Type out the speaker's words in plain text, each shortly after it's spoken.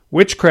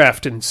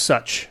witchcraft and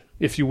such,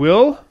 if you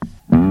will.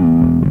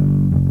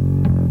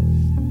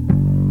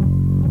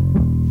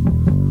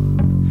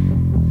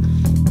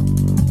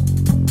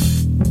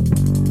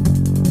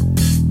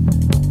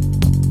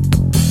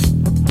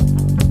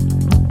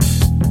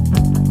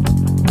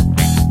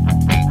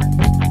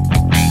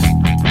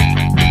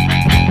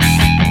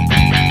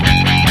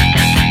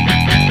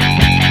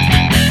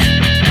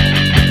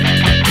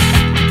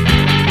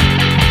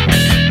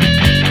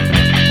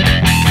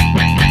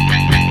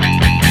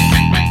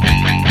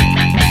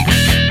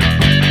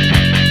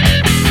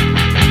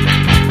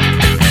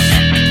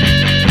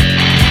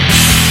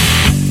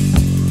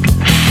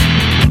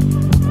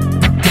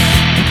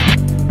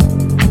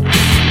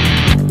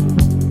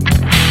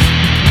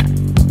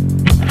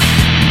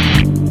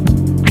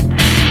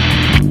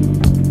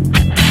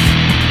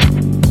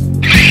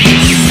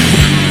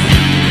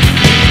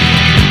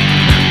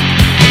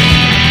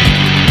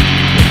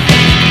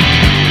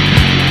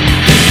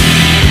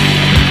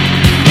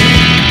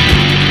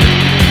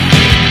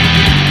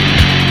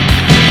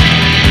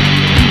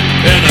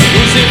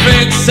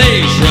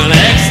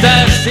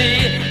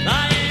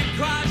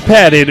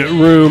 Padded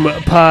Room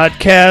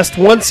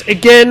Podcast. Once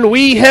again,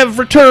 we have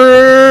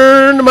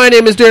returned. My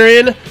name is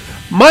Darien.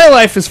 My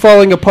life is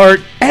falling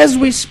apart as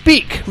we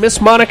speak.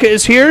 Miss Monica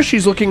is here.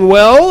 She's looking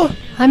well.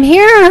 I'm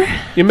here.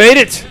 You made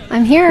it.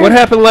 I'm here. What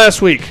happened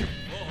last week?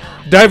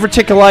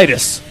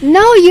 Diverticulitis.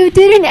 No, you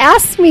didn't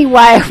ask me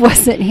why I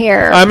wasn't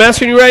here. I'm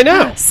asking you right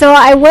now. So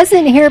I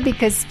wasn't here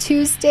because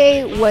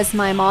Tuesday was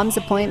my mom's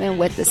appointment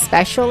with the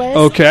specialist.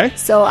 Okay.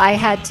 So I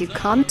had to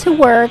come to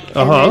work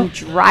and then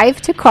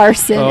drive to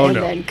Carson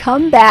then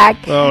come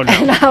back. Oh, no.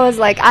 And I was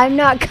like, I'm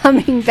not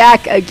coming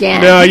back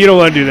again. No, you don't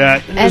want to do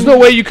that. There's no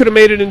way you could have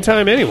made it in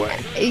time anyway.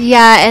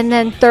 Yeah, and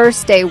then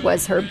Thursday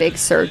was her big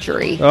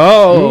surgery.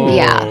 Oh,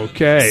 yeah.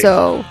 Okay.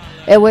 So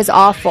it was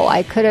awful.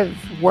 I could have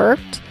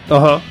worked.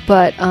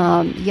 But,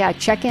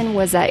 check-in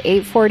was at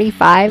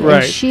 8:45,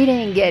 and she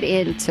didn't get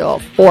in till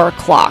 4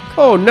 o'clock.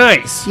 Oh,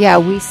 nice. Yeah,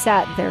 we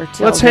sat there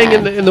till Let's hang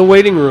in the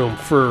waiting room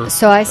for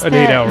so I spent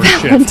an 8-hour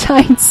shift.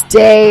 Valentine's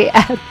Day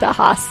at the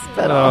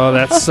hospital. Oh,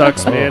 that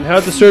sucks, man.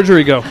 How'd the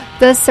surgery go?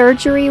 The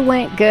surgery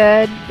went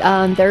good.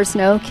 There's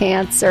no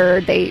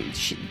cancer.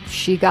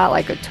 She got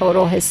like a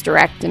total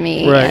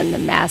hysterectomy and the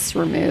mass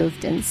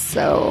removed, and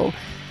so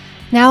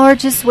now we're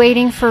just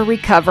waiting for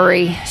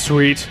recovery.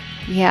 Sweet.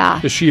 Yeah.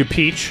 Is she a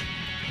peach?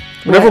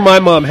 Whenever my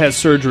mom has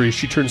surgery,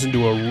 she turns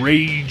into a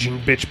raging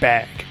bitch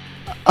bag.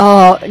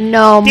 Oh,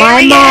 no.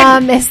 My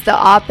mom is the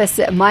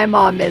opposite. My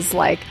mom is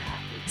like,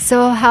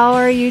 so how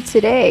are you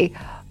today?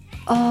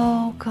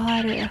 Oh,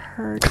 God, it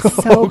hurts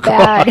so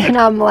bad. And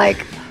I'm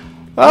like,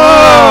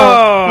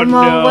 oh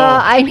no.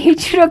 Well, I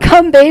need you to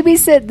come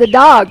babysit the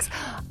dogs.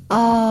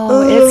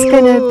 Oh, it's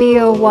going to be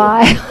a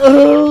while.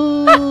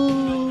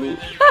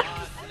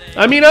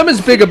 I mean, I'm as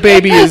big a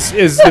baby as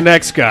the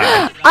next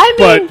guy.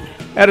 But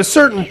at a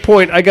certain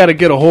point, I got to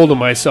get a hold of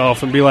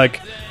myself and be like,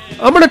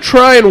 I'm going to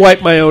try and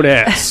wipe my own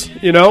ass.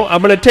 You know,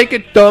 I'm going to take a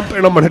dump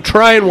and I'm going to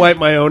try and wipe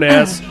my own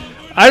ass.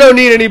 I don't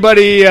need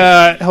anybody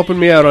helping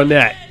me out on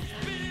that.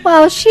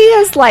 Well, she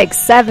is like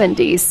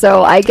 70,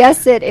 so I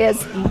guess it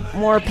is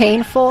more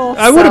painful.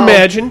 I would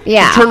imagine.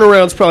 Yeah. The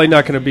turnaround's probably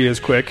not going to be as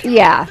quick.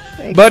 Yeah,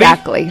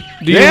 exactly.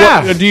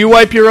 Buddy, do you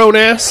wipe your own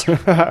ass?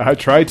 I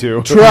try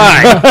to.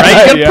 Try.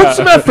 Right? You got to put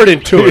some effort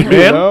into it,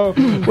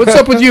 man. What's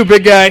up with you,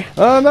 big guy?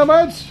 Not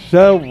much.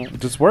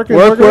 Just working.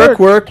 Work.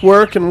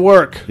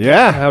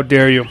 Yeah. How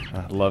dare you?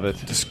 I love it.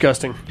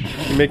 Disgusting.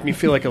 You make me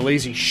feel like a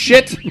lazy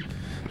shit.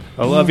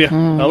 I love you.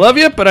 I love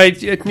you, but I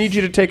need you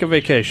to take a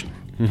vacation.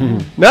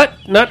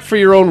 Not for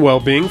your own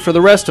well-being, for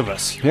the rest of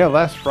us. Yeah,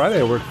 last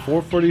Friday I worked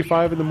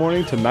 4:45 in the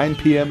morning to 9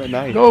 p.m. at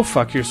night. Go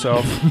fuck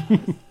yourself.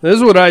 This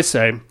is what I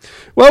say.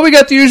 Well, we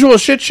got the usual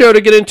shit show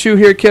to get into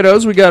here,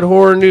 kiddos. We got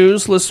horror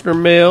news, listener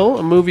mail,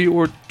 a movie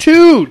or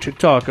two to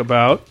talk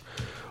about.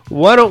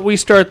 Why don't we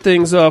start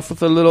things off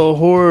with a little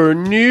horror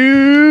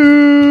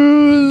news?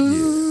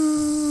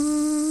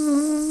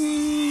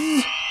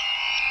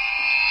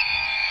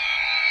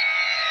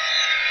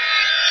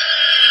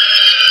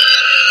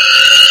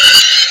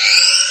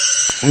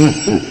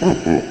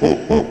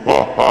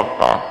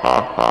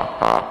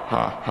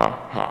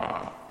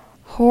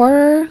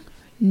 Horror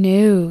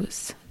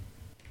news.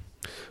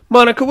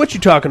 Monica, what you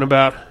talking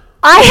about?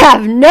 I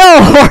have no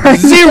horror.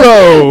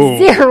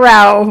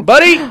 Zero.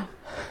 Buddy?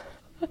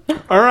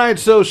 All right,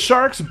 so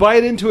sharks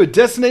bite into a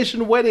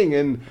destination wedding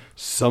and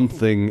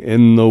something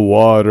in the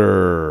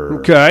water.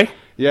 Okay.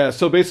 Yeah,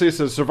 so basically it's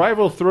a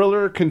survival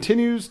thriller,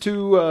 continues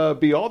to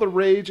be all the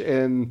rage,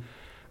 and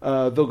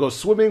they'll go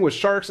swimming with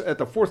sharks at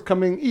the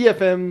forthcoming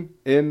EFM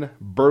in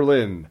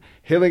Berlin.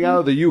 Hailing out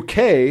of the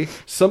UK,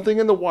 Something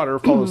in the Water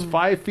follows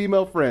 5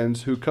 female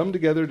friends who come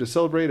together to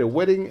celebrate a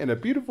wedding in a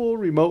beautiful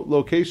remote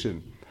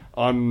location.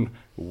 One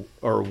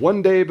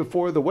day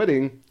before the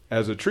wedding,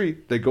 as a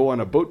treat, they go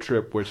on a boat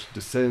trip which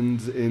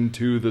descends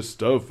into the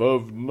stuff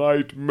of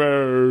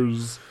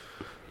nightmares.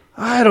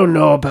 I don't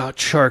know about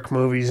shark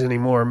movies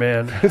anymore,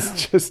 man.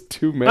 It's just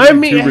too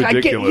many, too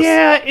ridiculous.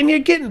 And you're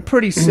getting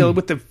pretty silly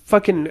with the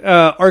fucking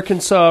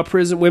Arkansas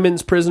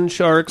women's prison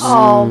sharks.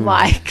 Oh,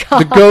 my God.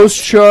 The ghost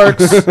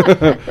sharks.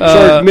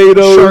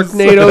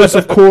 Sharknadoes,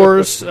 of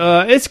course.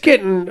 It's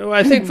getting,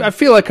 I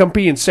feel like I'm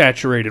being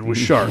saturated with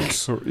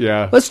sharks.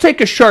 Yeah. Let's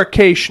take a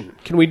sharkation.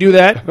 Can we do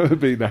that? That would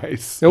be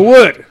nice. It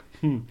would.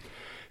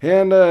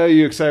 And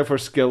you excited for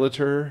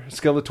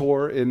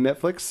Skeletor in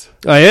Netflix?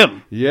 I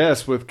am.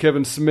 Yes, with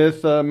Kevin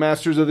Smith,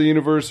 Masters of the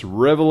Universe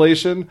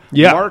Revelation.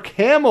 Yeah. Mark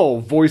Hamill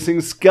voicing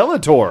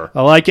Skeletor.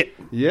 I like it.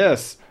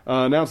 Yes.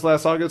 Announced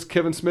last August,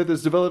 Kevin Smith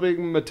is developing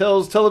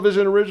Mattel's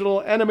television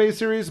original anime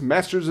series,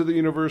 Masters of the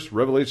Universe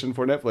Revelation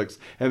for Netflix.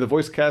 And the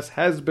voice cast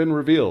has been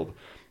revealed.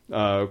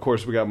 Of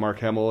course, we got Mark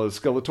Hamill as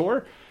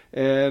Skeletor.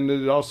 And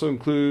it also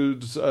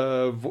includes,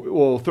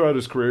 throughout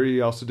his career,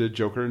 he also did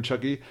Joker and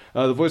Chucky.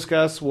 The voice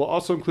cast will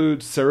also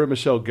include Sarah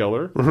Michelle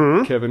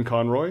Gellar, Kevin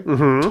Conroy,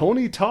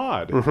 Tony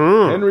Todd,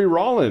 Henry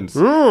Rollins,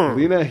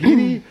 Lena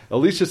Headey,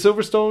 Alicia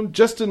Silverstone,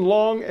 Justin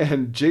Long,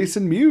 and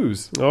Jason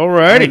Mewes. All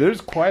righty.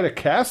 There's quite a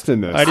cast in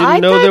this. I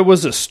didn't know there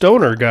was a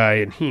stoner guy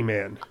in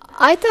He-Man.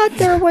 I thought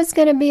there was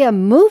going to be a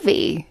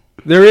movie.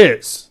 There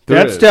is.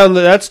 That's down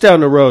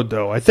the road,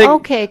 though. I think.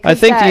 Okay, I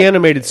think the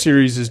animated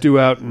series is due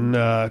out in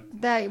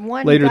that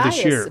one later guy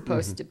this year. is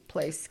supposed to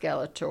play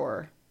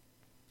Skeletor.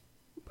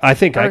 I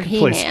think Or I can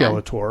play He-Man.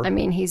 Skeletor. I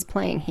mean, he's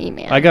playing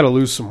He-Man. I got to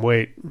lose some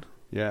weight.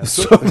 Yeah.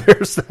 So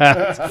there's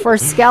that. For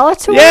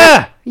Skeletor?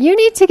 Yeah. You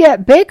need to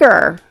get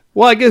bigger.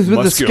 Well, I guess with the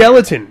Muscular.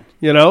 skeleton,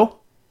 you know.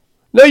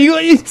 No,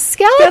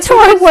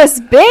 Skeletor was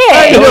big.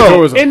 I know. Skeletor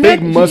was a And big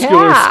that-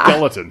 muscular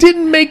skeleton.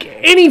 Didn't make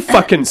any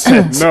fucking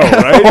sense. No,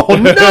 right? Oh,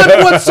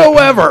 none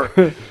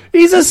whatsoever.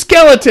 He's a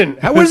skeleton.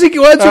 How was he?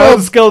 What's How a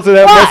does a skeleton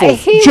have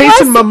muscles?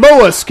 Jason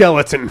Momoa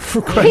skeleton?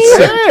 For Christ's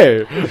sake.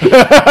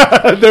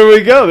 Hey, there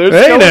we go. There's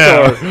Hey,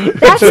 Skeletor.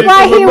 That's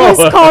why he was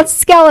called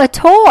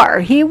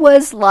Skeletor. He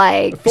was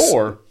like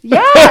Thor.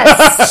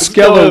 Yes.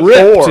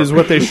 Skele-ripped is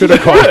what they should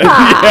have called it.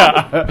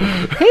 Yeah.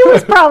 He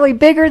was probably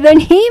bigger than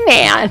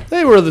He-Man.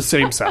 They were the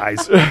same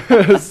size.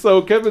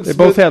 So Kevin They Smith.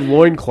 both had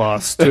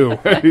loincloths too.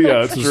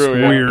 Yeah, it's It's true.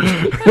 Yeah. weird.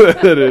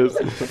 It is.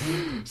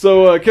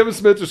 So Kevin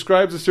Smith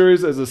describes the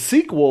series as a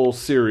sequel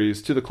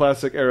series to the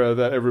classic era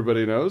that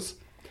everybody knows.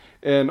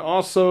 And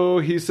also,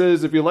 he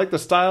says, if you like the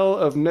style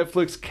of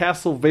Netflix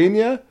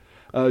Castlevania,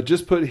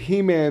 just put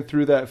He-Man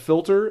through that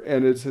filter,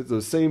 and it's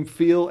the same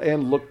feel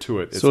and look to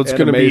it. So it's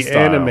going to be style.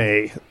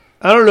 anime.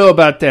 I don't know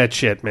about that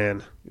shit,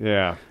 man.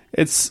 Yeah.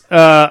 It's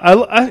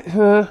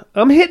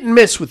I'm hit and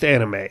miss with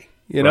anime.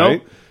 You know,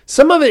 Right.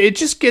 some of it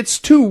just gets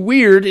too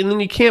weird, and then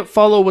you can't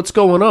follow what's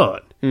going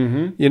on.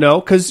 Mm-hmm. You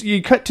know, because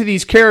you cut to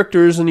these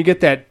characters, and you get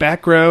that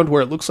background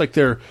where it looks like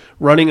they're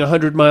running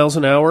 100 miles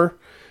an hour,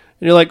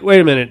 and you're like, wait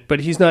a minute,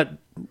 but he's not.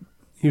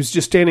 He was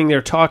just standing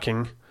there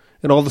talking,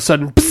 and all of a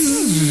sudden.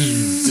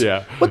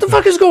 Yeah. What the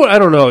fuck is going on? I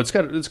don't know. It's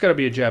got to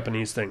be a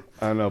Japanese thing.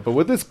 I don't know. But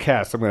with this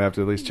cast, I'm going to have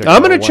to at least check I'm out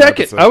going to one check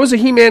it. episode. I was a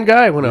He-Man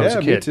guy when I was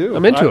a kid. Me too.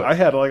 I'm into it. I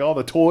had like all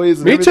the toys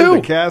and Me everything, too.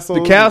 the castles.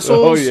 The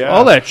castles, Oh, yeah.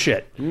 all that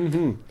shit.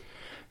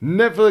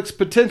 Netflix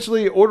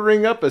potentially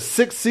ordering up a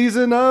 6th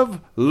season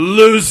of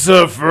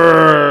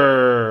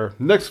Lucifer.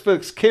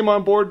 Netflix came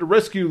on board to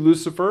rescue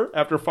Lucifer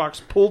after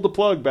Fox pulled the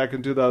plug back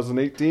in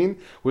 2018,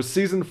 with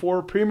season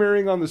 4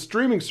 premiering on the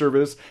streaming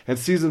service and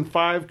season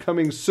 5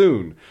 coming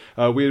soon.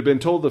 We had been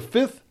told the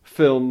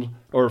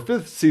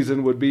 5th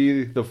season would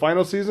be the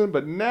final season,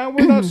 but now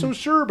we're not so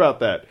sure about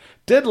that.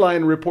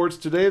 Deadline reports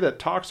today that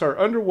talks are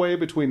underway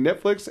between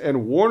Netflix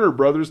and Warner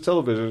Brothers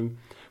Television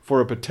for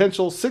a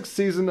potential 6th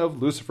season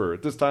of Lucifer.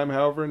 At this time,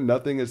 however,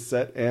 nothing is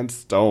set in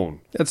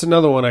stone. That's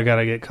another one I got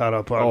to get caught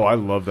up on. Oh, I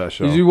love that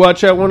show. Did you watch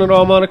that one at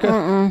all, Monica?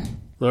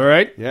 All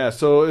right. Yeah,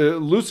 so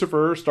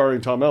Lucifer, starring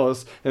Tom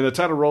Ellis, in the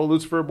title role,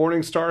 Lucifer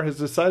Morningstar has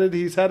decided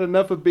he's had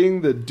enough of being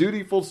the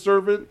dutiful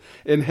servant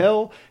in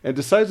hell and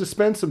decides to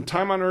spend some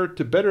time on Earth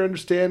to better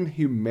understand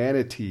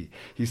humanity.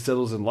 He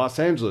settles in Los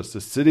Angeles,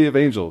 the city of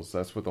angels.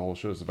 That's what the whole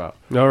show is about.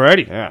 All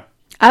righty. Yeah.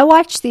 I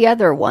watched the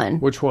other one.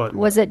 Which one?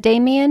 Was it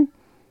Damien?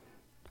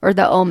 Or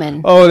The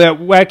Omen? Oh, that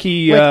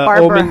wacky With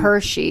Barbara Omen.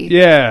 Hershey.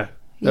 Yeah.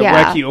 That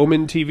Yeah. wacky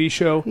Omen TV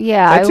show.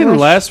 Yeah, That I didn't wish-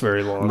 last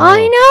very long.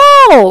 I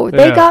know.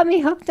 They Yeah. got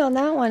me hooked on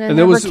that one and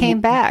there never came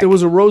back. There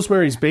was a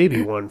Rosemary's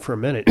Baby one for a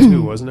minute,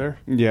 too, wasn't there?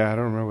 Yeah, I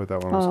don't remember what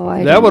that one was Oh, called.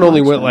 I That didn't one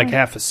only watch went that. like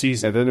half a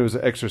season. And then there was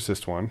the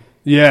Exorcist one.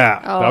 Yeah.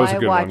 Oh, that was a I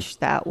good one. watched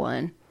that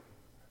one.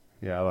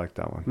 Yeah, I like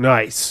that one.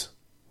 Nice.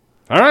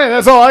 All right,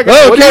 that's all I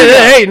got. What do you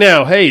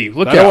got? Hey,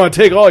 look I don't out. want to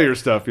take all your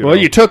stuff. Well,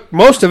 you took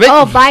most of it.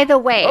 Oh, by the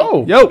way.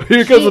 Oh, Yo,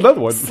 here comes another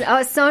one.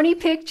 Sony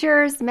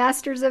Pictures,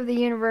 Masters of the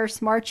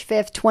Universe, March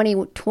 5th,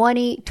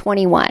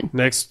 2021.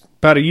 Next,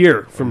 about a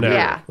year from now.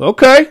 Yeah.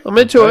 Okay, I'm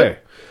into Okay.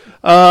 it.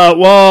 How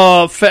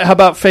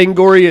about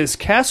Fangoria's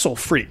Castle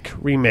Freak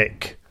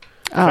remake?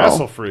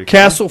 Castle Freak.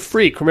 Castle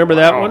Freak, remember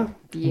that one?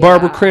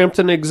 Barbara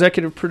Crampton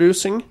executive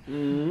producing.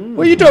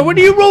 What are you doing? What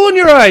are you rolling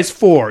your eyes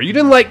for? You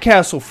didn't like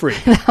Castle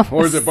Freak.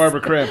 Or is it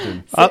Barbara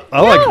Crampton?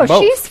 I like them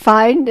both. She's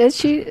fine.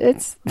 She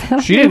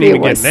didn't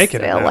even get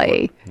naked silly. in that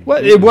one.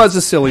 Well, it was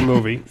a silly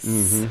movie.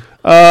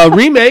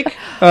 Remake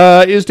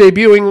is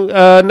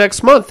debuting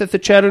next month at the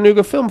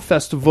Chattanooga Film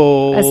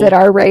Festival. Is it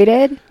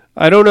R-rated?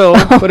 I don't know,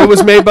 but it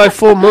was made by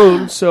Full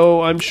Moon,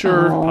 so I'm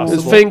sure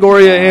it's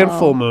Fangoria and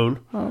Full Moon.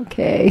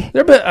 Okay.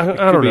 I don't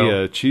know. Could be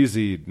a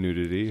cheesy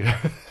nudity.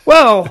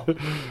 Well,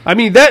 I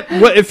mean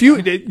if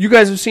you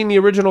guys have seen the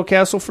original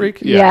Castle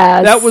Freak,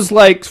 Yes. that was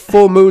like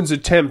Full Moon's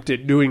attempt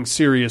at doing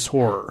serious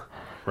horror,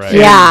 right?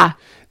 Yeah.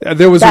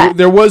 There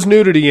was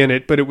nudity in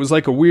it, but it was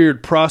like a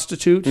weird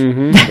prostitute,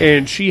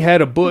 and she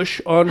had a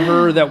bush on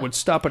her that would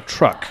stop a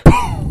truck.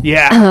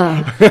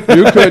 Yeah,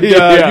 you could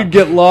you'd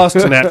get lost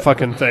in that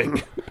fucking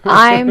thing.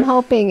 I'm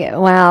hoping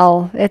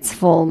it's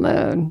Full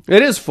Moon.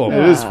 It is Full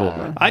Moon. It is Full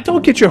Moon. I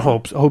don't get your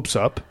hopes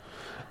up.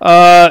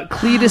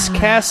 Cletus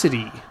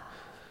Cassidy.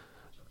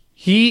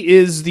 He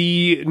is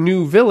the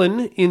new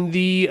villain in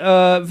the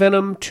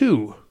Venom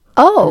 2.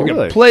 Oh,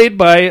 really? Played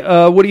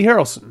by Woody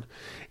Harrelson.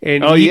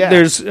 And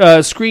there's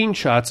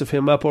screenshots of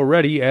him up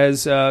already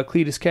as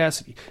Cletus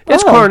Cassidy.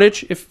 It's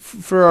Carnage,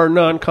 for our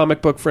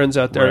non-comic book friends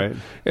out there. Right.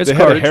 It's they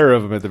Carnage. had a hair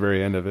of him at the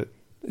very end of it.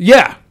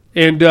 Yeah,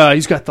 and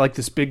he's got like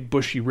this big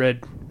bushy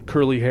red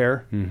curly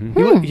hair.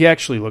 He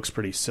actually looks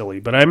pretty silly,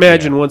 but I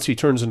imagine once he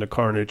turns into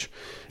Carnage,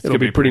 it'll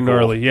be pretty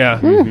gnarly. Cool.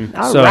 Yeah.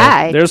 All so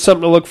right. There's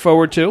something to look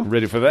forward to.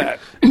 Ready for that.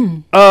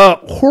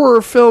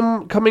 Horror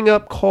film coming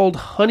up called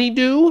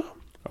Honeydew.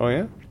 Oh,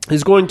 yeah?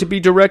 Is going to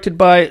be directed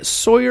by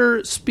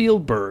Sawyer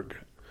Spielberg,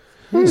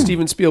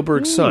 Steven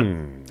Spielberg's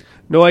son.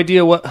 No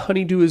idea what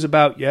Honeydew is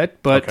about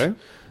yet, but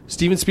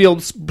Steven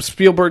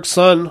Spielberg's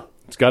son.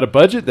 It's got a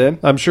budget then.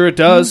 I'm sure it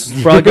does.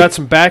 Probably got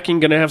some backing,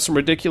 going to have some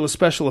ridiculous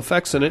special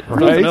effects in it. If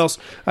nothing else.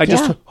 I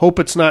just hope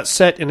it's not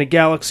set in a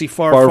galaxy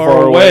far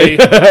away.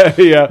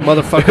 Yeah.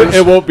 Motherfuckers.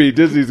 It won't be.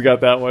 Disney's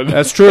got that one.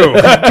 That's true.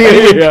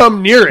 Can't even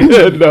come near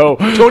it. No.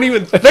 Don't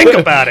even think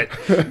about it.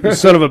 You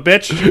son of a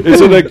bitch. Is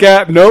it a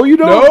gap? No, you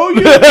don't. No, you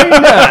do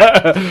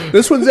not.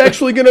 This one's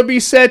actually going to be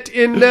set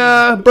in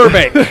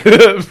Burbank.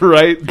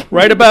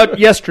 Right about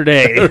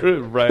yesterday.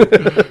 Right.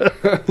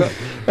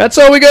 That's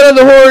all we got on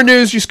the horror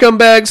news, you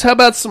scumbags. How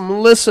about some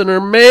listener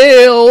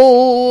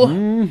mail?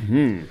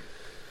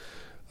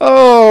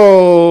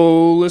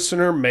 Oh,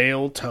 listener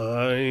mail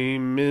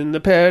time in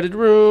the padded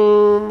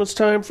room. It's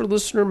time for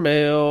listener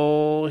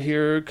mail.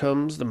 Here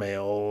comes the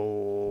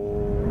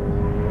mail.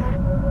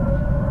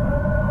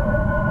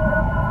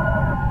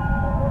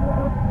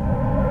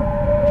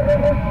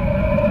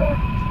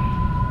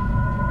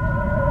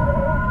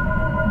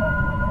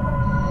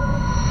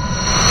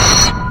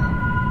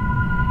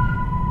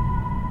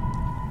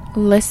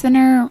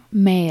 Listener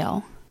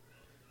mail.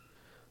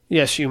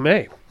 Yes, you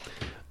may.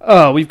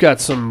 We've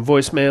got some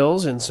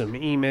voicemails and some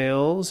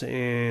emails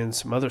and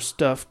some other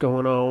stuff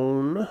going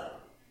on.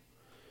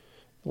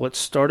 Let's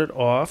start it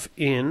off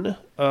in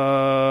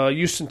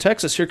Houston,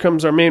 Texas. Here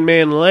comes our main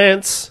man,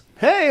 Lance.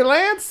 Hey,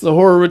 Lance. The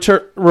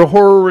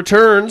Horror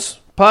Returns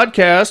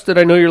podcast that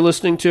I know you're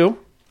listening to.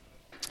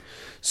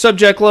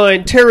 Subject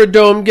line,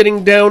 Terradome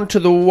getting down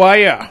to the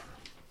wire.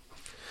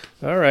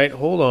 All right,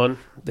 hold on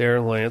there,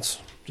 Lance.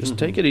 Just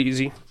take it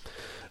easy.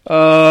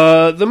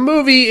 The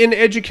movie in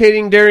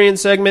educating Darien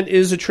segment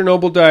is a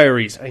Chernobyl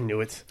Diaries. I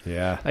knew it.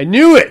 Yeah. I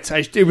knew it.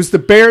 It was the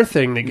bear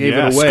thing that gave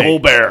it away. Skull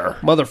Bear.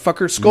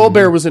 Motherfucker. Skull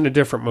Bear was in a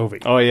different movie.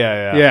 Oh,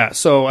 yeah. Yeah,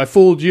 so I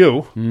fooled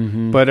you,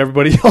 but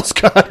everybody else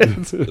got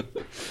it.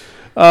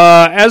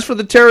 As for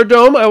the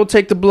Terradome, I will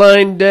take the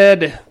Blind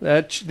Dead.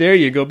 There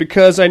you go,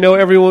 because I know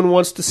everyone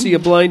wants to see a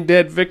Blind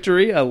Dead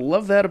victory. I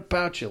love that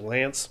about you,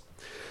 Lance.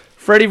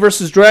 Freddy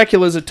vs.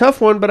 Dracula is a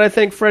tough one, but I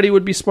think Freddy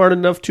would be smart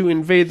enough to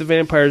invade the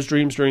vampire's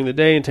dreams during the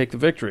day and take the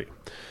victory.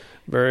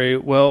 Very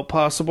well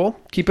possible.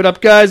 Keep it up,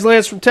 guys.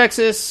 Lance from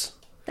Texas.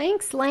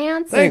 Thanks,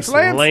 Lance. Thanks,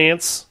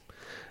 Lance.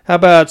 How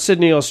about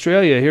Sydney,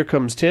 Australia? Here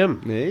comes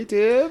Tim. Hey,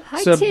 Tim.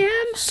 Hi, Tim.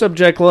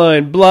 Subject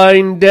line,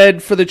 Blind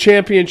Dead for the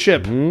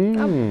championship. All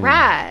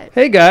right.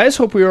 Hey, guys.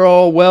 Hope we are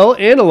all well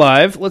and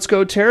alive. Let's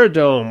go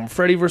Terradome.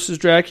 Freddy versus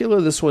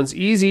Dracula. This one's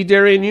easy.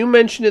 Darian, you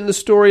mentioned in the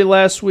story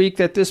last week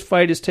that this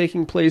fight is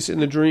taking place in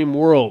the dream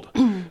world.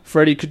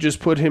 Freddy could just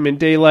put him in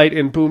daylight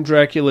and boom,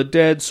 Dracula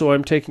dead, so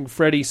I'm taking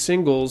Freddy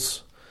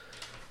singles.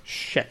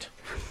 Shit.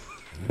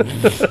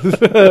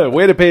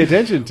 Way to pay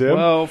attention, Tim.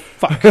 Well,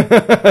 fuck.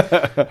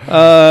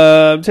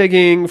 I'm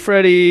taking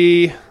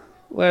Freddy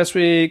last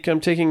week. I'm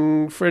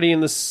taking Freddy in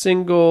the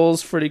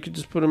singles. Freddy could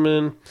just put him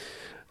in.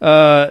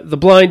 The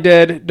Blind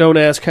Dead, don't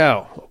ask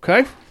how.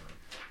 Okay?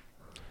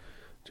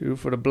 2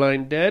 for the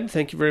Blind Dead.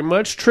 Thank you very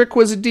much. Trick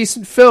was a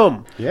decent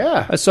film.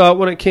 Yeah. I saw it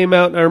when it came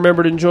out, and I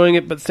remembered enjoying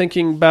it, but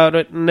thinking about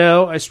it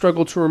now, I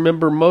struggle to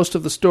remember most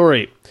of the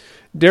story.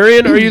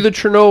 Darian, are you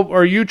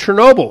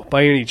Chernobyl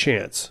by any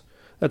chance?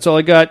 That's all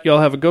I got.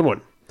 Y'all have a good one.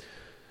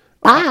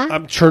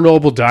 I'm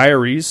Chernobyl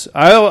Diaries.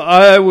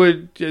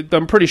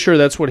 I'm pretty sure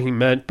that's what he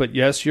meant, but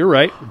yes, you're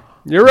right.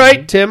 You're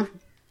right, Tim.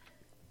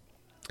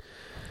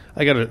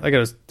 I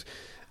gotta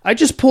I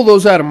just pull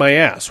those out of my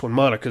ass when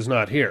Monica's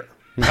not here.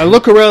 I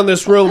look around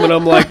this room and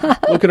I'm like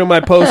looking at my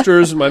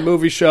posters and my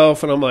movie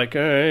shelf and I'm like,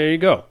 there you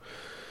go.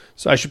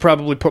 So I should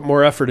probably put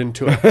more effort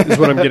into it, is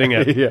what I'm getting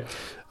at. Yeah.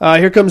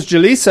 Here comes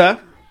Jaleesa,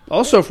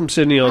 also from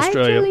Sydney,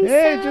 Australia. Hi, Jaleesa.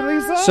 Hey,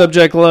 Jaleesa.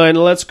 Subject line,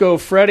 let's go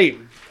Freddie.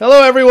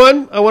 Hello,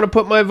 everyone. I want to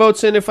put my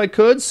votes in if I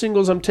could.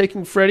 Singles, I'm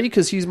taking Freddie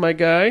because he's my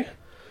guy.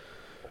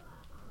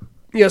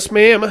 Yes,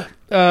 ma'am.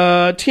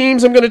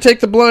 Teams, I'm going to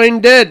take the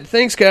Blind Dead.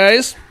 Thanks,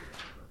 guys.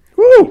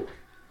 Woo!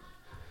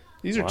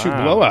 These are 2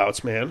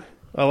 blowouts, man.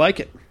 I like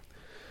it.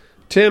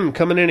 Tim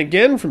coming in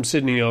again from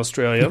Sydney,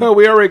 Australia. No,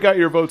 we already got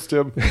your votes,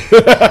 Tim.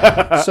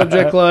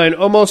 Subject line,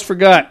 almost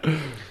forgot.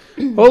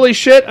 Holy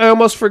shit, I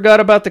almost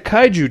forgot about the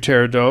Kaiju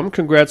Terradome.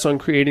 Congrats on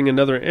creating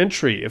another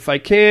entry. If I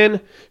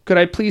can, could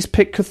I please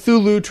pick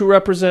Cthulhu to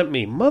represent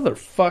me?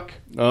 Motherfuck.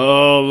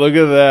 Oh, look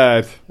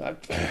at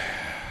that.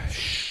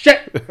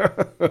 Shit.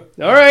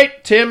 All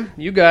right, Tim,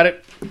 you got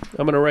it.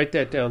 I'm going to write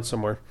that down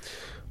somewhere.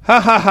 Ha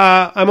ha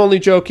ha, I'm only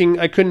joking.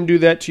 I couldn't do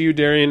that to you,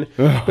 Darien.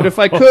 But if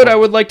I could, I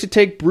would like to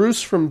take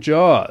Bruce from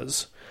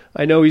Jaws.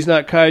 I know he's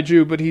not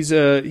kaiju, but he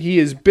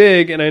is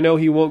big, and I know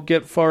he won't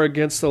get far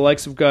against the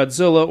likes of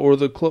Godzilla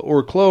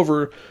or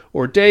Clover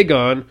or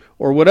Dagon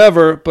or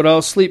whatever, but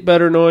I'll sleep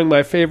better knowing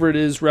my favorite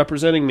is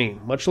representing me.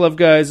 Much love,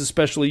 guys,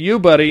 especially you,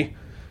 buddy.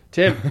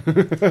 Tim.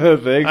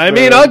 Thanks, I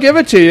mean, I'll give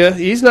it to you.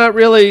 He's not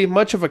really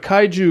much of a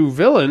kaiju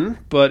villain,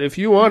 but if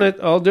you want it,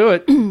 I'll do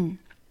it.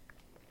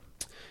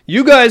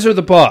 You guys are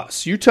the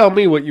boss. You tell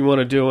me what you want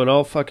to do, and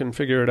I'll fucking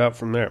figure it out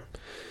from there.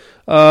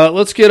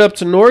 Let's get up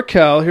to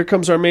NorCal. Here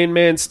comes our main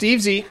man,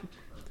 Stevesy.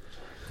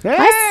 Hey,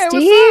 Hi,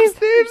 Steve. what's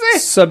up, Stevesy?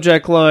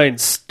 Subject line,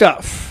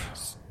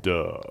 stuff.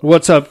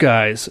 What's up,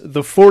 guys?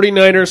 The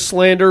 49ers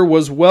slander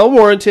was well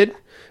warranted.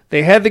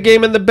 They had the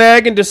game in the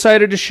bag and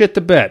decided to shit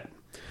the bed.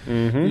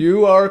 Mm-hmm.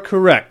 You are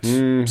correct,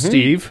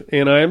 Steve,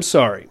 and I am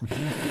sorry.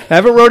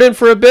 Haven't wrote in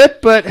for a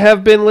bit, but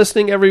have been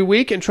listening every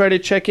week and try to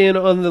check in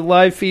on the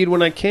live feed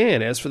when I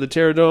can. As for the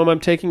Terradome, I'm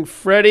taking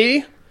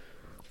Freddie.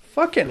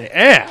 Fucking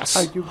ass.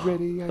 Are you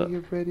ready? Are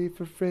you ready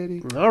for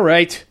Freddie? All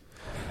right.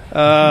 Shit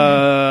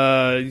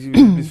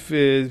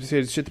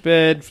the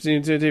bed.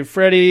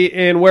 Freddie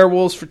and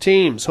werewolves for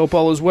teams. Hope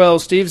all is well,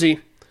 Stevesy.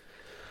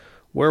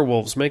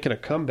 Werewolves making a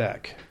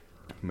comeback.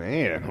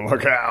 Man,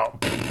 look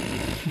out.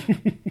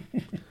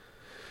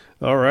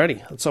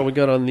 Alrighty, that's all we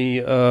got on the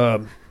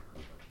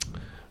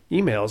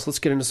emails. Let's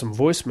get into some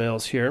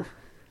voicemails here.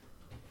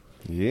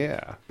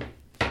 Yeah.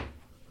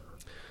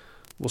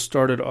 We'll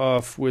start it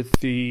off with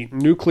the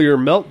nuclear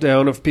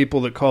meltdown of people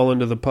that call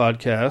into the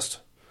podcast.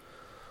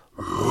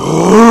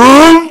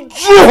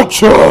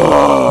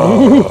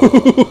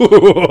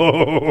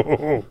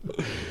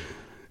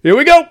 Here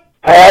we go.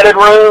 Padded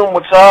Room,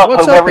 what's up?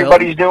 What's Hope up,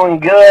 everybody's doing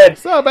good.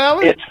 What's up,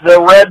 Alan? It's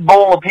the Red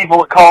Bull of people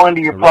that call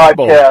into your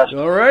podcast.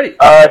 Alrighty.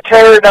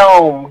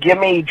 Terradome, give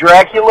me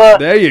Dracula.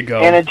 There you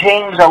go. Anna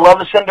James, I love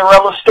the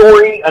Cinderella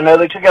story. I know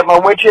they took out my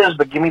witches,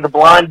 but give me the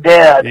Blind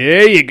Dead.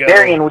 There you go.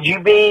 Darien, would you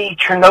be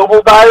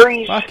Chernobyl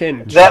Diaries?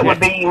 Fucking that shit. would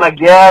be my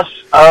guess.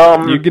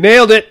 You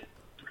nailed it.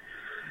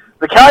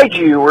 The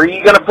Kaiju, are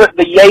you going to put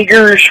the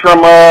Jaegers from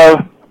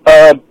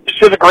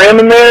Pacific Rim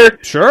in there?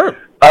 Sure.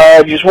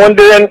 Just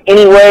wondering,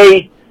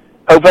 anyway.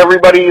 Hope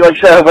everybody, like I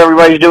said, hope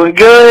everybody's doing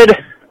good.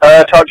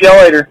 Talk to y'all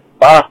later.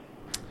 Bye.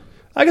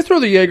 I can throw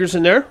the Jaegers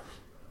in there.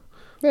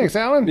 Thanks,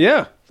 Alan.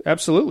 Yeah,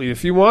 absolutely.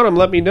 If you want them,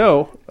 let me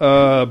know.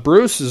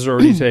 Bruce is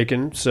already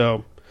taken,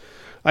 so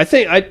I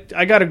think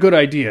I got a good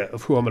idea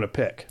of who I'm going to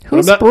pick.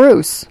 Who's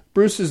Bruce?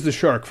 Bruce is the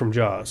shark from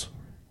Jaws.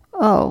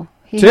 Oh,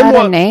 he had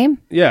a name?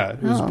 Yeah,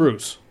 it was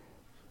Bruce.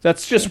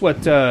 That's just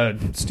what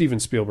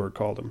Steven Spielberg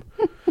called him.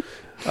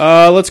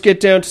 Let's get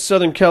down to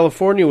Southern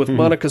California with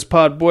Monica's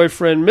pod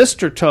boyfriend,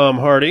 Mr. Tom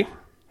Hardy.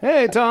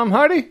 Hey, Tom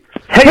Hardy.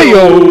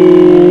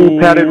 Hey-o!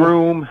 Padded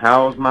Room.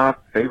 How's my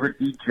favorite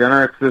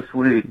degenerates this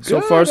week? So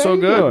far, so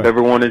good. Hope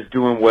everyone is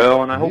doing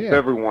well, and I hope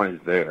everyone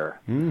is there.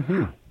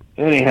 Mm-hmm.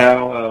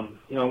 Anyhow,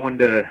 I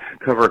wanted to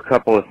cover a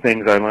couple of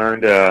things I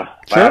learned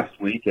last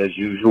week, as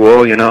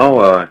usual.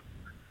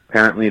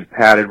 Apparently the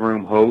Padded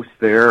Room hosts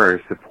there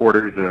are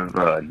supporters of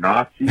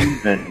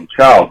Nazis and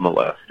child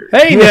molesters.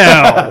 Hey,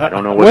 now! I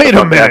don't know what the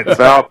fuck that's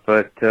about,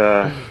 but...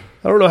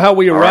 I don't know how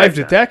we arrived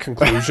at that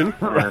conclusion.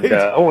 And,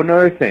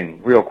 another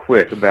thing, real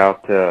quick,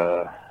 about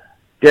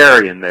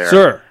Darien there.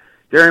 Sure.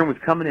 Darien was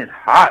coming in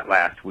hot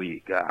last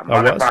week.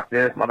 Motherfuck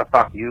this,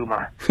 motherfuck you.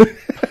 I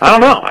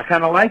don't know. I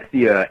kind of like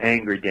the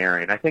angry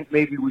Darien. I think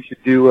maybe we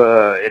should do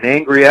an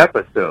angry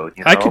episode.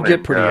 I could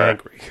get pretty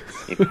angry.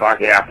 Fuck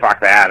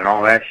that, and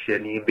all that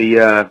shit. And you be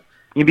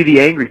the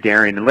angry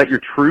Darien and let your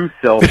true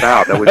self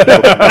out. That would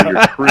show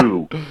your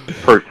true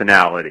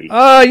personality.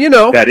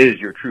 That is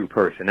your true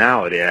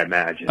personality, I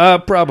imagine.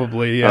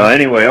 Probably. Yeah.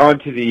 Anyway, on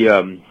to the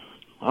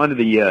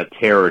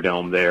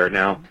Terradome there.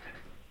 Now,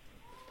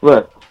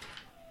 look.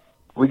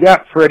 We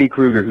got Freddy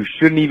Krueger, who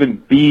shouldn't even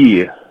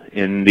be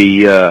in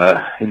the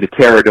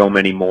Terradome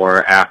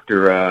anymore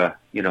after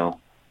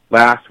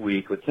last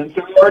week. But since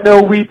there are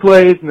no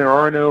replays and there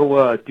are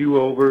no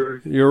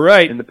do-overs you're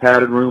right. in the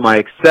padded room, I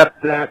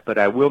accept that, but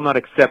I will not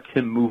accept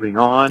him moving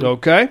on.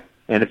 Okay.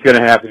 And it's going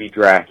to have to be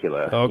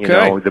Dracula. Okay. You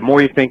know, the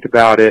more you think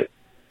about it,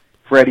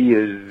 Freddy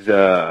is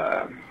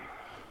going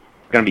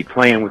to be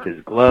playing with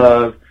his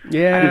glove.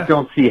 Yeah. I just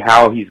don't see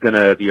how he's going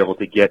to be able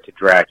to get to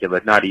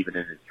Dracula, not even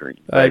in his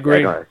dreams. I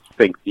agree. I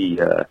think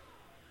the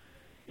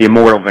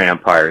immortal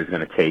vampire is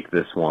going to take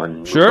this one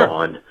and sure. move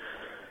on.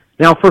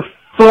 Now, for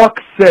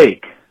fuck's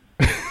sake,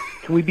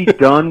 can we be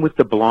done with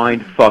the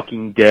blind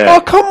fucking dead?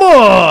 Oh, come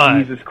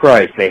on! Jesus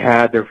Christ, they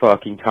had their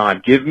fucking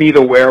time. Give me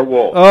the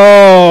werewolf.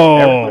 Oh!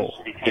 Everyone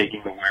should be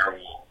taking the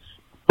werewolves.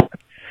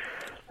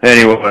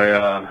 Anyway,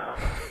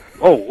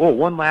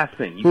 one last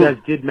thing. You guys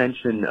did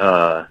mention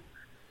that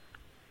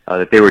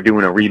they were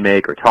doing a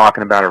remake or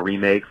talking about a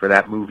remake for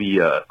that movie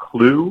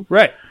Clue.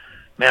 Right.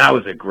 Man, that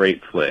was a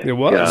great flick. It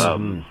was.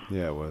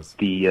 Yeah, it was.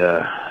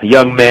 The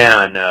young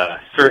man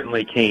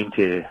certainly came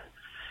to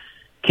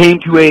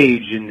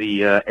age in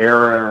the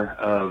era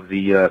of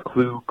the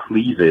Clue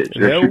cleavage.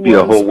 There should be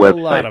a whole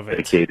website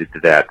dedicated to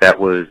that. That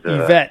was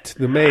Yvette,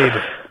 the maid.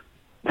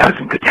 That was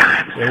some good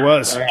times. It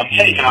was.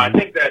 Hey, I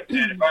think that's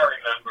it. If I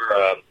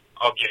remember,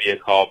 I'll give you a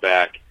call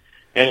back.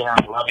 Anyhow,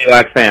 love you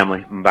like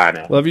family. Bye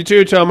now. Love you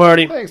too, Tom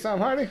Hardy. Thanks, Tom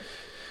Hardy.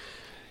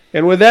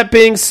 And with that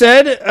being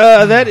said,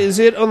 that is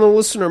it on the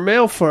listener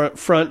mail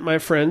front, my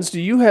friends. Do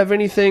you have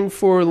anything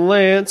for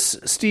Lance,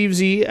 Steve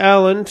Z,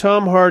 Alan,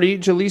 Tom Hardy,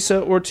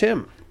 Jaleesa, or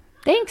Tim?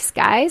 Thanks,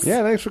 guys.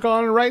 Yeah, thanks for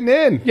calling and writing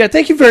in. Yeah,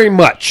 thank you very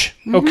much.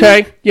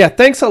 Okay? Yeah,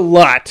 thanks a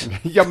lot.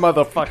 You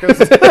motherfuckers.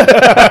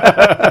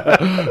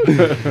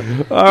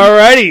 All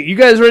righty. You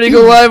guys ready to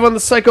go live on the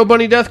Psycho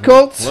Bunny Death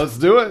Cult? Let's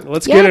do it.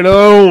 Let's get it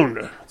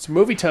on. It's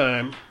movie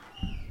time.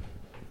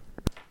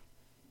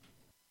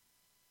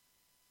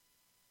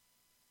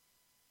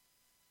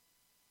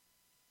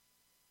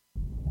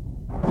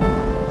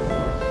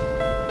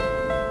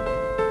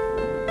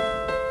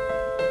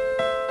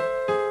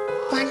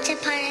 Once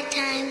upon a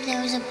time,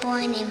 there was a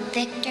boy named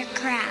Victor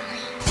Crowley.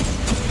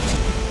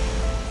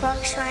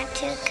 Folks weren't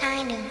too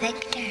kind to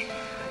Victor,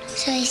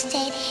 so he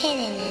stayed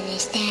hidden in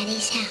his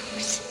daddy's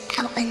house,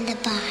 out in the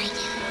bayou.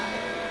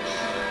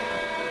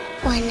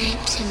 One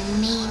night,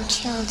 some mean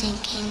children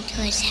came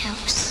to his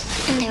house,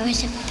 and there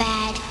was a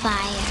bad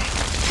fire.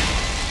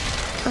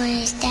 And when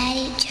his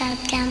daddy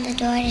chopped down the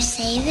door to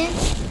save him,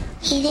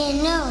 he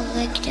didn't know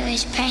Victor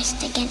was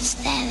pressed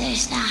against the other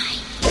side.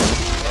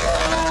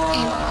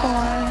 And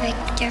poor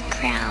Victor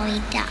Crowley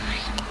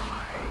died.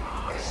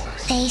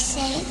 They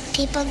say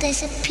people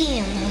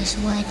disappear in those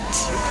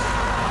woods.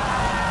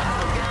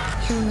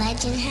 And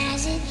legend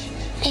has it,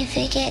 if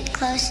you get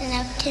close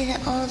enough to the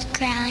old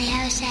Crowley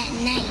house at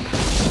night,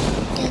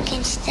 you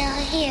can still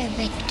hear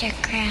Victor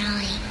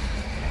Crowley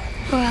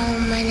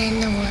roaming in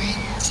the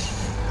woods,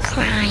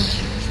 crying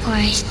for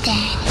his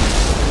dad.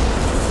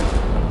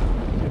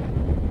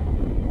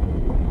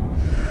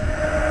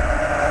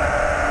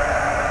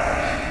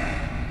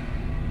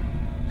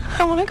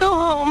 I want to go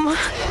home.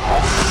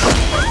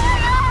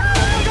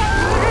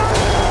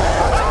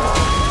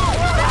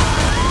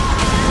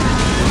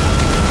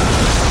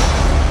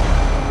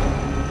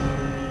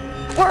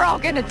 We're all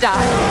gonna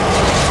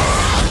die.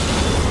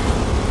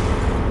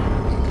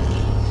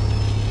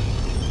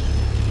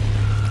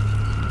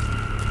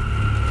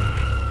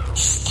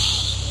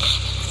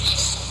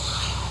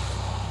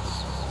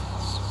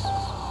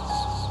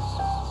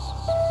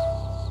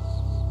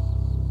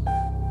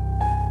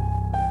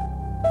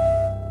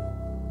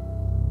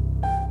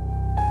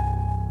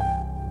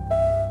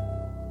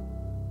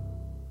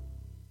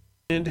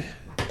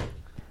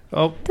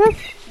 Oh, the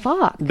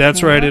fuck?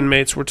 That's right,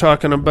 inmates. We're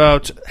talking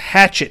about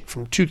Hatchet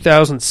from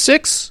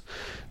 2006.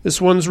 This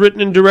one's written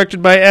and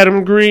directed by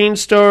Adam Green,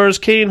 stars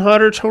Kane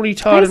Hodder, Tony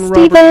Todd, and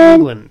Robert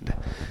Englund.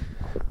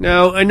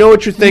 Now, I know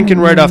what you're thinking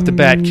right off the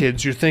bat,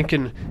 kids. You're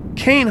thinking,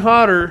 Kane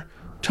Hodder,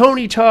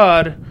 Tony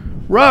Todd,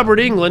 Robert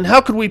Englund, how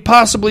could we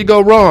possibly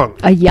go wrong?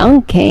 A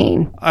young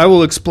Kane. I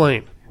will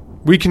explain.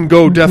 We can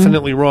go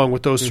definitely wrong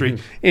with those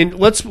three. And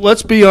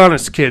let's be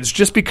honest, kids.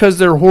 Just because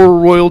they're horror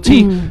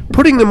royalty,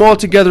 putting them all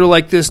together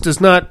like this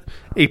does not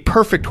a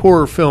perfect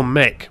horror film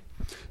make.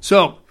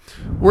 So,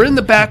 we're in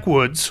the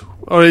backwoods.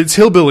 Or it's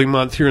Hillbilly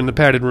Month here in the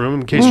padded room,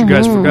 in case you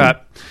guys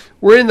forgot.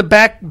 We're in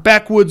the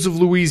backwoods of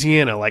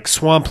Louisiana, like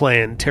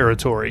swampland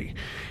territory.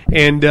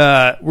 And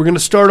we're going to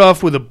start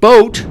off with a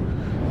boat,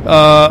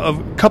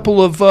 a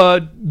couple of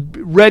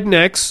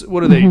rednecks.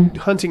 What are they?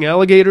 Hunting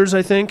alligators,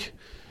 I think?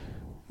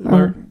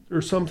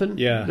 Or something?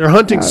 Yeah. They're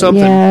hunting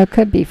something. Yeah, it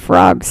could be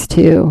frogs,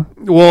 too.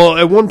 Well,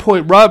 at one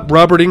point,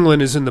 Robert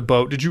Englund is in the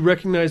boat. Did you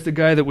recognize the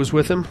guy that was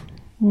with him?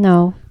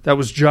 No. That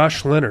was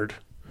Josh Leonard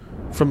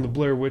from the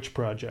Blair Witch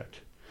Project.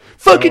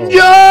 Fucking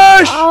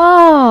Josh!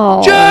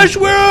 Oh. Josh,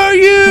 where are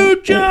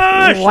you,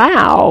 Josh?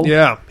 Wow.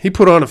 Yeah, he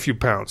put on a few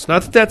pounds.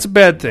 Not that that's a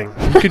bad thing.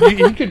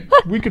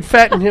 We could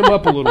fatten him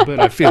up a little bit,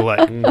 I feel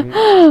like.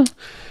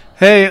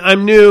 Hey,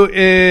 I'm new,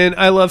 and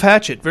I love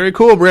Hatchet. Very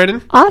cool,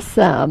 Brandon.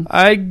 Awesome.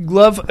 I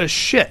love a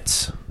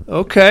shit.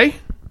 Okay.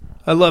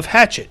 I love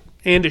Hatchet.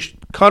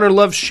 Connor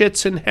loves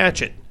shits and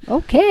Hatchet.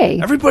 Okay.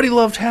 Everybody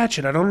loved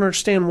Hatchet. I don't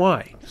understand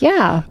why.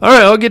 Yeah. All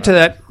right, I'll get to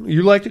that.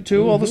 You liked it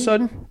too all of a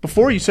sudden?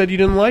 Before you said you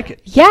didn't like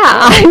it. Yeah,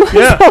 I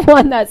was the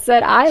one that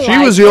said I liked it. She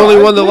was the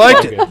only one that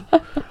liked it.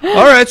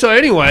 All right, so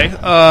anyway,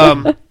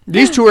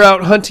 these two are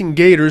out hunting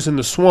gators in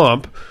the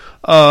swamp.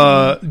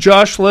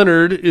 Josh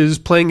Leonard is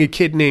playing a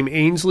kid named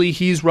Ainsley.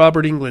 He's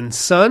Robert Englund's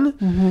son.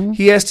 Mm-hmm.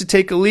 He has to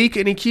take a leak,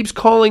 and he keeps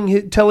telling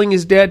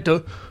his dad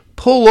to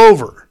pull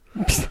over.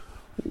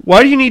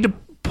 Why do you need to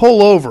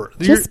pull over?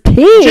 Just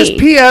pee. Just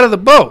pee out of the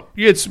boat.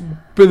 It's in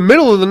the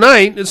middle of the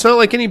night. It's not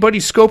like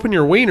anybody's scoping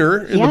your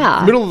wiener in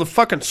the middle of the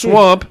fucking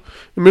swamp in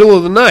the middle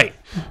of the night.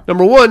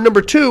 Number one.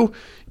 Number two,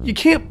 you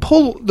can't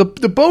pull. The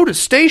boat is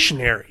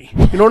stationary.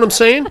 You know what I'm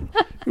saying?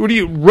 What do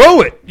you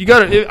row it? You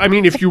got to. I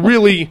mean, if you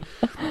really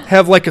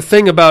have like a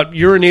thing about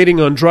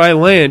urinating on dry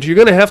land, you're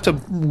going to have to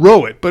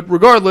row it. But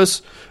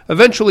regardless,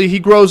 eventually he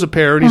grows a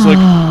pair, and he's like,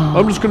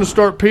 I'm just going to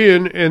start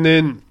peeing, and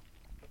then.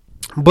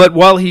 But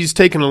while he's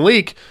taking a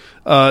leak,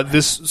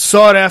 this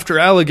sought-after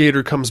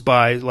alligator comes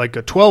by, like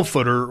a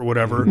 12-footer or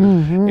whatever,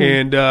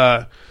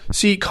 and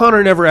see,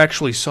 Connor never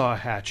actually saw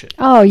Hatchet.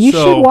 Oh, you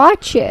should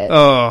watch it.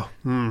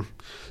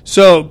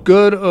 So,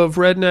 good of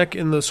Redneck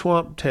in the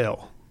Swamp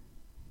Tale.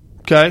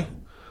 Okay?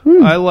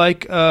 I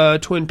like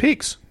Twin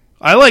Peaks.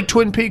 I like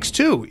Twin Peaks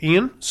too,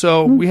 Ian.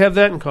 So we have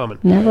that in common.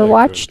 Never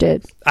watched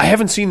it. I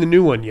haven't seen the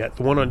new one yet.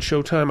 The one on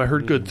Showtime. I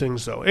heard good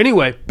things though.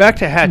 Anyway, back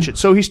to Hatchet.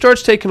 So he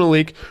starts taking a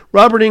leak.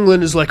 Robert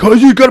Englund is like, "Oh,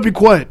 you got to be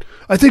quiet.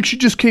 I think she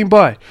just came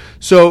by."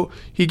 So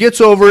he gets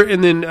over,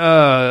 and then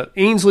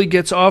Ainsley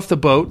gets off the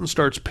boat and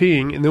starts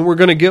peeing, and then we're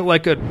going to get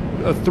like a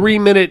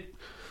 3-minute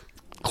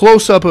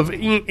close up of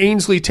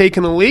Ainsley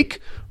taking a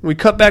leak. When we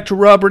cut back to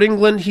Robert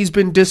Englund, he's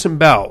been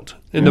disemboweled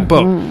in the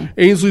boat.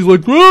 Ainsley's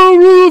like,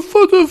 "Oh,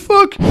 what the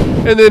fuck?"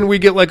 And then we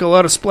get like a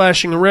lot of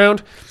splashing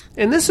around.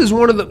 And this is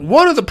one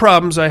of the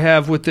problems I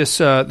have with this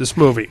this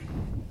movie.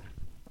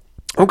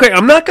 Okay,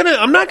 I'm not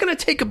gonna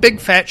take a big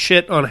fat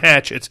shit on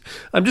Hatchet.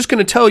 I'm just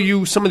gonna tell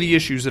you some of the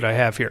issues that I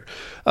have here.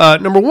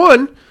 Number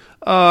one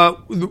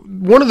of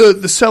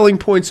the selling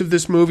points of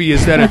this movie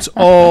is that it's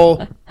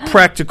all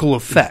practical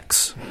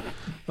effects.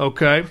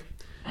 Okay.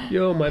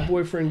 Yo, my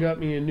boyfriend got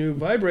me a new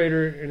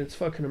vibrator, and it's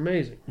fucking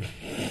amazing.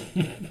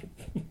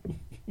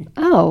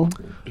 Oh.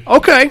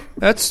 Okay,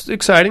 that's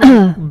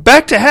exciting.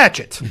 Back to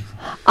Hatchet.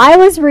 I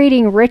was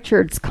reading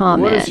Richard's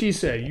comment. What does he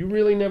say? You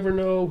really never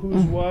know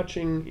who's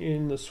watching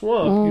in the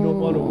swamp. You don't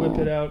want to whip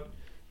it out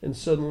and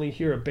suddenly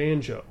hear a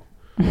banjo.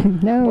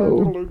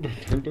 No.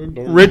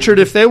 Richard,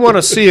 if they want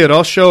to see it,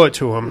 I'll show it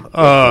to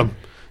them.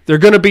 They're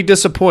going to be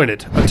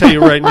disappointed. I'll tell you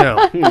right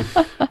now.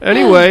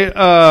 Anyway,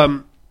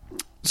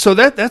 so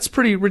that's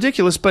pretty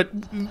ridiculous, but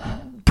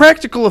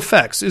practical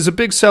effects is a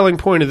big selling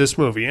point of this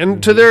movie.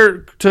 And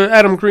to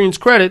Adam Green's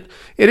credit,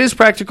 it is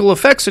practical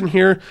effects in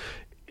here.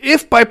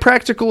 If by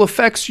practical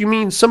effects you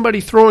mean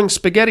somebody throwing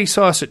spaghetti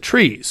sauce at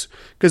trees,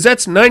 because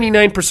that's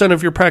 99%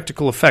 of your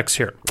practical effects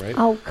here. Right?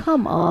 Oh,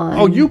 come on.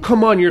 Oh, you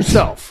come on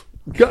yourself.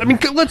 I mean,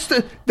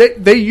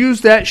 they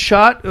use that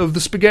shot of the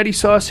spaghetti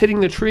sauce hitting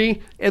the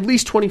tree at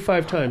least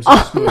 25 times in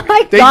this movie. Oh,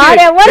 my God.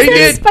 It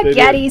wasn't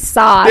spaghetti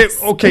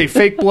sauce. Okay,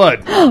 fake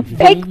blood.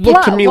 Fake blood.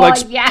 Look to me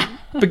like yeah.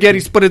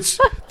 spaghetti, but it's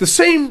the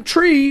same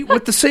tree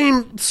with the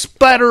same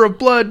splatter of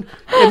blood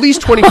at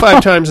least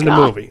 25 times in the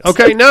movie.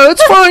 Okay, no,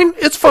 it's fine.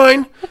 It's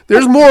fine.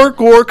 There's more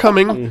gore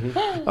coming.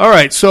 All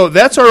right, so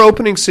that's our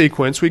opening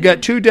sequence. We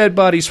got 2 dead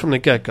bodies from the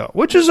get-go,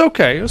 which is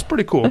okay. It was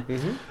pretty cool.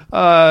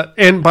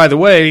 And by the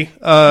way,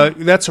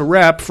 that's a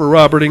wrap for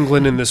Robert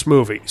Englund in this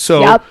movie.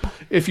 So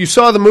if you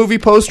saw the movie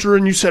poster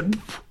and you said,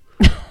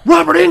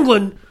 Robert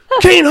Englund,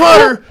 Kane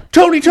Hodder,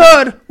 Tony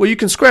Todd, well, you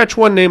can scratch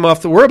one name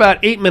off we're about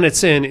 8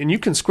 minutes in, and you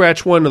can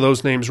scratch one of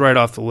those names right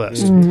off the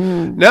list.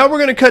 Now we're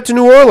going to cut to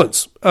New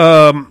Orleans.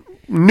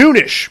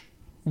 Noonish,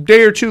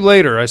 day or two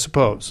later, I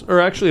suppose, or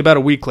actually about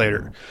a week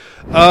later.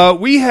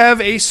 We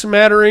have a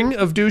smattering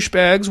of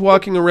douchebags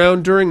walking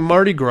around during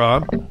Mardi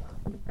Gras.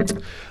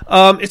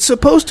 It's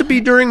supposed to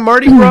be during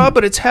Mardi Gras,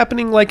 but it's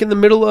happening like in the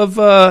middle of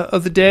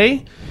the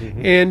day.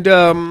 And,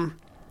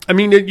 I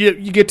mean,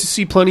 you get to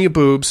see plenty of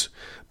boobs,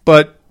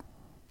 but,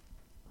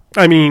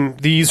 I mean,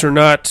 these are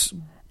not...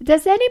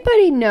 Does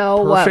anybody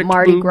know what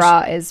Mardi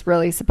Gras is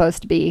really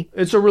supposed to be?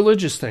 It's a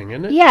religious thing,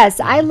 isn't it?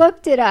 Yes, I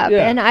looked it up,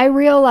 and I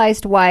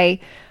realized why...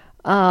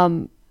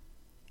 the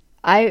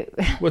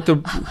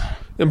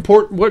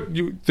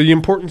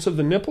importance of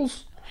the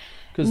nipples?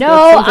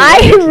 No,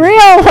 I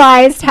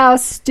realized how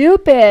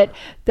stupid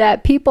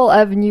that people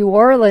of New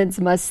Orleans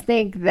must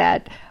think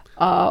that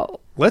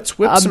let's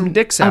whip some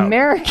dicks out.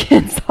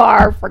 Americans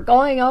are for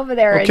going over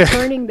there and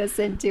turning this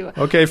into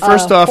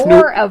first off,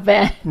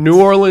 event.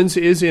 New Orleans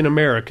is in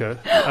America.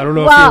 I don't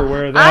know if you're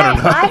aware of that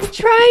or not. I'm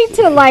trying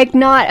to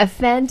not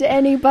offend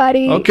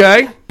anybody.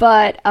 Okay.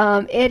 But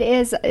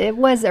it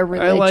was a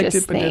religious thing. I liked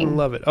it but didn't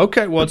love it.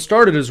 Okay, well it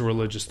started as a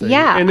religious thing.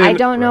 Yeah, and then, I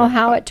don't know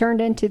how it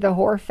turned into the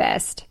whore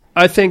fest.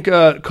 I think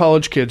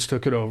college kids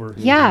took it over.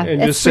 Yeah, and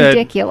it's just said,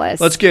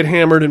 ridiculous. Let's get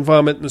hammered and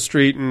vomit in the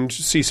street and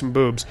see some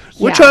boobs,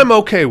 which I'm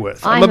okay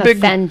with. I'm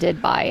offended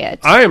by it.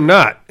 I am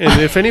not.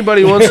 And if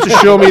anybody wants to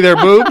show me their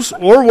boobs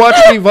or watch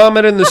me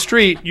vomit in the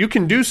street, you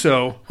can do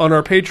so on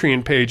our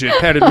Patreon page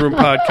at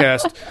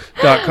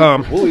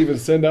paddedroompodcast.com. We'll even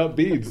send out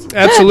beads.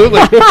 Absolutely.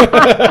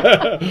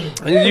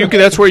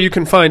 That's where you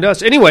can find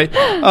us. Anyway,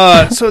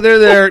 so they're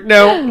there.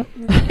 Now,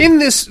 in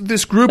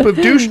this group of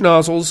douche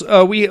nozzles,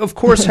 we, of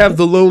course, have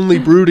the lonely,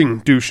 brooding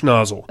douche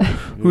nozzle,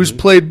 who's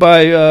played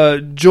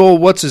by Joel,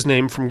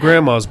 what's-his-name, from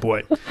Grandma's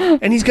Boy.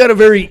 And he's got a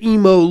very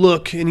emo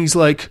look, and he's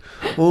like,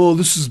 oh,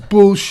 this is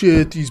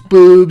bullshit, these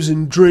boobs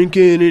and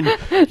drinking. And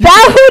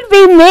that would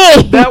be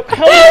me. How would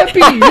that be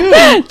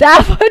you?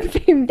 That would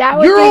be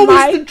You're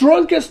always the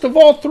drunkest of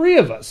all three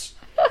of us.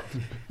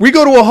 We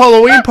go to a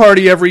Halloween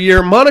party every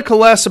year. Monica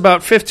lasts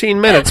about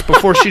 15 minutes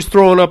before she's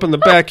throwing up in the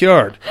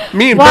backyard.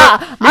 Me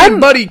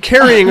and Buddy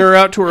carrying her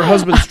out to her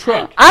husband's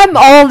truck. I'm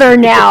older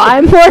now.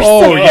 I'm more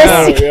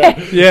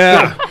sophisticated.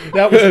 Yeah.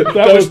 That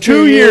was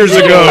 2 years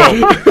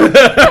ago.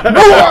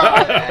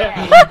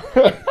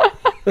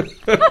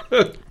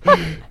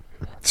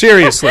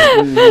 Seriously.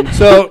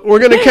 So we're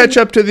going to catch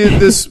up to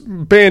this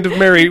band of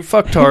merry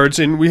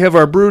fucktards, and we have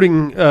our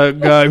brooding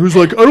guy who's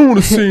like, I don't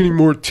want to see any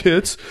more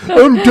tits.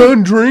 I'm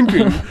done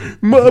drinking.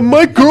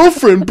 My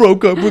girlfriend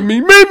broke up with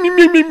me. Me.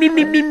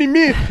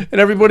 And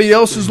everybody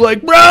else is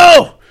like,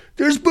 bro,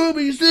 there's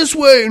boobies this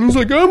way. And he's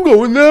like, I'm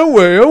going that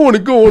way. I want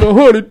to go on a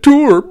haunted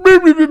tour.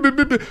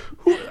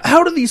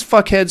 How do these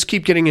fuckheads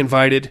keep getting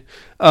invited?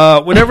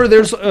 Whenever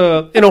there's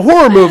in a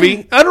horror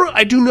movie,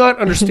 I do not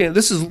understand.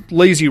 This is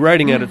lazy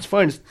writing at its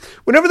finest.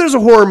 Whenever there's a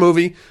horror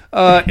movie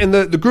and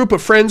the group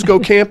of friends go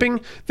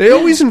camping, they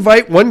always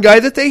invite one guy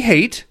that they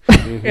hate,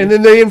 and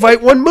then they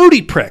invite one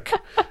moody prick.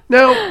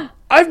 Now,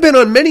 I've been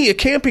on many a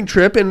camping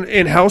trip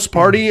and house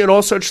party and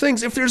all such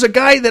things. If there's a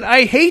guy that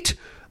I hate,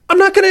 I'm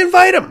not going to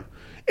invite him.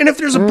 And if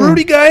there's a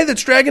broody guy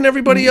that's dragging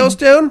everybody else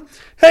down,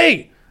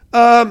 hey,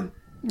 why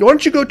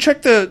don't you go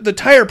check the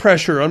tire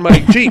pressure on my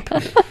Jeep?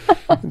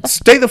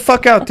 Stay the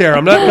fuck out there.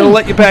 I'm not going to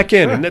let you back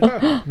in.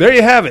 And there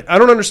you have it. I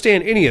don't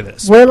understand any of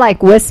this. We're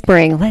like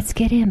whispering, let's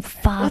get him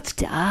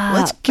fucked up.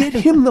 Let's get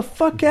him the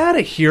fuck out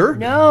of here.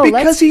 No,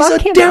 because he's a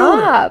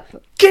downer.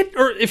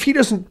 Or if he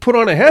doesn't put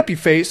on a happy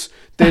face,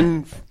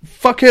 then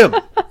fuck him.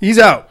 He's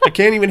out. I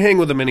can't even hang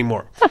with him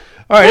anymore.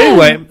 All right,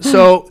 anyway,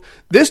 so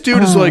this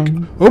dude is like,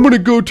 I'm going to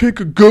go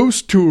take a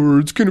ghost tour.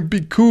 It's going to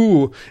be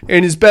cool.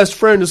 And his best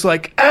friend is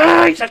like,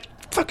 he's a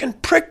fucking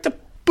prick. The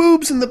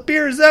boobs and the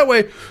beer is that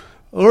way.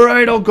 All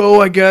right, I'll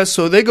go, I guess.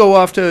 So they go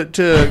off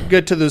to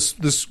get to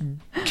this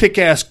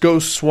kick-ass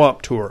ghost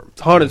swamp tour,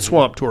 haunted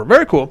swamp tour.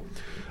 Very cool.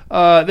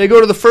 They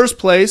go to the first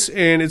place,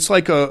 and it's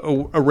like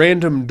a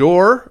random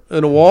door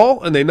in a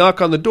wall, and they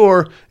knock on the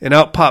door, and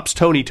out pops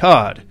Tony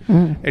Todd.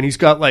 And he's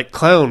got, like,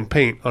 clown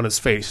paint on his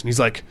face. And he's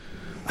like,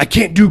 I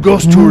can't do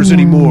ghost tours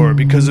anymore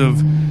because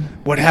of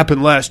what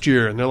happened last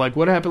year. And they're like,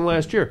 what happened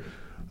last year?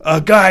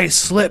 A guy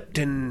slipped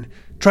and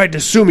tried to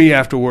sue me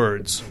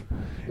afterwards.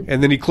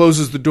 And then he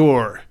closes the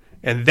door.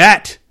 And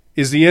that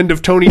is the end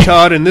of Tony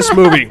Todd in this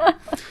movie.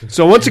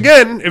 So once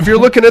again, if you're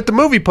looking at the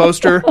movie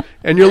poster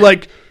and you're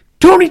like,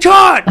 Tony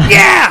Todd,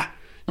 yeah!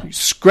 You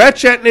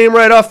scratch that name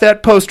right off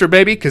that poster,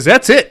 baby, because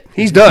that's it.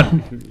 He's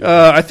done.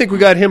 I think we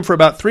got him for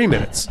about 3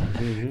 minutes.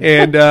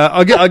 And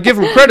I'll give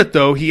him credit,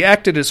 though. He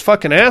acted his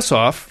fucking ass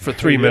off for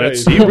 3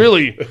 minutes. He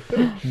really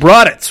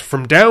brought it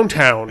from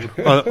downtown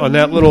on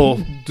that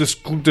little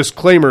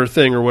disclaimer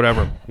thing or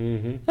whatever.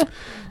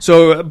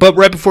 So, but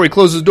right before he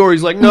closes the door,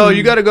 he's like, no,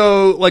 you got to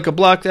go like a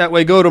block that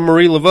way. Go to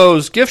Marie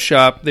Laveau's gift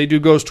shop. They do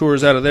ghost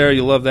tours out of there.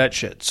 You'll love that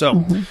shit.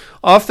 So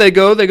off they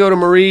go. They go to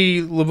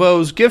Marie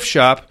Laveau's gift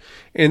shop.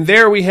 And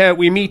there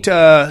we meet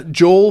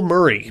Joel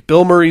Murray,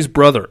 Bill Murray's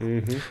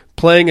brother,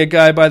 playing a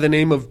guy by the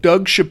name of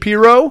Doug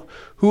Shapiro,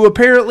 who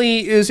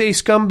apparently is a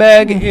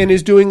scumbag and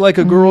is doing like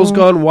a Girls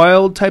Gone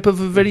Wild type of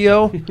a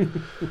video.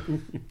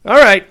 All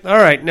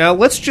right. Now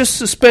let's just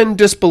suspend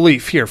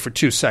disbelief here for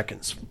 2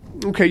 seconds.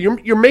 Okay,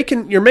 you're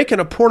making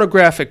a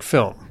pornographic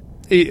film.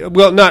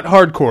 Well, not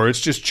hardcore.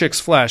 It's just chicks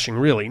flashing,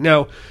 really.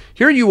 Now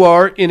here you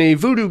are in a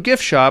voodoo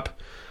gift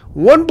shop.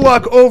 1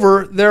 block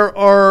over, there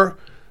are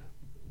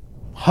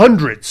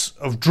hundreds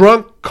of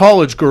drunk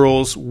college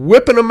girls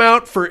whipping them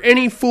out for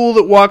any fool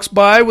that walks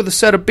by with a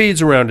set of beads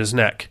around his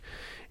neck.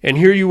 And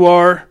here you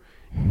are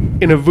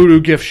in a voodoo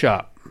gift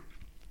shop.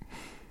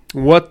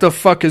 What the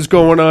fuck is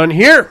going on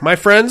here, my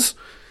friends?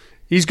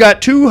 He's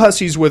got 2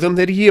 hussies with him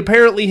that he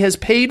apparently has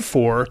paid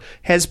for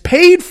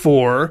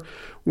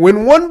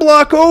when 1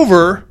 block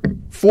over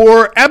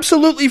for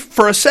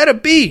a set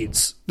of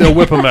beads, they'll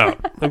whip them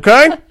out.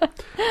 Okay?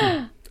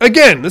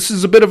 Again, this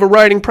is a bit of a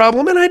writing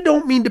problem, and I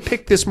don't mean to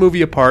pick this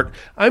movie apart.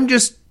 I'm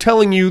just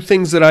telling you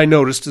things that I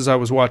noticed as I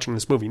was watching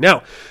this movie.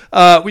 Now,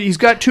 he's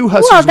got 2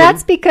 hussies. Well,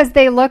 that's because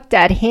they looked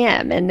at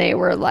him and they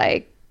were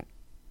like,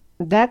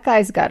 That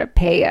guy's got to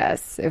pay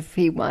us if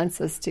he wants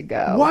us to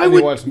go.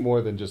 He wants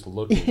more than just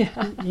looking.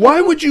 Yeah.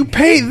 Why would you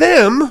pay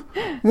them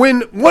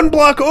when one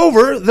block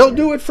over, they'll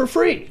do it for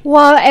free?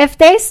 Well, if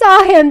they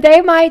saw him,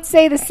 they might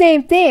say the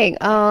same thing.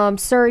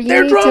 Sir,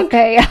 you need to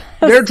pay us.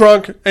 They're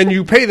drunk, and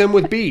you pay them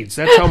with beads.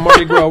 That's how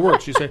Mardi Gras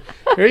works. You say,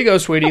 here you go,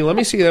 sweetie, let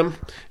me see them.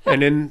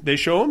 And then they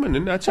show them, and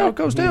then that's how it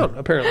goes down,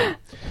 apparently.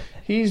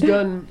 He's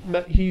done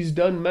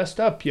messed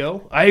up,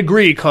 yo. I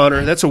agree,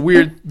 Connor. That's a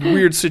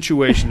weird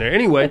situation there.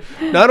 Anyway,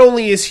 not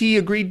only is he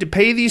agreed to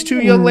pay these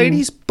two young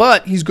ladies,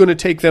 but he's going to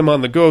take them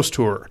on the ghost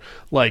tour.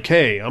 Like,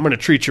 hey, I'm going to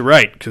treat you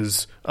right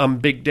because I'm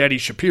Big Daddy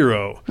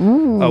Shapiro.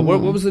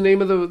 What was the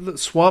name of the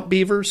Swamp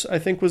Beavers, I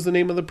think was the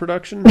name of the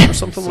production or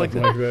something like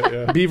that.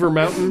 Yeah. Beaver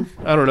Mountain?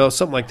 I don't know,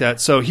 something like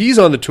that. So he's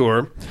on the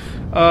tour.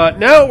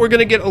 Now we're going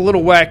to get a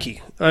little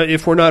wacky,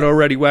 if we're not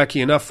already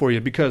wacky enough for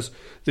you, because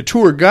the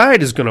tour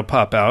guide is going to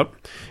pop out.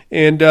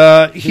 And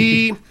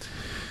he...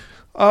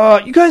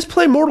 you guys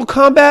play Mortal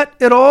Kombat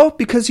at all?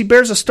 Because he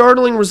bears a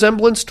startling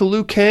resemblance to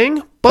Liu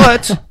Kang,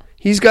 but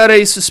he's got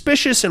a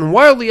suspicious and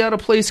wildly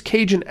out-of-place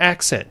Cajun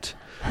accent.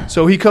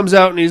 So he comes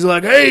out and he's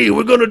like, hey,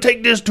 we're going to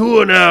take this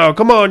tour now.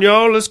 Come on,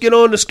 y'all. Let's get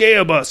on the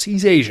scare bus.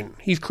 He's Asian.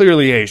 He's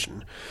clearly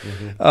Asian.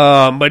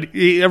 But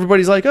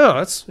everybody's like, oh,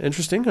 that's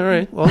interesting. All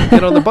right, well,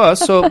 get on the bus.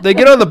 So they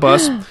get on the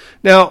bus.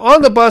 Now,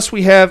 on the bus,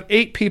 we have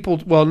 8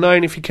 people. Well,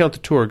 9 if you count the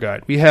tour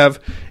guide. We have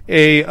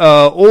a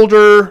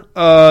older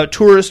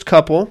tourist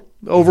couple,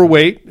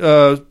 overweight,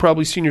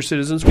 probably senior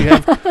citizens. We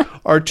have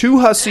our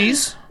 2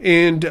 hussies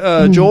and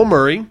Joel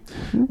Murray.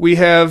 We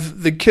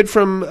have the kid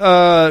from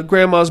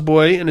Grandma's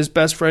Boy and his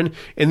best friend.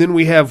 And then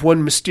we have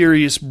one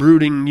mysterious,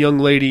 brooding young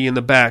lady in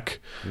the back.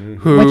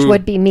 Which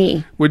would be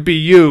me. Would be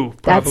you,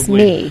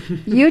 probably. That's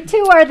me. You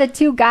 2 are the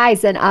 2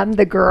 guys, and I'm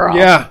the girl.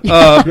 Yeah.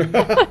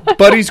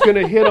 Buddy's going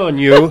to hit on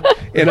you,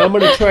 and I'm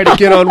going to try to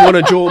get on one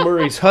of Joel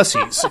Murray's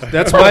hussies.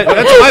 That's my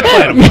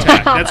plan of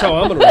attack. That's how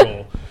I'm going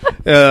to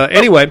roll.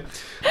 Anyway...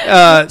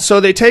 so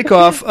they take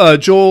off.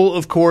 Joel,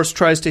 of course,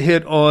 tries to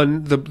hit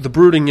on the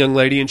brooding young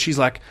lady, and she's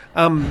like,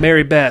 I'm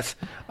Mary Beth.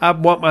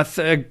 I'm going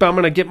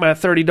to get my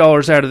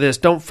 $30 out of this.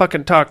 Don't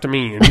fucking talk to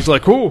me. And he's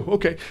like, oh,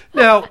 okay.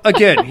 Now,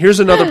 again, here's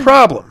another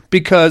problem,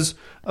 because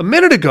a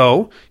minute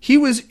ago, he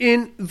was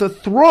in the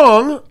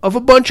throng of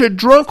a bunch of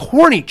drunk,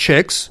 horny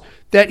chicks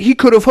that he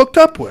could have hooked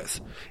up with.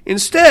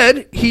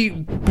 Instead,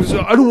 I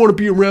don't want to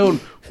be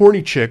around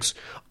horny chicks.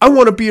 I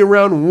want to be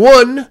around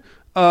one...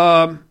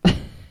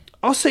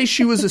 I'll say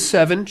she was a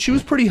 7. She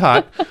was pretty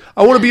hot.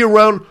 I want to be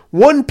around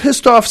one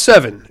pissed off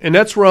 7, and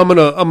that's where I'm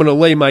gonna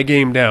lay my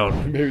game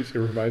down. Maybe she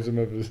reminds him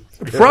of his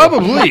girl.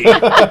 Probably.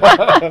 All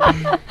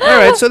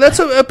right, so that's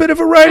a bit of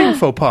a writing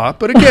faux pas,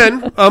 but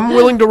again, I'm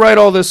willing to write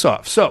all this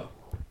off. So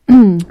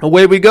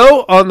away we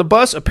go on the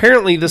bus.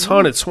 Apparently, this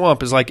haunted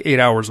swamp is like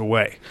 8 hours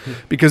away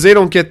because they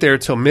don't get there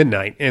till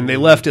midnight, and they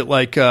left at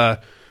like 2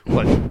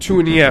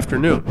 in the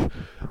afternoon.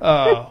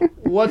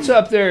 What's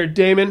up there,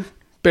 Damon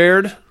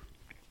Baird?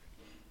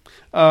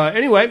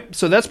 Anyway,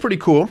 so that's pretty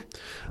cool.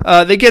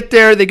 They get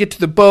there, they get to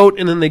the boat,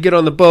 and then they get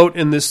on the boat,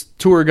 and this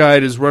tour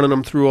guide is running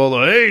them through all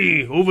the,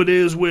 hey, over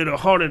there's where the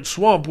haunted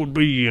swamp would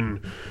be,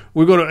 and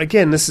we're going to,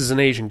 again, this is an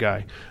Asian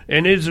guy,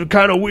 and it's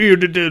kind of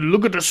weird to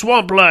look at the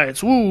swamp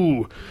lights,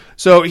 woo.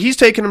 So he's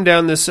taking them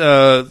down this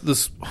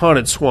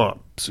haunted swamp,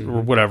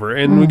 or whatever,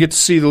 and we get to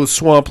see those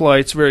swamp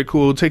lights, very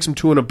cool. It takes him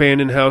to an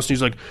abandoned house, and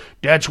he's like,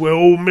 that's where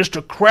old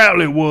Mr.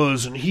 Crowley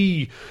was, and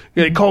used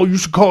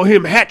to call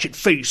him Hatchet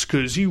Face,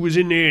 because he was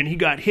in there, and he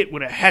got hit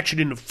with a hatchet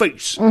in the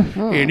face,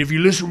 and if you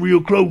listen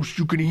real close,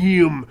 you can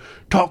hear him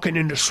talking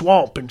in the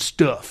swamp and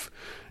stuff.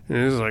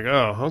 And he's like,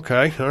 oh,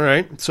 okay, all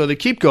right. So they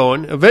keep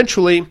going.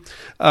 Eventually,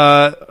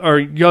 our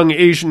young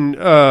Asian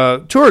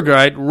tour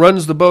guide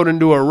runs the boat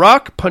into a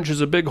rock,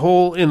 punches a big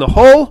hole in the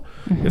hull,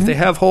 if they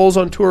have holes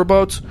on tour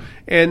boats,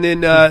 and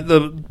then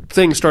the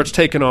thing starts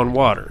taking on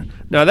water.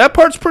 Now, that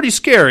part's pretty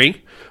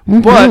scary,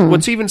 but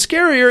what's even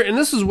scarier, and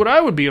this is what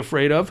I would be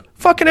afraid of,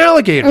 fucking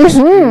alligators.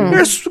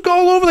 There's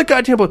all over the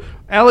goddamn boat.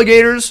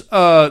 Alligators,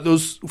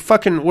 those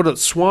fucking,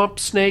 swamp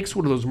snakes,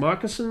 what are those,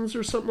 moccasins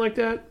or something like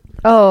that?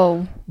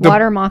 Oh,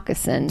 water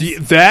moccasins.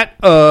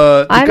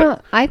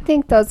 I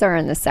think those are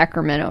in the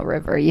Sacramento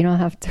River. You don't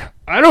have to.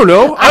 I don't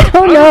know. I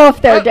don't know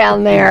if they're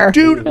down there.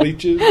 Dude,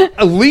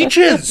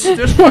 leeches.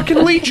 There's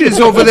fucking leeches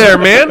over there,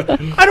 man.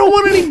 I don't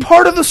want any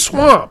part of the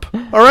swamp.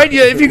 All right?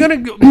 Yeah, if you're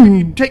going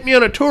to take me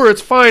on a tour,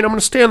 it's fine. I'm going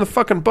to stay on the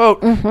fucking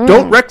boat.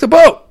 Don't wreck the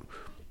boat.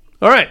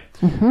 All right.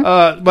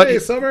 But hey,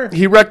 Summer.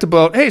 He wrecked the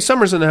boat. Hey,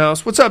 Summer's in the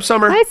house. What's up,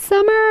 Summer? Hi,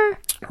 Summer.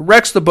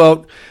 Wrecks the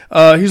boat.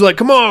 He's like,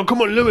 come on,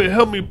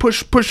 help me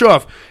push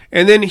off.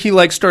 And then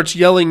he starts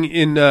yelling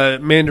in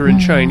Mandarin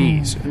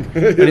Chinese.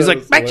 And he's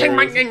like,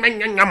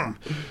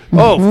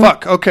 oh,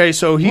 fuck. Okay,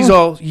 so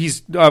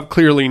he's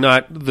clearly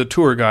not the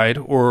tour guide,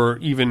 or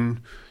even,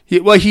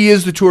 he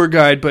is the tour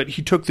guide, but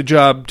he took the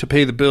job to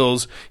pay the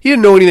bills. He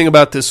didn't know anything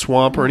about this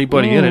swamp or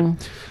anybody in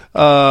it.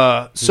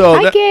 Hi,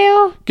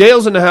 Gail.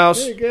 Gail's in the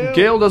house. Hey, Gail.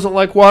 Gail doesn't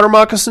like water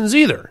moccasins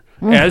either.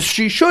 as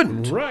she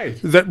shouldn't. Right.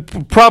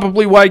 That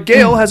probably why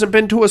Gail hasn't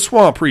been to a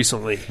swamp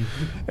recently.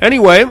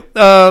 Anyway,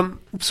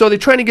 so they're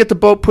trying to get the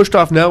boat pushed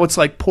off. Now it's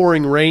like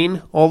pouring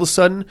rain all of a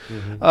sudden.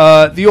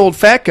 The old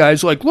fat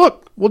guy's like,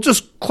 look, we'll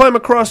just climb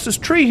across this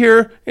tree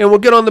here, and we'll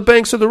get on the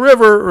banks of the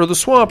river or the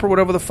swamp or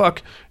whatever the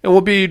fuck, and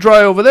we'll be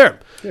dry over there.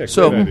 Yeah,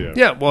 so, great idea.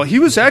 yeah, well, he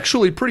was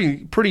actually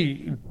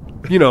pretty,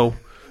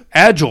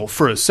 agile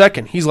for a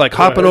second. He's like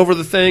hopping over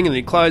the thing, and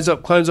he climbs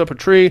up a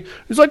tree.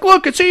 He's like,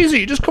 look, it's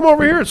easy. Just come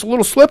over here. It's a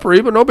little slippery,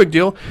 but no big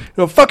deal.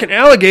 Fucking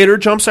alligator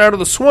jumps out of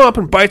the swamp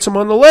and bites him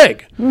on the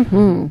leg.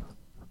 Mm-hmm.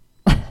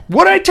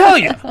 What'd I tell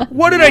you?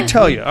 What did I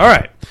tell you? All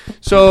right.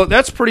 So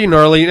that's pretty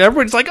gnarly. And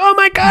everybody's like, oh,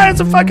 my God,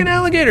 it's a fucking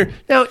alligator.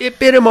 Now, it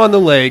bit him on the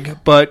leg,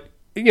 but,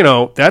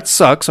 that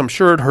sucks. I'm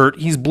sure it hurt.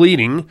 He's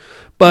bleeding.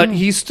 But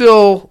he's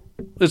still,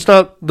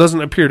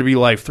 doesn't appear to be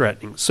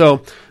life-threatening.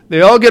 So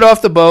they all get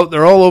off the boat.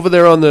 They're all over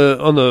there on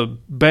the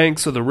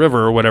banks of the river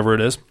or whatever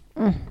it is.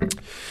 And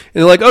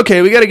they're like,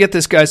 okay, we got to get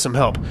this guy some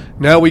help.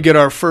 Now we get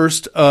our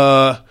first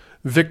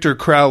Victor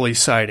Crowley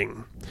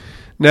sighting.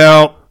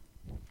 Now,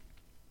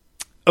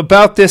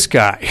 about this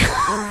guy.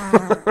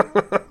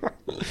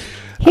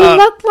 He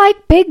looked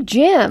like Big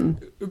Jim.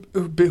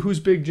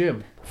 Who's Big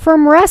Jim?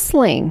 From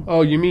wrestling.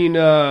 Oh, you mean...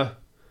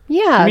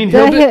 Yeah, you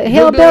mean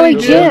Hillbilly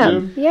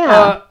Jim.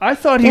 Yeah. I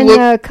thought he in looked...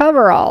 the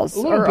coveralls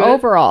or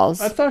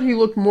overalls. I thought he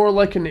looked more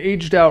like an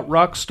aged-out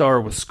rock star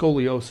with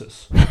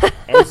scoliosis.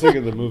 I was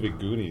thinking the movie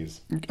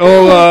Goonies.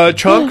 Oh,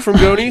 Chunk from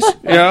Goonies?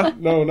 Yeah.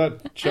 No,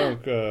 not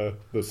Chunk, the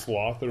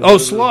Sloth. Oh,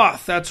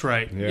 Sloth, that's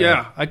right.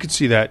 Yeah, I could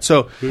see that.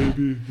 So,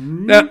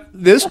 now,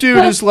 this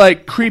dude is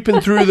like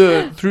creeping through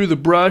the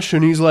brush,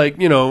 and he's like,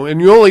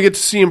 and you only get to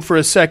see him for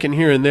a second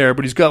here and there,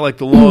 but he's got like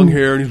the long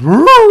hair, and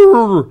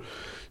he's...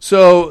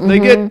 So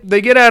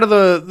they get out of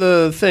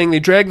the thing.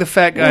 They drag the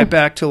fat guy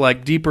back to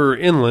like deeper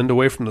inland,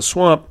 away from the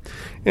swamp,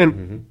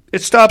 and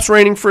it stops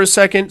raining for a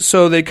second.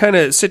 So they kind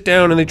of sit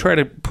down and they try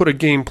to put a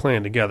game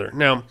plan together.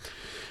 Now,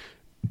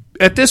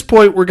 at this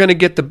point, we're going to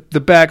get the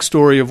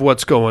backstory of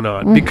what's going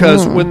on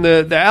because when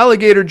the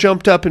alligator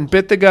jumped up and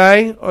bit the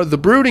guy, the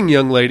brooding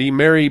young lady,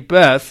 Mary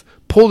Beth,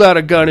 pulled out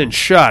a gun and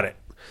shot it.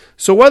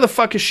 So why the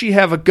fuck does she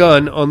have a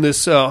gun on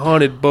this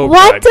haunted boat ride?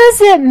 What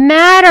does it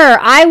matter?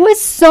 I was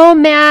so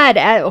mad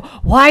at...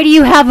 Why do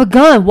you have a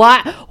gun?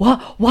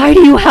 Why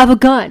do you have a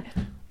gun?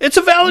 It's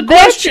a valid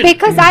question.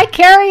 Because I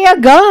carry a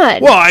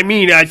gun. Well, I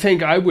mean, I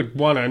think I would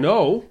want to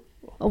know.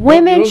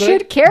 Women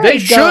should carry guns. They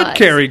should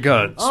carry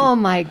guns. Oh,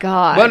 my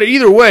God. But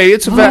either way,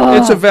 it's a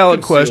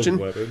valid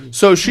question.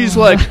 So she's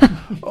like,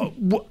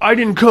 I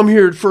didn't come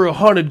here for a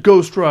haunted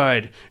ghost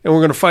ride. And we're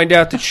going to find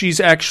out that she's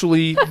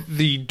actually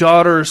the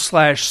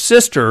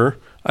daughter/sister,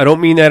 I don't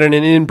mean that in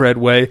an inbred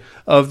way,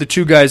 of the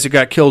two guys that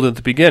got killed at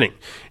the beginning.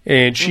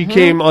 And she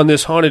came on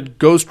this haunted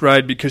ghost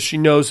ride because she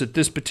knows that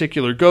this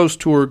particular ghost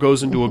tour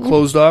goes into a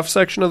closed-off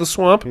section of the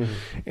swamp, and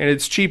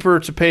it's cheaper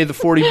to pay the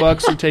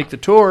 $40 and take the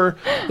tour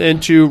than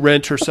to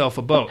rent herself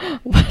a boat.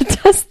 What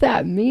does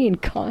that mean,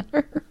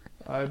 Connor?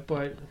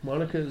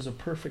 Monica is a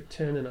perfect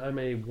 10, and I'm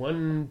a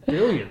 1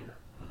 billion.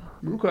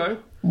 Okay.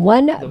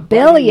 1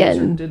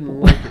 billion. Didn't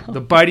like it.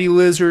 The bitey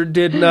lizard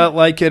did not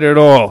like it at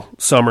all,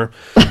 Summer.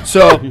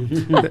 So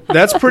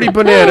that's pretty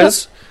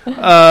bananas.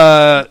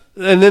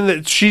 And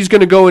then she's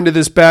going to go into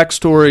this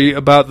backstory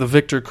about the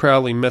Victor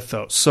Crowley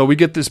mythos. So we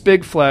get this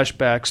big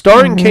flashback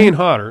starring Kane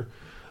Hodder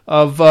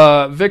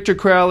of Victor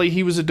Crowley.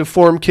 He was a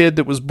deformed kid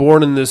that was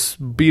born in this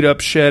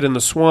beat-up shed in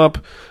the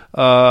swamp.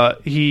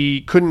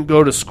 He couldn't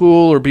go to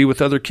school or be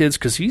with other kids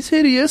because he's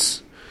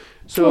hideous.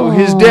 So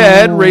his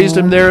dad raised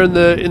him there in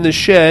the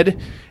shed.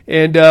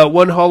 And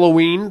one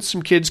Halloween,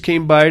 some kids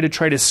came by to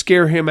try to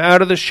scare him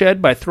out of the shed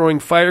by throwing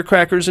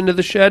firecrackers into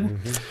the shed.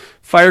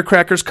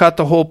 Firecrackers caught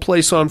the whole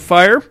place on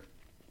fire.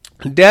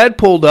 Dad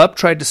pulled up,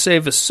 tried to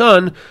save his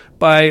son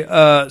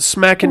by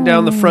smacking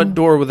down the front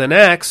door with an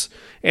axe,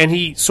 and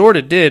he sort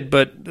of did,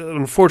 but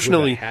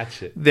unfortunately,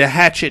 the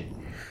hatchet,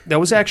 that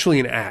was actually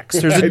an axe.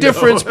 There's a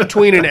difference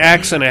between an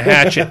axe and a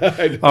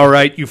hatchet. All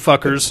right, you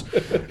fuckers.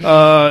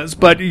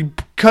 But he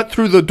cut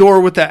through the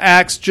door with the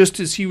axe just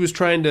as he was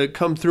trying to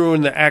come through,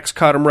 and the axe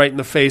caught him right in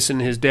the face,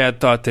 and his dad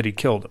thought that he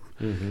killed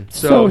him.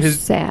 So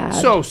sad.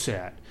 So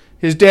sad.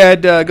 His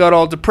dad got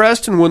all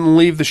depressed and wouldn't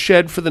leave the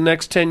shed for the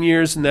next 10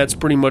 years, and that's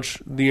pretty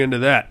much the end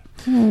of that.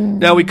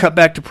 Now we cut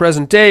back to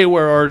present day,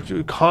 where our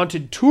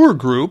haunted tour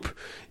group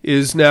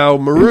is now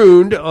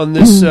marooned on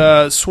this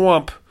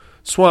swamp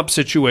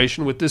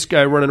situation with this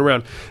guy running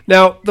around.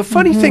 Now, the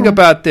funny thing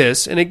about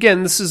this, and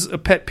again, this is a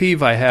pet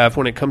peeve I have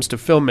when it comes to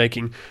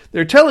filmmaking,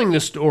 they're telling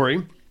this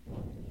story,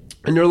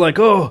 and they're like,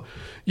 oh,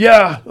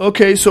 yeah,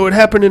 okay, so it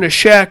happened in a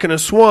shack in a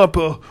swamp.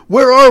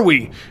 Where are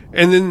we?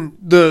 And then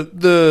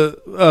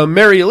the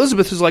Mary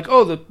Elizabeth is like,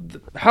 oh, the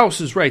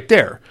house is right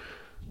there.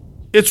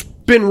 It's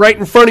been right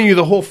in front of you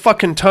the whole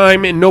fucking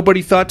time, and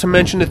nobody thought to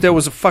mention that there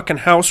was a fucking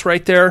house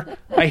right there.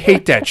 I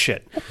hate that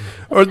shit.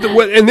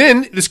 And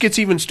then this gets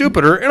even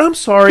stupider, and I'm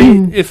sorry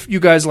if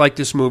you guys like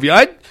this movie.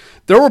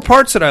 There were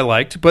parts that I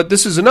liked, but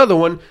this is another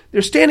one.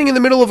 They're standing in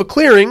the middle of a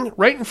clearing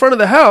right in front of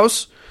the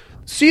house.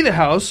 see the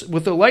house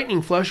with a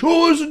lightning flash.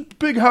 Oh, there's a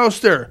big house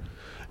there.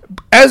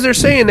 As they're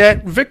saying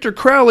that, Victor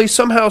Crowley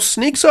somehow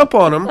sneaks up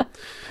on him.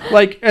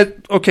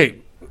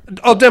 Okay,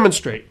 I'll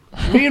demonstrate.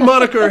 Me and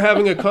Monica are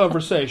having a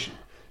conversation.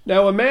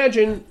 Now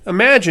imagine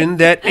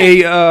that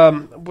a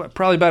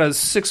probably about a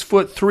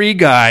 6'3"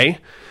 guy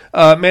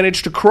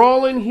managed to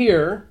crawl in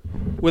here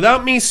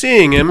without me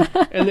seeing him,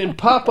 and then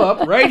pop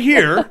up right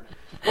here,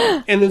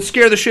 and then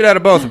scare the shit out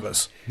of both of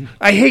us.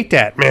 I hate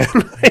that, man.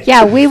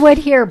 Yeah, we would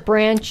hear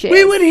branches.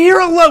 We would hear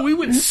a lot. We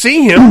would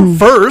see him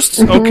first,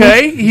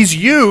 okay? He's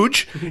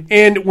huge,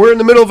 and we're in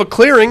the middle of a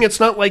clearing.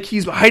 It's not like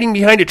he's hiding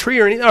behind a tree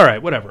or anything. All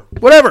right, whatever.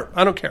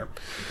 I don't care.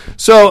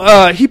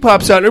 So he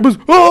pops out, and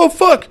everybody's, oh,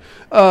 fuck.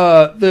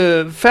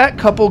 The fat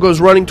couple goes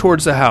running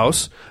towards the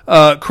house.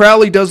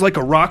 Crowley does like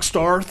a rock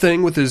star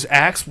thing with his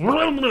axe,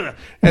 and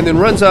then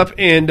runs up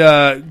and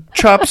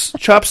chops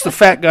the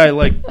fat guy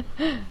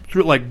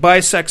like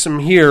bisects him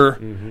here,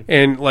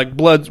 and like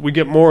blood. We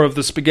get more of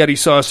the spaghetti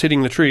sauce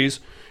hitting the trees,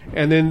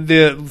 and then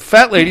the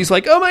fat lady's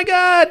like, "Oh my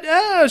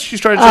god!" She's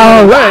trying to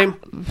run away.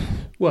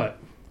 What?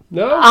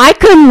 No, I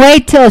couldn't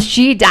wait till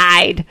she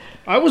died.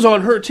 I was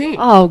on her team.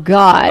 Oh,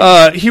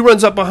 God. He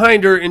runs up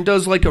behind her and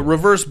does like a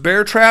reverse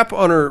bear trap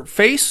on her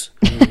face.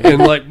 And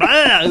like,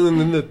 and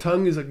then the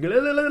tongue is like,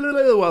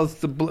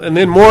 and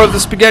then more of the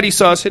spaghetti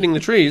sauce hitting the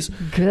trees.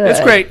 Good.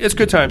 It's great. It's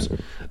good times.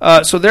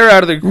 So they're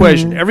out of the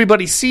equation.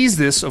 Everybody sees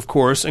this, of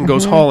course, and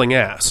goes hauling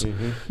ass.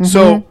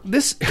 So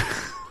this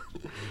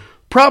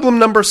problem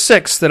number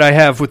 6 that I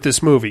have with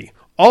this movie,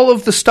 all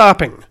of the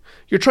stopping.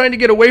 You're trying to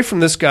get away from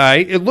this guy.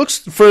 It looks,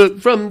 from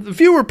the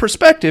viewer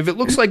perspective, it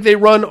looks like they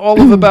run all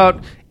of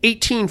about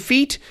 18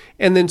 feet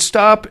and then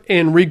stop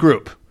and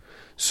regroup.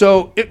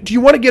 So do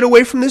you want to get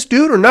away from this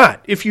dude or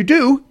not? If you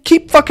do,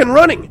 keep fucking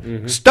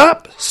running.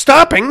 Stop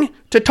stopping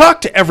to talk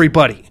to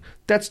everybody.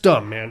 That's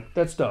dumb, man.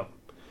 That's dumb.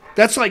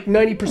 That's like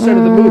 90%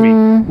 of the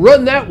movie.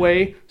 Run that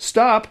way,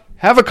 stop,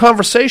 have a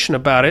conversation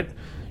about it.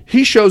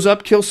 He shows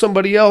up, kills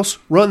somebody else,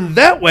 run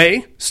that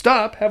way,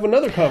 stop, have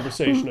another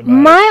conversation about it.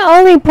 My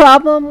only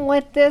problem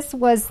with this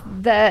was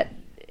that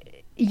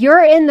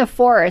you're in the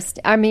forest,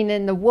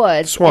 in the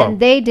woods, Swamp. And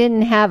they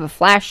didn't have a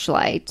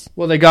flashlight.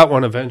 Well, they got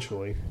one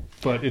eventually,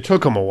 but it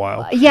took them a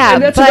while. Yeah,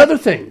 and that's another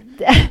thing.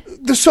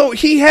 So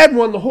he had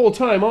one the whole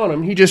time on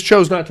him. He just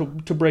chose not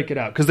to break it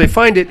out because they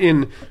find it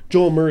in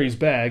Joel Murray's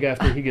bag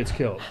after he gets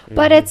killed.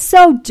 But it's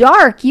so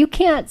dark, you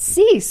can't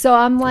see. So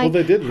I'm like,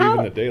 well, they did leave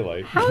in the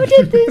daylight. How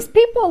did these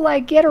people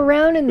get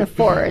around in the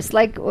forest?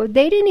 Like,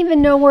 they didn't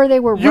even know where they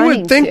were running to. You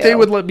would think they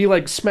would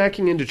be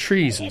smacking into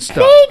trees and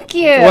stuff. Thank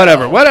you.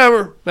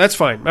 Whatever. That's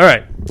fine. All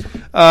right.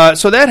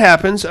 So that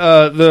happens.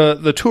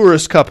 The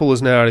tourist couple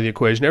is now out of the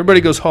equation.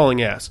 Everybody goes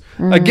hauling ass.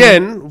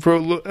 Again,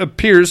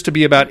 appears to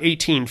be about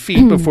 18 feet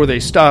before they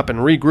stop and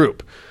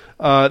regroup.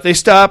 They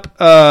stop.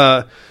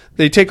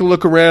 They take a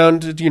look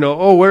around.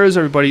 Where is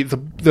everybody?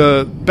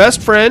 The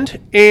best friend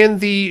and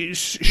the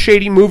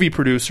shady movie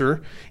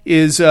producer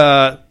is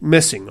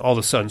missing all of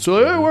a sudden.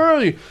 So, hey, where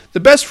are you? The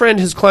best friend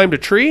has climbed a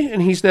tree,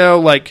 and he's now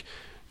like,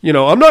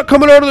 I'm not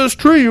coming out of this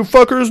tree, you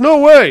fuckers. No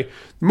way.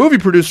 The movie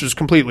producer is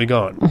completely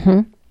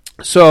gone.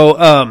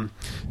 So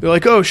they're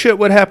like, oh, shit,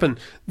 what happened?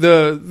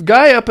 The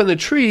guy up in the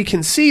tree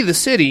can see the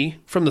city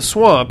from the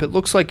swamp. It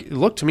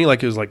looked to me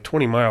like it was like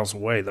 20 miles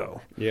away,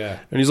 though. Yeah.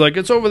 And he's like,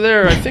 it's over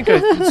there. I think I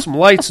did some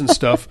lights and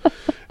stuff.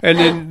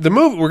 And then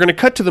we're going to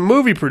cut to the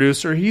movie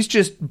producer. He's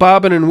just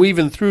bobbing and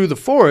weaving through the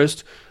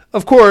forest.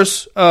 Of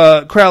course,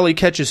 Crowley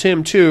catches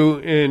him,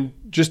 too, and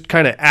just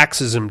kind of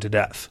axes him to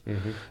death.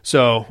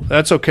 So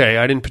that's okay.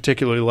 I didn't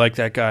particularly like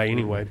that guy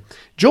anyway.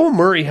 Joel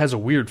Murray has a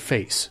weird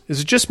face. Is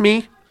it just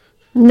me?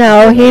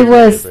 No, he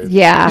was,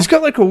 yeah. He's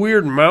got like a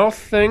weird mouth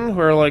thing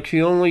where like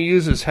he only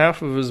uses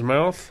half of his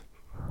mouth.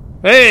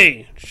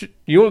 Hey,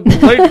 show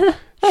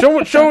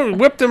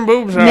whip them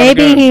boobs out.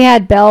 Maybe he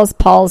had Bell's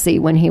palsy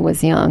when he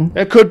was young.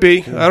 That could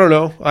be. I don't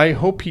know. I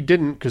hope he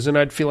didn't, because then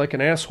I'd feel like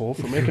an asshole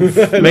for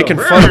making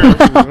fun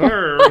of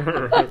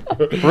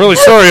him. Really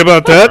sorry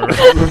about that.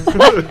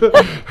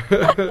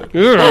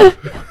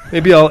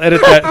 Maybe I'll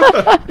edit that.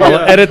 I'll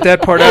edit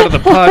that part out of the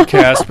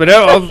podcast. But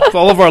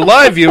all of our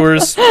live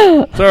viewers,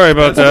 sorry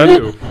about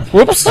that.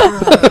 Whoops.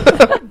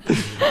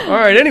 All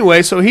right.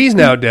 Anyway, so he's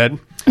now dead.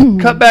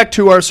 Cut back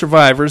to our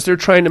survivors. They're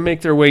trying to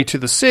make their way to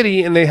the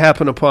city, and they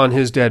happen upon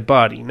his dead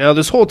body. Now,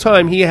 this whole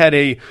time, he had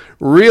a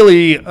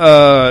really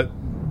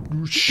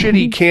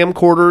shitty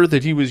camcorder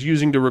that he was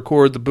using to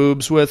record the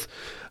boobs with.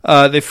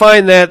 They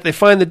find that. They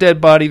find the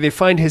dead body. They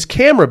find his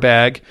camera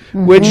bag,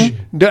 which,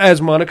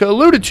 as Monica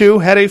alluded to,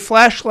 had a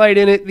flashlight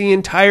in it the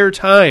entire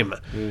time.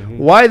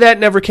 Why that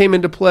never came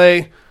into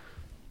play,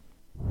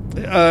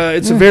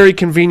 it's a very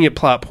convenient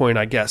plot point,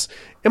 I guess.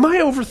 Am I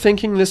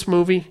overthinking this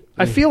movie?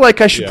 I feel like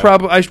I should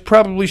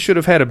probably should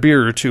have had a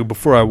beer or two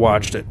before I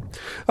watched it.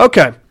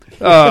 Okay.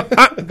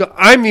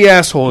 I'm the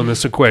asshole in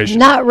this equation.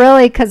 Not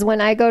really, because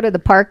when I go to the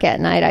park at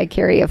night, I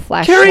carry a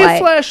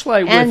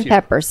flashlight. And with you.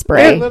 Pepper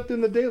spray. They left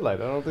in the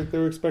daylight. I don't think they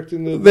were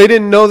expecting the... They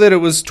didn't know that it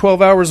was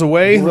 12 hours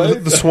away,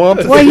 right? The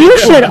swamp. Well, you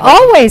should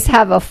always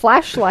have a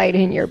flashlight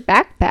in your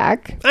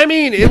backpack. I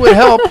mean, it would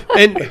help.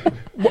 And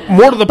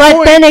more to the point...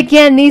 But then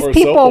again, these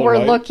people were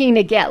looking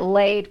to get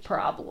laid,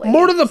 probably.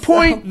 More to the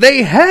point,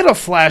 they had a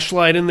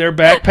flashlight in their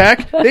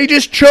backpack. They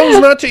just chose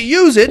not to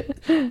use it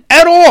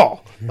at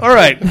all. All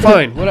right,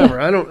 fine, whatever.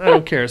 I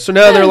don't care. So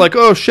now they're like,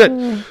 oh shit.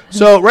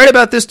 So right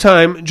about this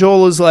time,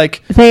 Joel is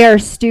like, they are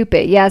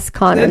stupid. Yes,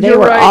 Connor, they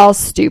were all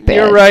stupid.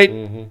 You're right.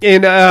 Mm-hmm.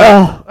 And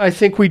I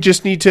think we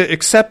just need to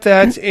accept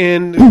that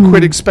and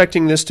quit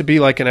expecting this to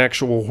be like an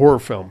actual horror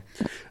film.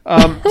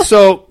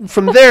 So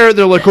from there,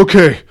 they're like,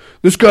 okay,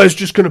 this guy's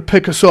just going to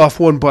pick us off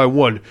one by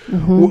one.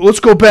 Mm-hmm. Let's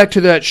go back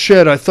to that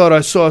shed. I thought I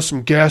saw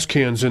some gas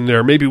cans in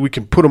there. Maybe we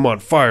can put them on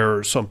fire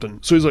or something.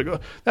 So he's like, oh,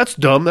 that's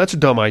dumb. That's a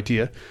dumb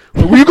idea.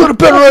 Well, you got a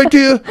better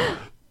idea?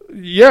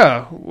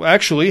 Yeah,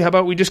 actually, how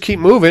about we just keep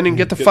moving and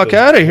get the fuck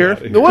out of here?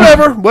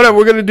 Whatever.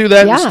 We're going to do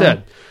that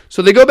instead.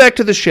 So they go back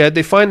to the shed.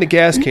 They find the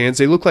gas cans.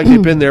 They look like they've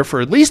been there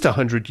for at least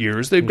 100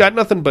 years. They've got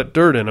nothing but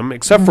dirt in them,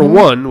 except for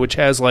one, which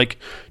has like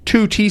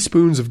 2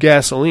 teaspoons of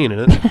gasoline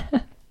in it.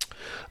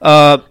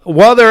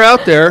 While they're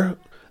out there,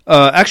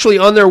 actually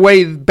on their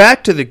way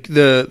back to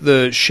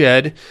the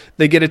shed,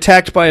 they get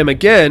attacked by him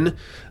again.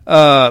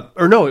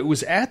 Or no, it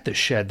was at the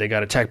shed they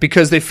got attacked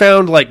because they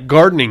found like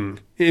gardening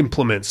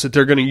implements that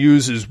they're going to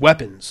use as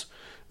weapons.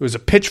 It was a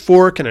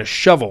pitchfork and a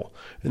shovel.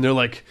 And they're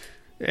like...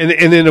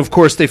 And then, of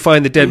course, they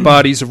find the dead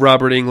bodies of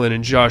Robert Englund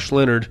and Josh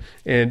Leonard.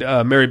 And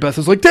Mary Beth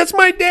is like, that's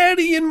my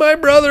daddy and my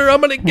brother.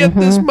 I'm going to get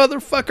this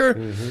motherfucker.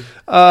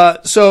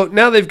 Mm-hmm. So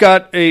now they've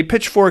got a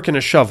pitchfork and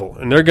a shovel.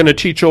 And they're going to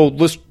teach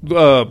old,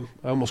 I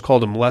almost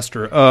called him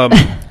Lester,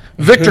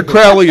 Victor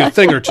Crowley a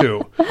thing or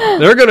two.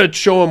 They're going to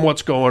show him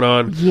what's going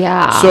on.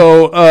 Yeah.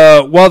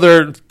 So while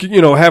they're,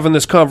 having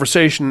this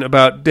conversation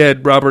about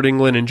dead Robert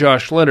Englund and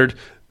Josh Leonard,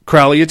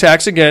 Crowley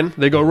attacks again.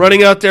 They go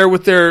running out there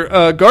with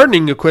their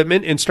gardening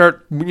equipment and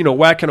start,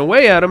 whacking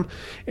away at him.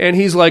 And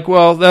he's like,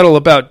 well, that'll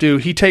about do.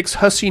 He takes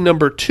hussy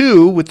number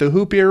 2 with the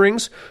hoop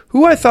earrings,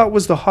 who I thought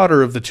was the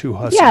hotter of the 2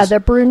 hussies. Yeah,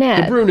 the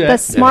brunette. The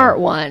smart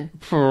one.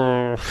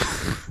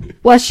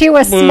 Well, she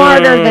was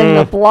smarter than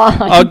the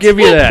blonde. I'll give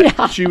you that.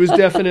 Yeah. She was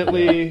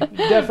definitely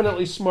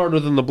smarter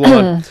than the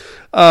blonde.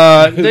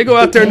 They go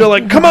out there and they're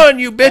like, come on,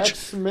 you bitch. That's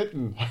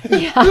smitten.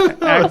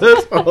 Yeah.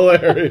 That's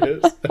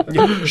hilarious.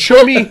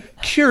 Show me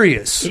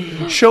curious.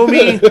 Show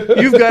me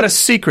you've got a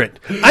secret.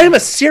 I am a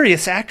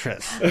serious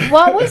actress.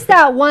 What was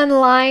that one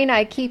line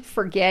I keep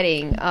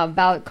forgetting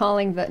about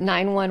calling the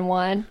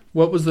 911?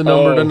 What was the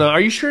number to know?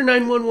 Are you sure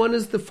 911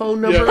 is the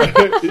phone number?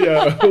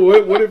 Yeah.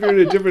 What if you're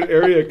in a different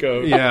area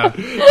code? Yeah.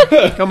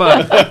 Come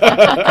on.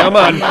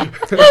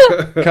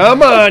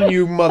 Come on,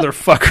 you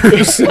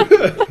motherfuckers.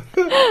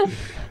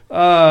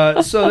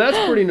 So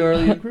that's pretty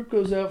gnarly. The group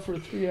goes out for a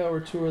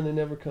 3-hour tour and they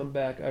never come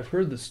back. I've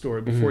heard this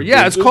story before.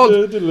 Yeah, it's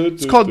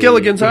called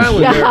Gilligan's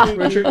Island. Yeah.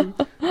 Richard.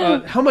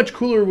 How much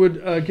cooler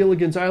would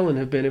Gilligan's Island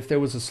have been if there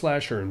was a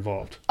slasher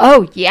involved?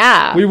 Oh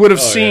yeah, we would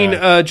have seen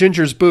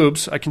Ginger's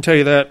boobs. I can tell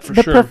you that for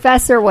sure. The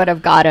professor would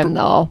have got him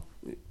though.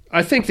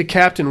 I think the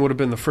captain would have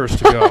been the first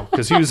to go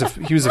because he was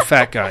a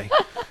fat guy.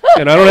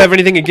 And I don't have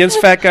anything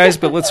against fat guys,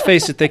 but let's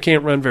face it, they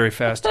can't run very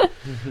fast. All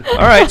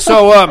right,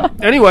 so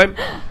anyway,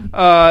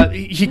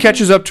 he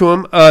catches up to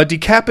him,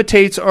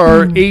 decapitates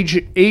our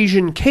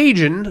Asian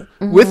Cajun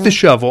with the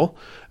shovel.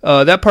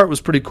 That part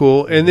was pretty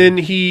cool. And then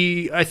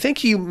I think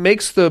he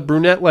makes the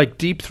brunette like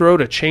deep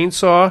throat a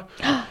chainsaw.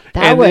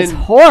 That was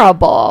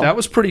horrible. That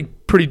was pretty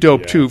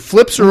dope too.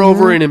 Flips her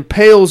over and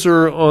impales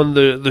her on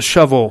the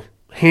shovel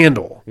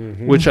handle,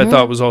 which I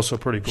thought was also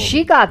pretty cool.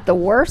 She got the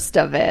worst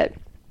of it.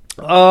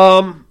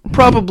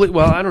 Probably.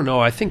 Well, I don't know.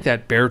 I think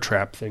that bear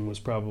trap thing was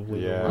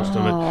probably the worst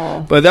of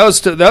it. But that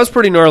was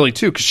pretty gnarly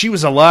too, because she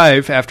was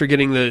alive after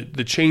getting the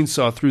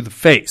chainsaw through the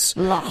face,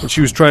 and she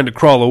was trying to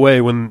crawl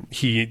away when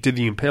he did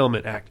the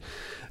impalement act.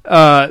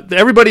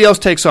 Everybody else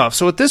takes off.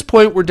 So at this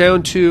point, we're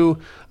down to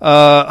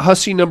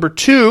hussy number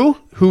 2,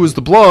 who was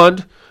the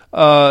blonde.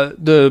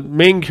 The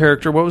main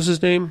character, what was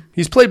his name?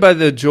 He's played by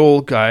the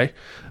Joel guy.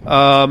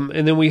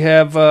 And then we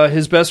have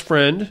his best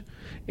friend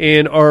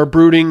and our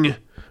brooding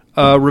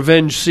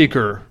revenge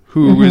seeker,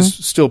 who is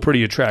still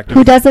pretty attractive.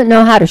 Who doesn't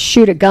know how to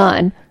shoot a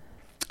gun.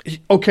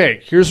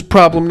 Okay, here's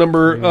problem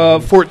number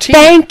 14.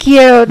 Thank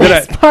you.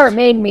 This part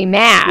made me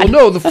mad. Well,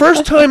 no, the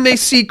first time they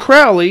see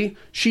Crowley,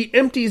 she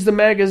empties the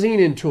magazine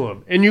into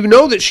him. And you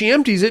know that she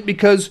empties it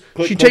because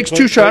she takes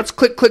 2 shots,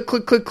 click, click,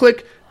 click, click,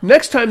 click.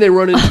 Next time they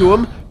run into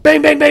him,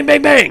 bang, bang, bang,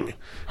 bang, bang.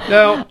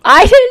 Now,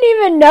 I didn't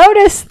even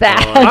notice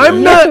that.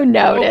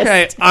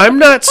 I'm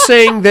not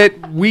saying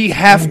that we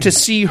have to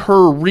see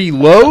her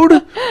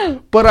reload,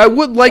 but I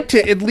would like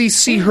to at least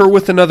see her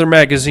with another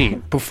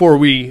magazine before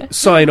we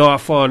sign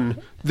off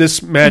on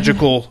this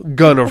magical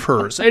gun of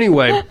hers.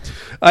 Anyway,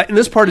 and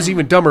this part is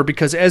even dumber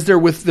because as they're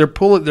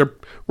running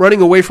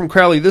running away from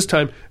Crowley this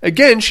time.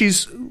 Again,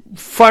 she's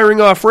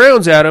firing off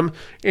rounds at him,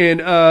 and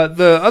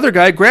the other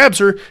guy grabs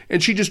her,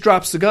 and she just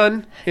drops the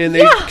gun, and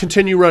they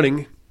continue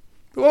running.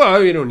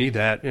 Well, you don't need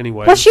that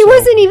anyway. Well, she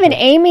wasn't even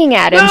aiming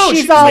at him. No,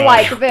 she's all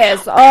like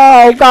this.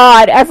 Oh,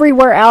 God,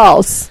 everywhere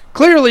else.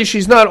 Clearly,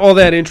 she's not all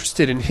that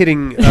interested in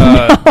hitting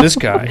this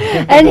guy.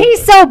 And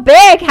he's so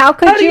big. How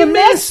could you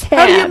miss him?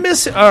 How do you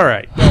miss it? All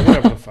right. No,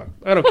 whatever the fuck.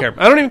 I don't care.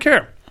 I don't even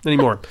care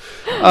anymore.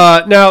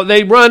 Now,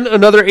 they run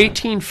another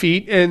 18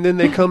 feet, and then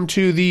they come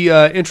to the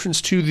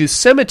entrance to the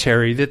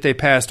cemetery that they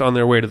passed on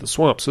their way to the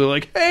swamp. So they're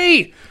like,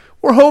 hey,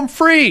 we're home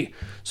free.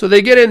 So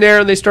they get in there,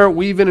 and they start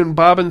weaving and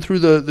bobbing through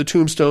the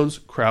tombstones.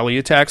 Crowley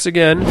attacks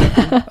again.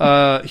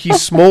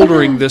 He's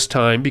smoldering this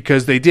time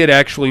because they did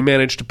actually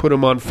manage to put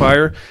him on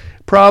fire.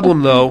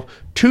 Problem, though,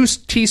 2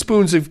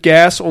 teaspoons of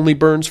gas only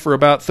burns for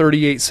about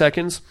 38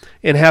 seconds,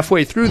 and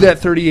halfway through that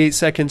 38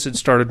 seconds, it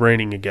started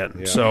raining again.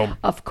 Yeah. So,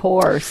 of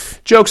course.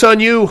 Joke's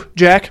on you,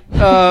 Jack.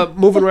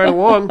 Moving right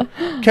along,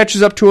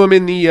 catches up to him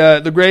in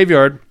the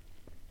graveyard.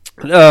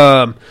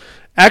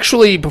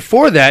 Actually,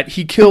 before that,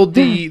 he killed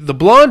the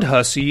blonde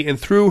hussy and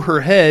threw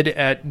her head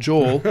at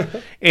Joel,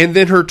 and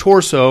then her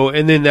torso,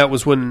 and then that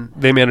was when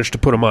they managed to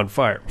put him on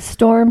fire.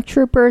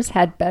 Stormtroopers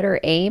had better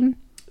aim?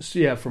 So,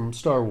 yeah, from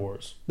Star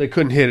Wars. They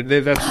couldn't hit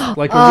it. That's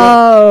like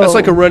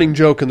a running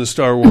joke in the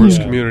Star Wars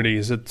community,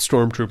 is that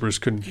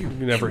Stormtroopers could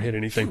never hit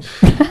anything.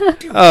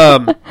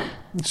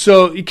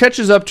 So he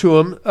catches up to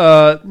him.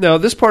 Now,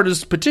 this part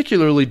is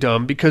particularly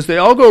dumb because they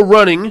all go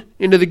running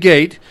into the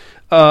gate.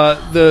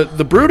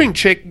 The brooding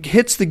chick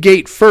hits the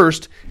gate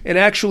first and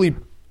actually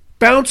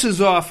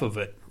bounces off of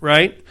it,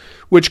 right?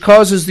 Which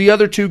causes the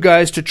other 2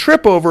 guys to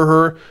trip over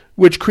her,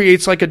 which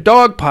creates like a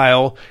dog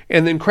pile,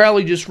 and then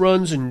Crowley just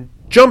runs and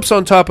jumps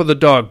on top of the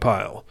dog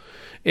pile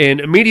and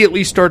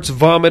immediately starts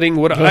vomiting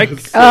what I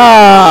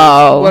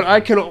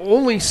can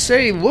only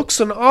say looks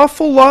an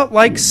awful lot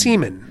like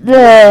semen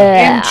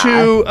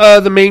into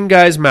the main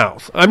guy's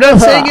mouth. I'm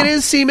not saying it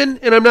is semen,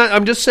 and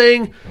I'm just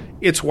saying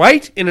it's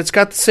white and it's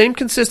got the same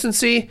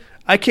consistency.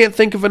 I can't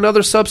think of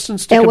another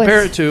substance to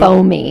compare it to.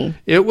 Foamy.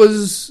 It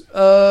was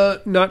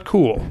not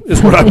cool,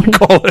 is what I would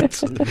call it.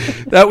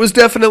 That was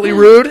definitely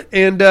rude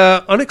and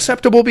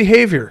unacceptable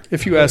behavior,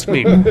 if you ask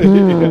me.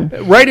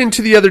 Right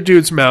into the other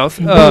dude's mouth.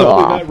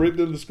 Probably not written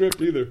in the script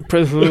either.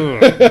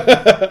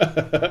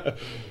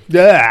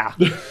 Yeah.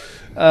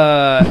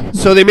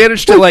 So they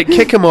managed to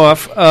kick him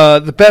off.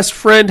 The best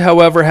friend,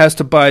 however, has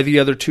to buy the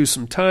other 2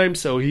 some time,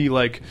 so he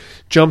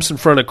jumps in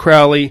front of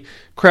Crowley.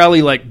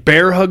 Crowley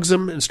bear hugs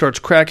him and starts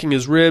cracking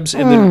his ribs,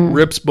 and then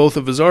rips both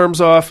of his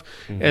arms off,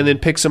 and then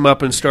picks him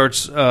up and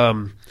starts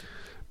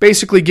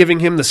basically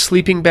giving him the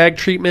sleeping bag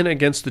treatment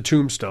against the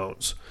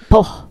tombstones.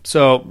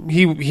 So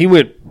he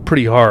went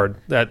pretty hard,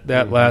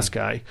 that last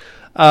guy.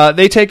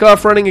 They take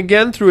off running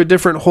again through a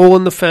different hole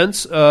in the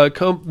fence,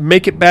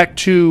 make it back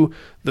to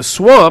the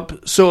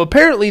swamp. So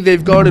apparently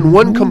they've gone in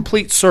one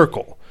complete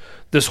circle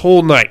this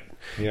whole night.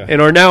 Yeah.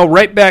 And are now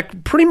right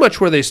back pretty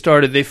much where they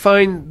started. They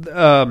find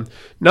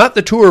not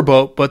the tour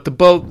boat, but the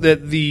boat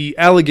that the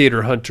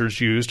alligator hunters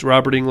used,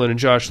 Robert Englund and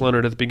Josh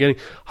Leonard at the beginning,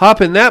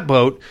 hop in that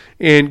boat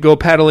and go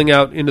paddling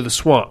out into the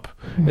swamp.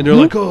 And they're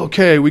like, oh,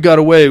 okay, we got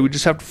away. We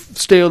just have to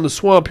stay on the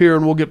swamp here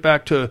and we'll get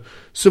back to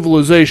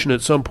civilization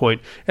at some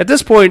point. At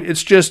this point,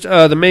 it's just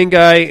the main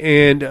guy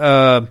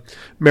and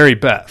Mary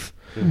Beth.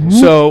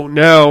 So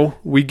now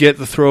we get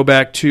the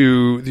throwback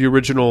to the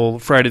original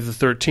Friday the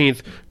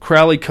 13th.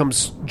 Crowley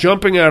comes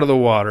jumping out of the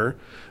water,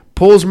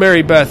 pulls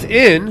Mary Beth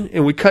in,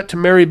 and we cut to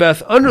Mary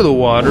Beth under the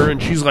water, and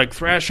she's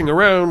thrashing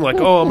around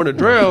oh, I'm going to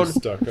drown.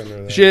 Stuck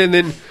under that. And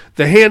then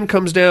the hand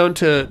comes down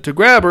to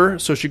grab her,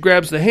 so she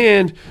grabs the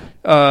hand,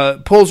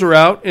 pulls her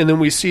out, and then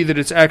we see that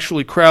it's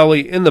actually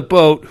Crowley in the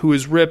boat who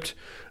has ripped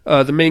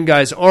the main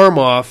guy's arm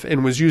off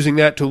and was using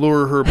that to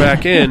lure her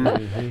back in,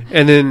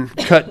 and then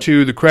cut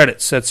to the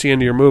credits. That's the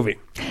end of your movie.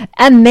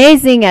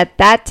 Amazing. At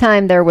that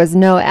time, there was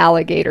no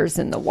alligators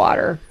in the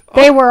water.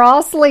 They were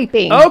all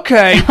sleeping.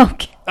 Okay.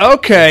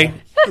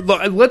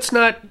 Let's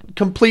not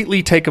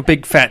completely take a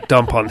big fat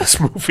dump on this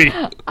movie.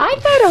 I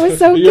thought it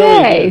was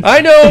okay.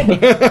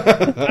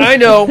 I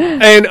know.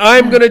 And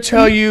I'm going to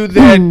tell you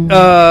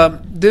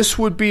that this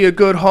would be a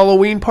good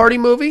Halloween party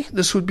movie.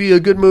 This would be a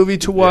good movie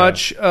to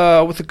watch with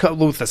a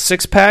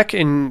 6-pack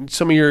and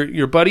some of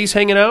your buddies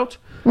hanging out.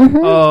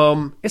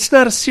 It's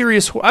not a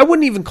serious... I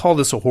wouldn't even call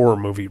this a horror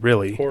movie,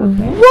 really.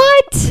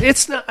 What?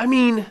 It's not... I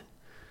mean...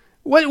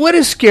 What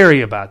is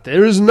scary about that?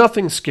 There is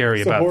nothing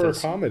scary about this.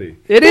 It's a horror comedy.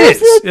 It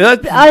is.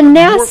 A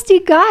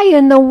nasty guy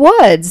in the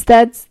woods.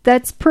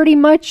 That's pretty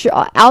much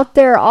out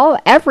there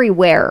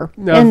everywhere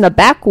in the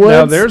backwoods.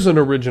 Now there's an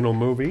original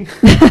movie.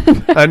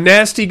 A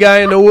nasty guy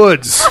in the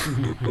woods.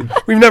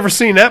 We've never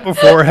seen that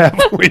before, have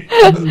we?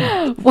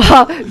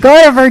 Well,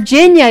 go to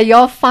Virginia.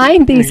 You'll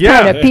find these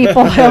kind of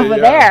people over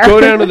there.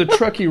 Go down to the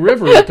Truckee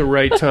River at the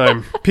right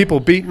time.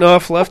 People beating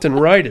off left and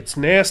right. It's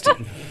nasty.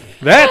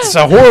 That's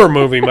a horror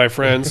movie, my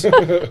friends.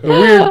 The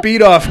weird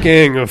beat-off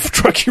gang of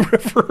Truckee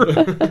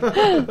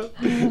River.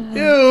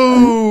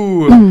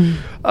 Ew.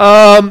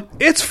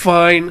 It's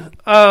fine.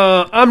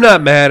 I'm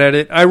not mad at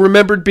it. I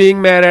remembered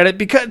being mad at it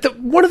because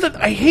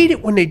I hate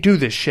it when they do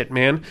this shit,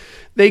 man.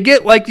 They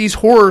get like these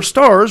horror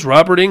stars,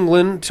 Robert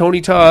Englund, Tony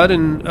Todd,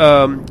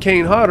 and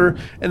Kane Hodder,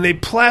 and they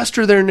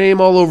plaster their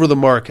name all over the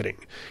marketing.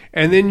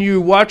 And then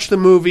you watch the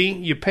movie,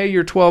 you pay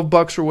your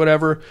 $12 or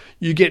whatever,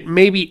 you get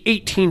maybe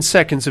 18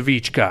 seconds of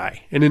each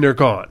guy, and then they're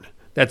gone.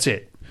 That's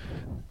it.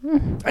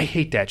 I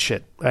hate that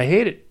shit. I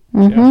hate it.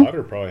 Mm-hmm. Yeah,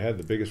 Hodder probably had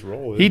the biggest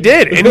role. He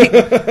did, and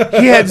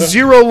he had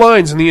 0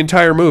 lines in the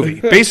entire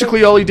movie.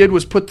 Basically, all he did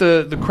was put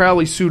the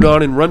Crowley suit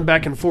on and run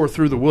back and forth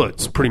through the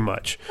woods, pretty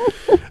much.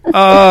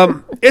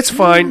 It's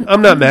fine.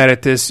 I'm not mad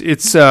at this.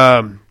 It's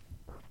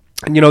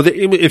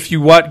if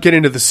you get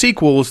into the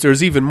sequels,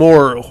 there's even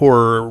more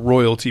horror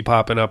royalty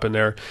popping up in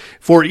there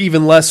for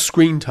even less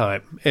screen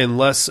time and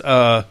less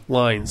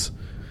lines.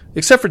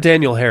 Except for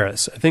Danielle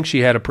Harris. I think she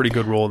had a pretty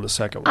good role in the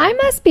second one. I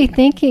must be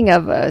thinking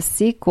of a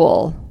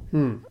sequel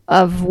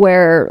of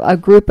where a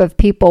group of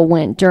people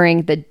went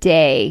during the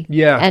day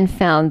and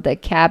found the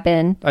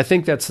cabin. I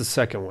think that's the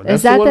second one.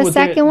 Is that the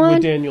second one?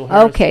 With Danielle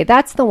Harris. Okay,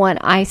 that's the one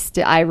I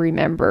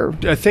remember.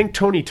 I think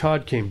Tony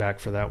Todd came back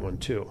for that one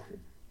too,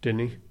 didn't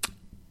he?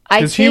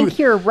 I think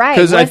you're right.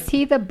 Was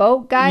he the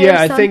boat guy or something?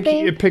 Yeah, I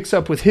think it picks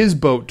up with his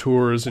boat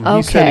tours, and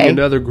he's sending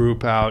another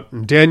group out.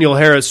 And Danielle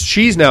Harris,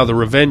 she's now the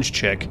revenge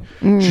chick.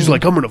 She's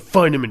like, I'm going to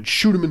find him and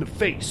shoot him in the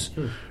face.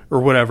 Or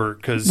whatever.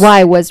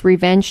 Why, was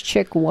Revenge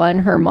Chick 1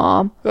 her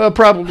mom?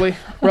 Probably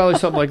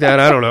something like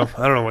that. I don't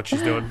know what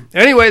she's doing.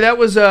 Anyway, that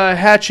was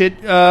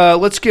Hatchet.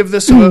 Let's give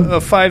this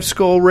a 5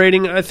 skull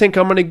rating. I think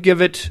I'm going to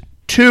give it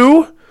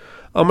 2.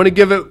 I'm going to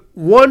give it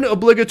 1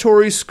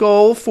 obligatory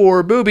skull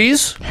for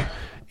boobies.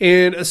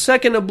 And a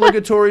second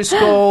obligatory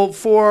skull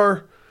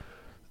for,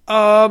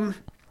 because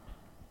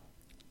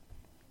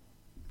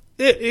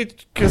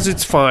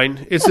it's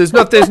fine. There's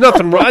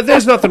nothing wrong.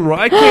 There's nothing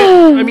wrong.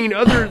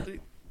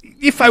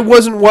 If I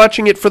wasn't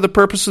watching it for the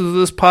purposes of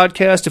this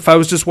podcast, if I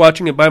was just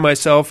watching it by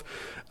myself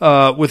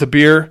with a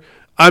beer,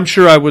 I'm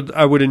sure I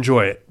would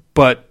enjoy it.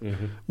 But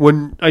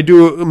when I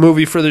do a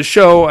movie for this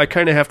show, I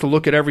kind of have to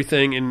look at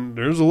everything, and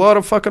there's a lot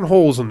of fucking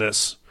holes in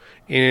this.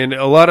 And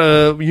a lot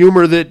of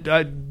humor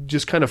that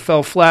just kind of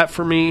fell flat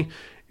for me.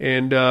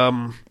 And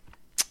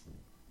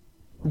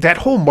that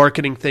whole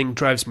marketing thing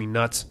drives me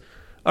nuts.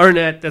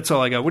 Arnett, that's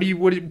all I got. Buddy,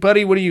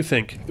 what do you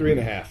think?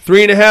 3.5.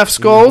 3.5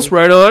 skulls,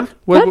 right on.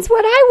 That's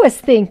what I was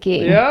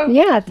thinking. Yeah?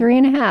 Yeah,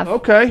 3.5.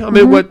 Okay. I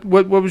mean, what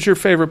was your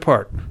favorite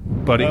part,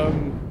 buddy?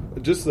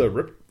 Just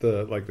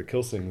the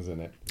kill scenes in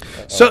it.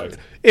 So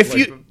if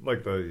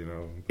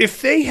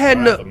they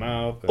hadn't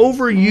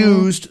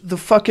overused the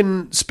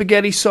fucking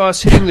spaghetti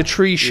sauce hitting the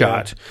tree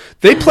shot,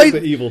 they played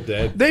the Evil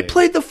Dead. They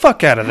played the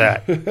fuck out of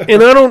that,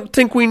 and I don't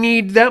think we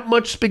need that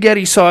much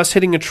spaghetti sauce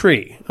hitting a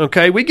tree.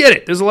 Okay, we get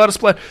it. There's a lot of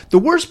splat. The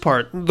worst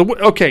part.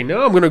 Okay,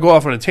 now I'm going to go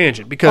off on a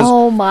tangent because.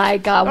 Oh my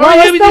god!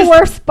 What is the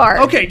worst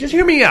part? Okay, just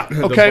hear me out.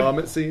 Okay. The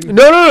vomit scene.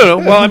 No.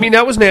 Well, I mean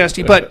that was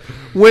nasty, but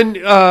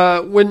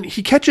when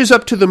he catches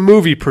up to the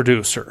movie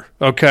producer.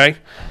 Okay,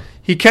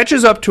 he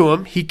catches up to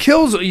him. He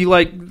kills. He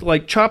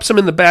like chops him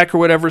in the back or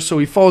whatever, so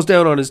he falls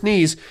down on his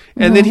knees,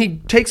 and then he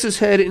takes his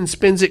head and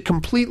spins it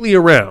completely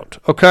around.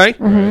 Okay,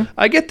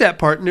 I get that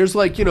part, and there's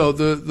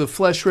the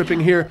flesh ripping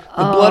here.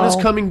 The blood is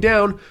coming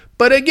down,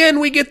 but again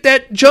we get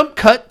that jump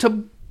cut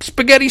to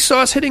spaghetti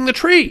sauce hitting the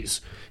trees.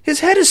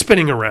 His head is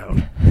spinning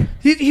around.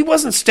 He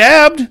wasn't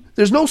stabbed.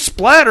 There's no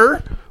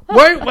splatter.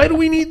 Why do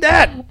we need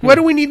that? Why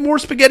do we need more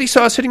spaghetti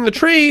sauce hitting the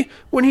tree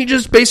when he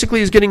just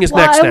basically is getting his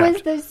neck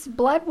snapped? This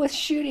blood was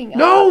shooting up.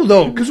 No,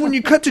 though, because when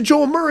you cut to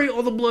Joel Murray,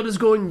 all the blood is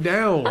going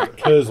down.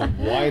 Because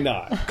why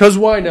not? Because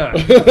why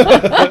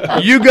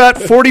not? You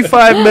got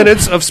 45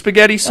 minutes of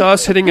spaghetti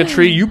sauce hitting a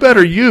tree. You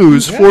better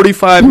use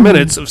 45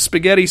 minutes of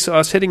spaghetti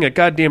sauce hitting a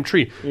goddamn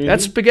tree.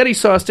 That spaghetti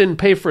sauce didn't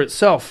pay for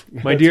itself,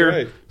 my dear.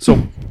 Right.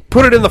 So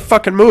put it in the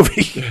fucking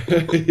movie.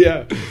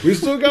 Yeah, we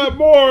still got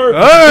more. All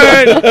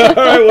right,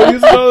 we'll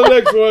use it on the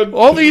next one.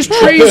 All these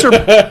trees are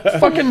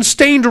fucking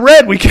stained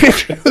red. We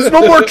can't. There's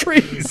no more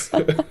trees.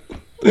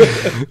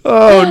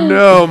 Oh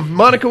no,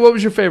 Monica, what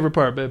was your favorite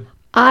part, babe?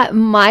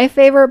 My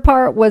favorite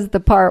part was the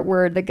part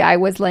where the guy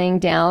was laying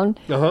down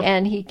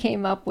and he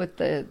came up with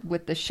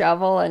the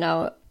shovel, and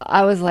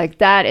I was like,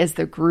 that is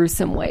the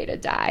gruesome way to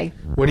die.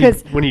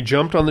 When he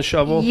jumped on the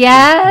shovel,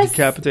 yes,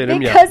 decapitated him.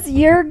 Because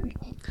you're.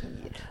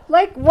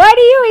 Like, what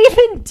do you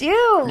even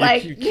do?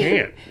 You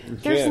can't.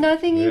 There's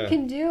nothing you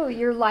can do.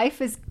 Your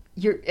life it's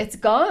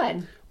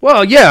gone.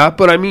 Well, yeah,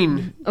 but I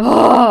mean,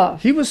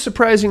 he was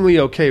surprisingly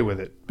okay with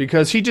it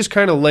because he just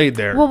kind of laid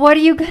there. Well, what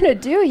are you going to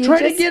do?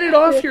 Try to get it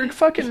off your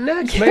fucking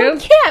neck, man.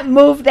 You can't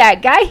move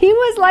that guy. He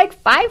was like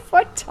 5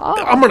 foot tall.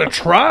 I'm going to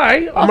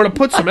try. I'm going to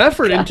put some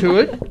effort into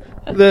it.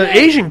 The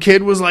Asian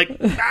kid was like,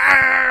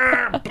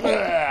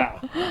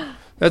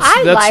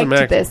 I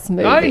liked this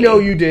movie. I know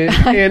you did,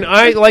 and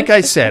like I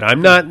said,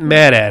 I'm not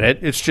mad at it.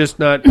 It's just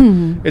not.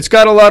 It's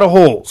got a lot of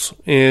holes,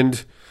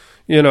 and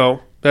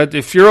That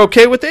if you're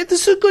okay with it,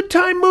 this is a good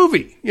time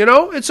movie. You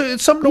know, it's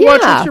something to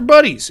watch with your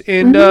buddies.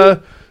 And,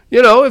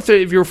 you know, if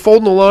you're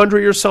folding the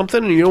laundry or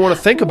something and you don't want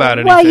to think about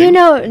anything. Well, you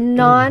know,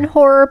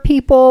 non-horror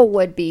people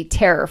would be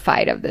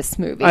terrified of this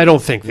movie. I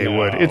don't think they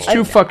would. It's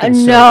too fucking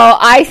silly. No,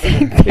 I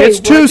think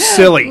it's too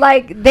silly.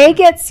 Like, they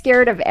get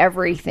scared of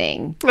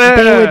everything.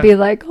 They would be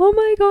like, oh,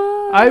 my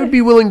God. I would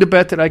be willing to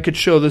bet that I could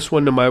show this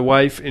one to my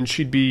wife and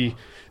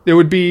there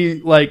would be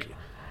like...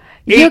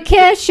 You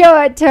can't show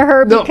it to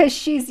her because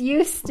she's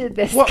used to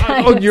this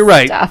kind of you're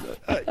right. stuff.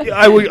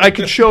 I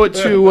could show it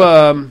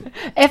to...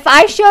 if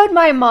I showed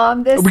my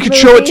mom this we could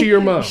show it to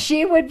your mom.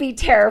 She would be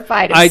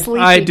terrified of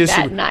sleeping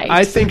that night.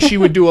 I think she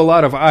would do a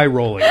lot of eye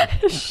rolling.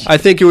 I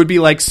think it would be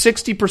like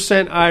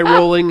 60% eye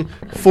rolling,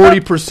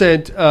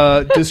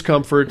 40%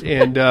 discomfort,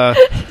 and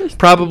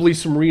probably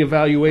some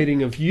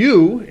reevaluating of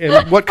you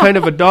and what kind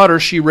of a daughter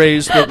she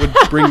raised that would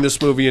bring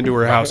this movie into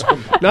her house.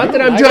 Not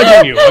that I'm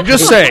judging you. I'm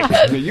just saying.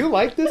 Do you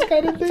like this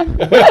kind of thing?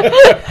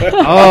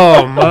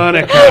 Oh,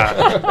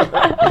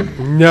 Monica.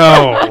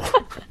 No.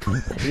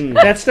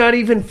 That's not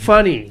even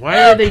funny.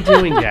 Why are they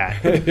doing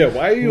that? Yeah,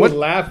 why are you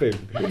laughing?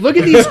 Look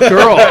at these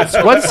girls.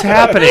 What's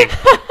happening?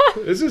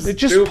 This is they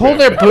just pull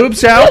their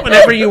boobs out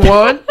whenever you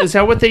want? Is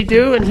that what they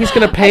do? And he's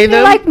going to pay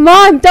them? Like,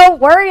 Mom,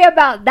 don't worry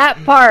about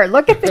that part.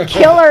 Look at the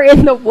killer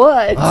in the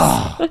woods.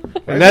 Oh,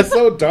 and that's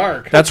so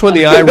dark. That's when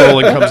the eye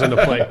rolling comes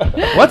into play.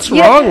 What's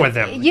wrong with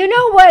them? You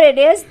know what it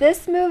is?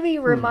 This movie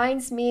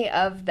reminds me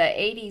of the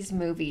 80s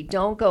movie,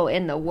 Don't Go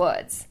in the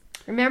Woods.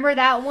 Remember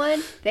that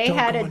one? They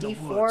had a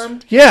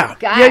deformed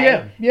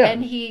guy. Yeah.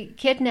 And he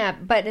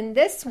kidnapped. But in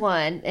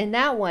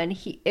that one,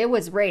 it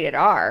was rated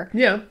R.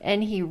 Yeah.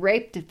 And he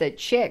raped the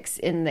chicks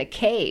in the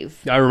cave.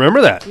 I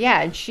remember that.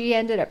 Yeah, and she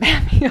ended up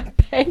having a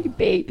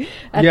baby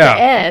at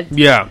the end.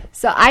 Yeah.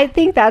 So I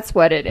think that's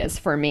what it is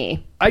for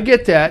me. I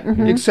get that,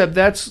 except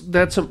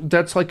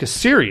that's like a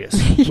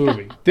serious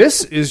movie.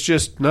 This is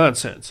just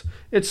nonsense.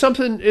 It's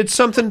something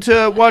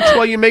to watch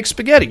while you make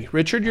spaghetti.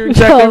 Richard, you're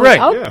exactly right.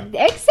 Oh, yeah.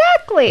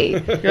 Exactly.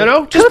 You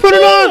know, just put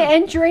it on.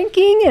 And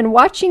drinking and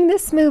watching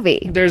this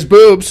movie. There's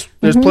boobs.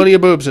 There's plenty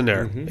of boobs in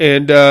there.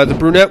 And the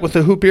brunette with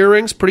the hoop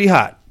earrings, pretty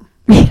hot.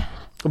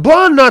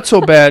 Blonde, not so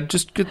bad.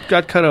 Just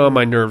got kind of on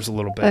my nerves a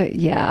little bit.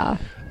 Yeah.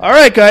 All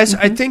right, guys.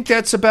 I think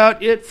that's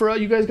about it for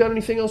you guys. Got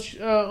anything else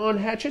on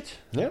Hatchet?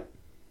 Yeah.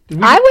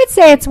 I would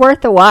say it's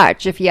worth the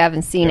watch if you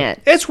haven't seen it.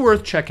 It's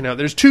worth checking out.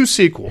 There's 2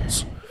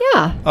 sequels.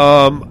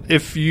 Yeah.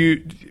 If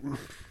you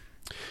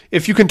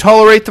can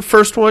tolerate the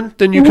first one,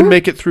 then you can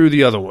make it through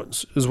the other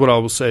ones, is what I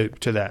will say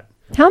to that.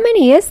 How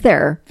many is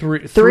there?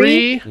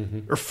 Three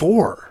or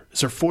 4? Is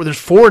there 4? There's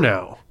 4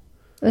 now.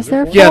 Is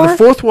there 4? Yeah,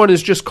 the 4th one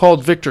is just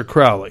called Victor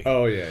Crowley.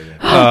 Oh, yeah.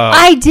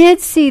 I did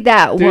see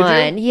that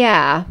one. You?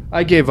 Yeah.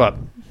 I gave up.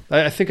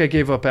 I think I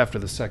gave up after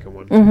the second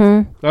one.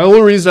 The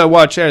only reason I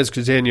watched that is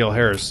because Danielle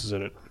Harris is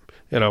in it.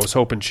 And I was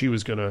hoping she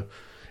was going to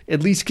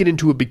at least get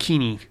into a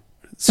bikini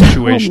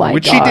situation,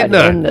 which she did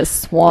not. In the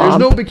swamp.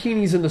 There's no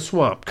bikinis in the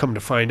swamp, come to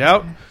find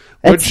out.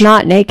 It's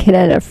not Naked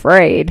and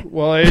Afraid.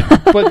 Well,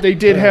 but they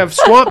did have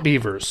swamp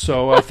beavers,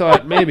 so I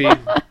thought maybe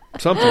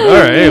something. All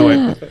right,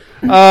 anyway.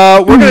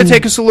 We're going to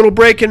take us a little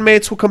break,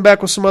 inmates. We'll come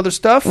back with some other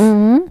stuff.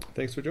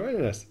 Thanks for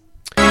joining us.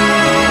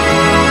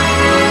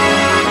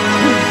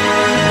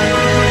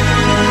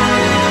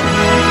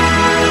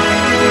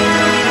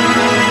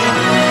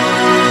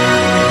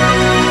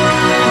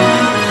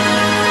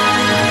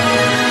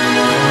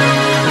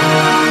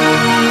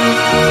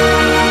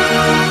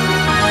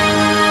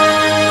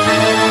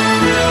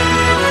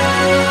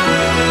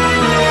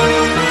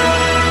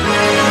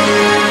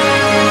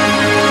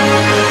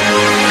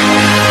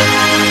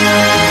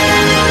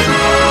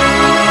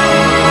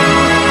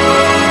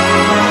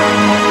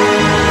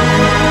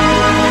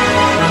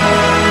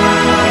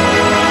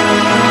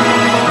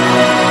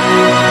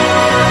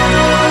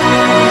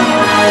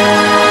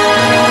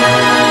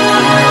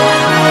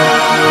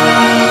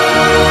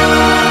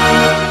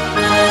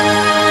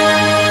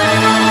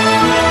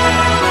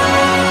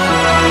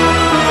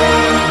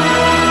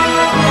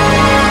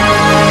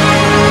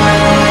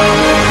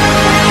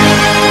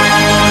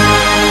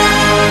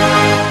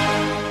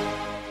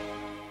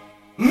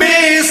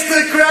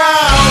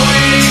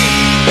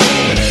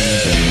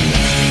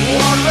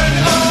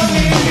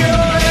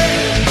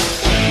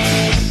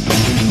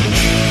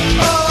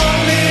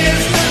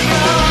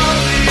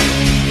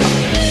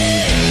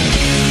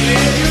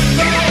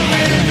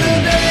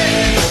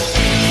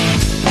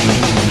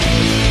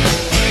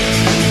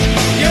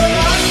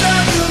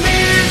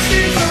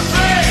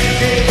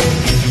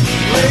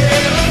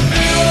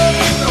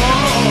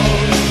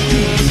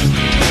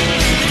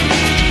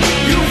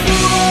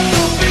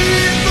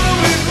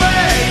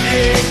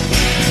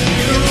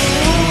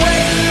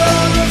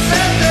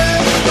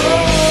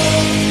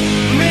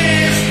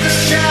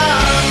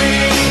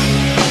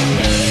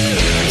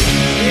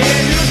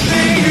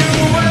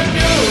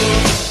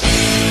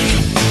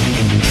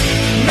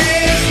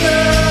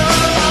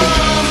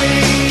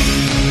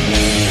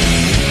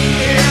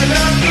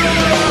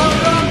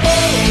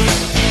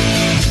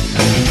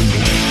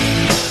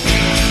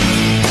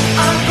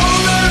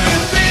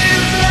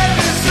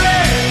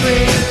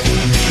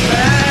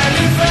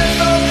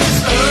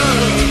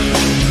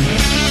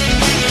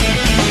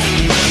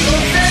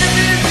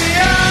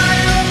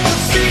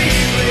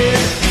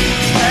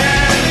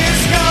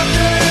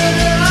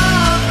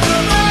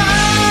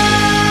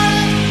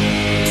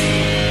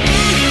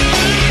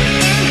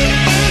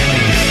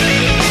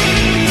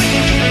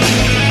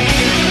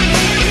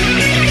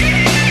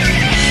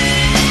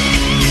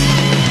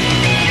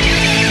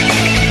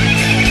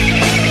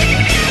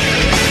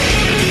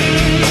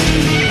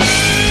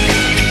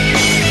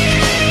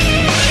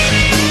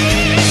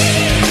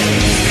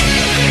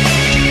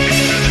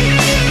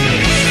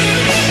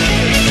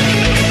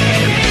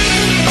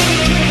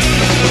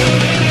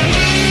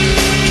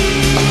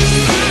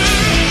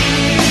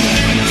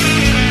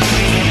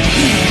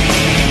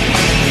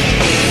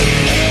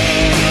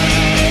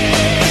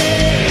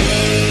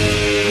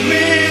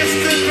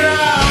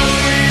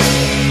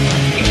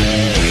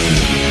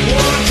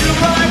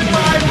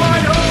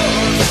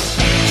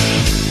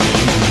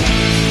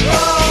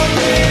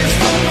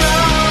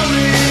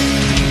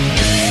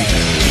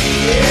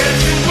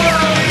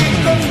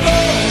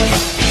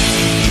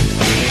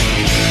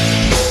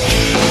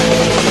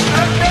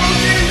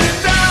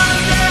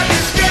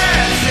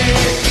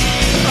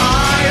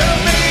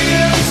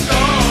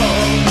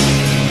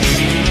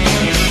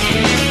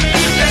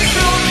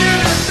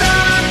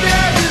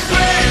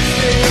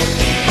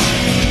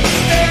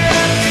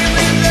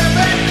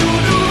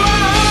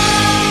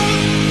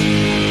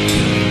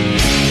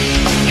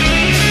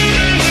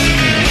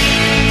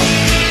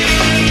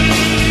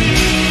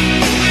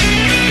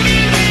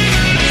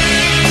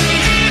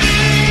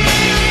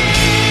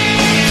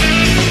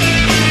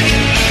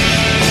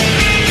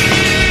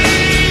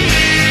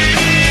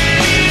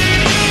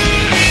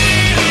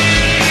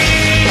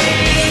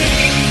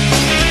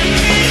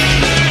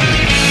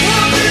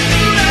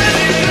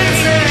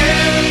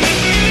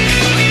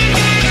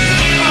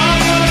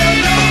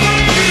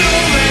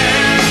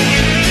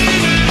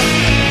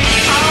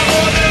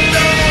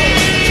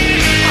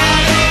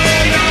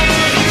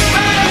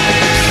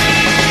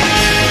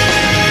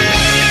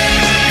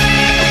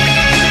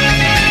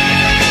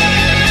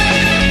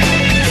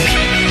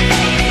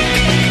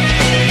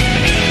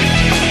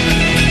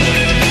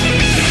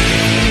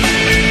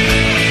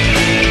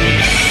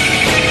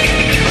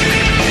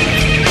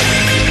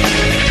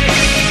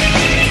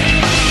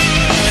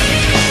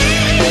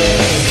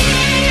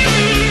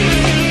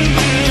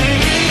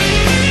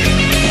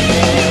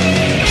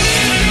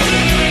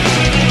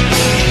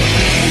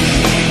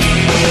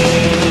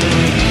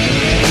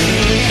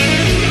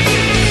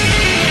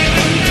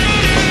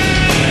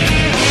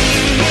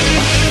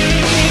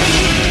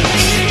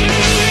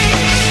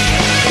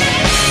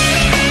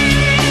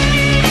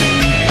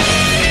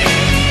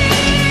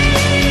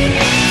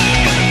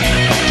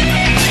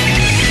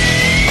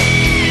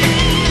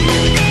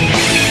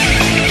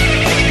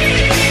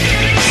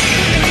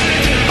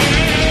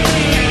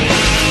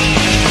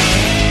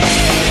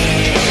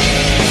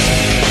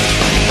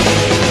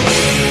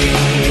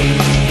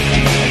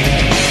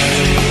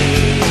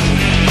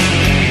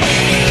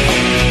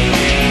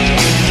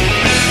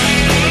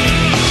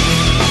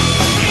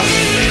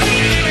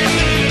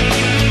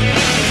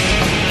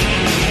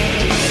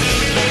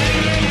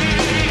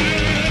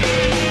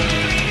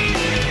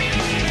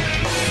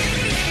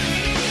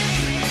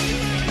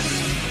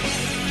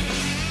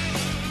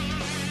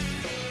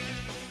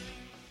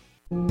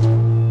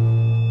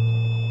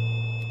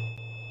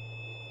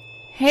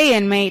 Hey,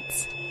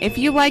 inmates. If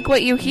you like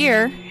what you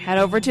hear, head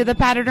over to the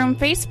Padded Room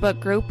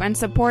Facebook group and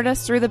support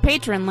us through the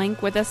Patreon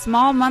link with a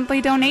small monthly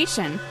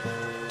donation.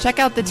 Check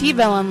out the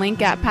T-Villain link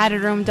at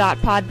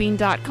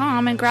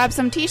paddedroom.podbean.com and grab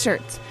some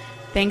t-shirts.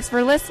 Thanks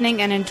for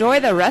listening and enjoy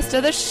the rest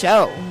of the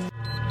show.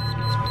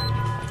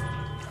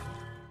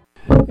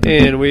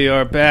 And we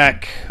are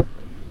back,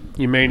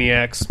 you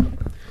maniacs.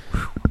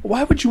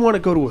 Why would you want to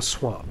go to a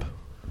swamp?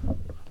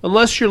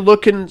 Unless you're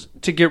looking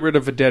to get rid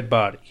of a dead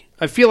body.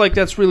 I feel like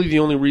that's really the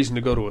only reason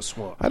to go to a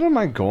swamp. I don't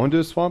mind going to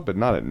a swamp, but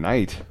not at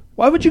night.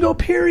 Why would you go,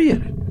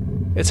 period?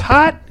 It's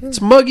hot, it's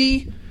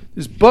muggy,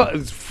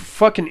 there's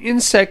fucking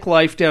insect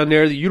life down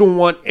there that you don't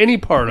want any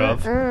part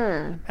of.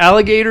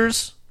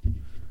 Alligators.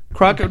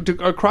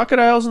 Are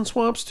crocodiles in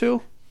swamps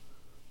too?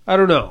 I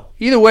don't know.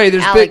 Either way,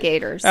 there's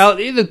alligators.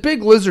 There's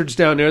big lizards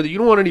down there that you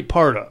don't want any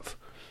part of.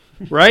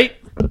 Right?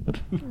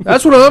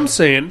 That's what I'm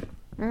saying.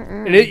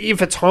 And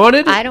if it's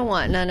haunted, I don't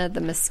want none of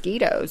the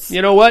mosquitoes.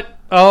 You know what?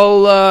 I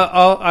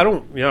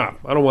don't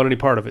want any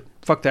part of it.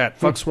 Fuck that.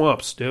 Fuck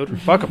swamps,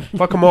 dude. Fuck them.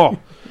 Fuck them all.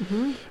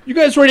 You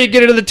guys ready to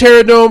get into the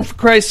Terradome, for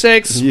Christ's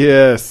sakes?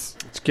 Yes.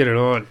 Let's get it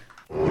on.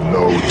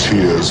 No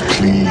tears,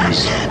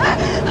 please.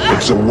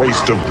 It's a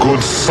waste of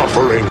good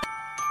suffering.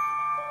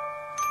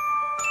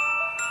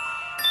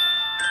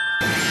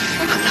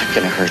 I'm not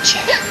gonna hurt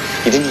you.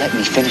 You didn't let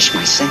me finish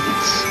my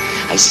sentence.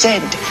 I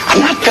said,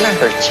 I'm not gonna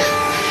hurt you.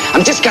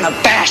 I'm just gonna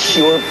bash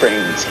your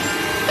brains in.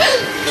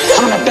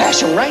 I'm gonna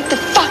bash them right the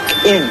fuck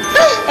in.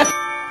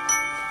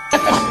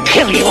 I'll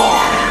kill you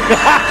all.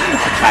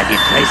 I'll drive you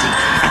crazy.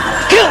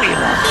 I'll kill you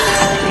all.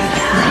 I'll leave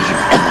the pleasure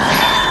ever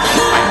had.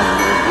 My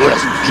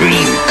worst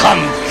dream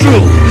come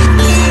true.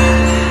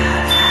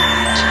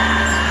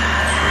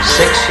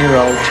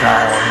 6-year-old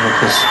child with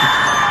this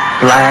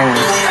blank,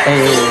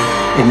 pale,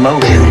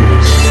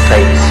 emotionless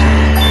face,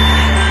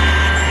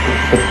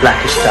 with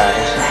blackish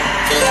eyes,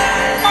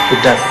 the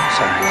devil's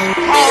eyes.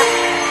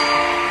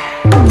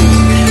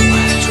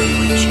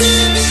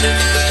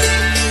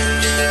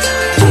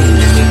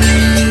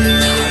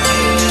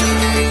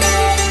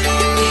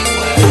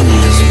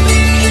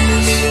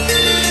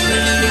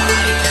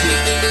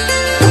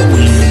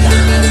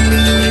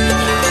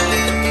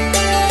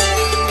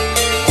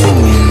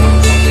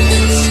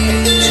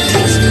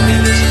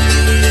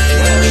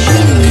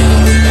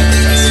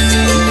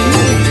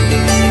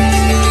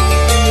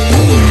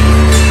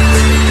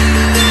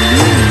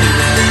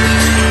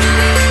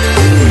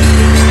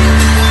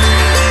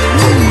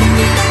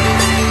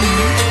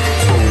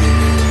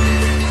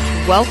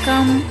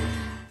 Welcome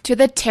to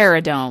the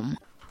Terradome.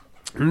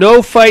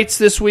 No fights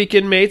this week,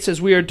 inmates,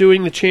 as we are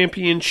doing the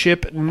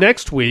championship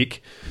next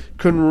week.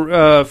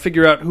 Couldn't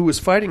figure out who was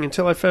fighting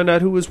until I found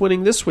out who was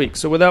winning this week.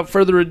 So without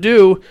further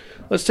ado,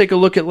 let's take a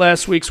look at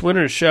last week's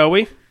winners, shall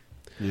we?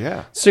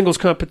 Yeah. Singles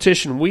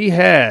competition. We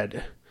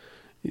had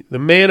the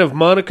man of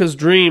Monica's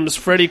dreams,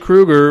 Freddy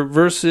Krueger,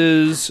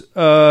 versus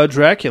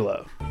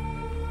Dracula.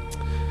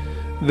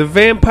 The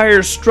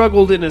vampire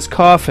struggled in his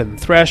coffin,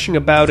 thrashing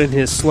about in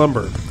his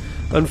slumber.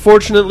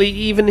 Unfortunately,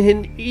 even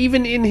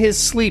in his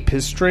sleep,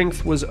 his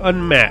strength was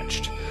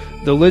unmatched.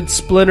 The lid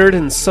splintered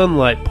and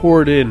sunlight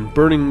poured in,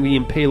 burning the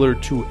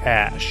impaler to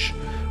ash.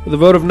 With a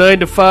vote of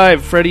 9-5,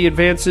 Freddy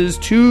advances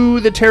to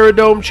the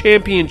Terradome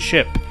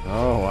Championship.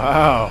 Oh,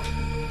 wow.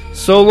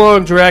 So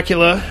long,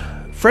 Dracula.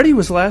 Freddy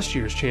was last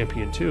year's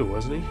champion, too,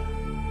 wasn't he?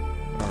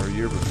 Or a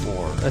year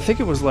before. I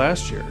think it was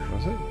last year.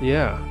 Was it?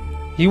 Yeah.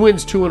 He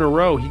wins 2 in a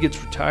row. He gets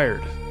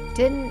retired.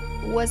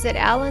 Was it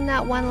Alan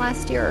that won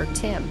last year or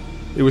Tim?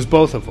 It was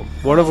both of them.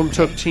 One of them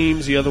took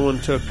teams, the other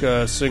one took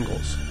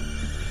singles.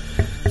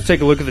 Let's take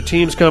a look at the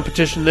teams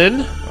competition then.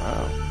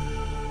 Wow.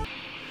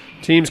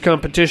 Teams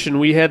competition,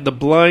 we had the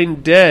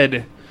Blind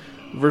Dead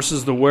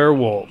versus the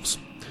Werewolves.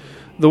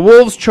 The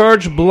Wolves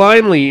charged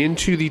blindly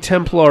into the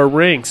Templar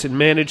ranks and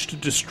managed to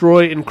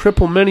destroy and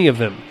cripple many of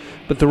them,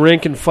 but the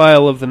rank and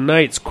file of the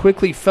Knights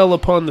quickly fell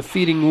upon the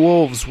feeding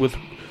wolves with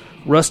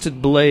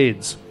rusted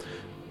blades.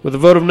 With a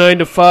vote of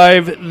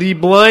 9-5, the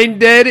Blind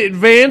Dead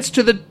advanced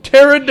to the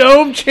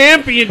Terradome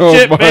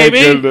Championship, baby.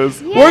 Goodness.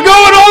 We're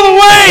going all the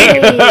way!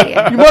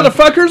 You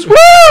motherfuckers,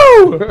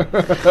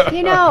 woo!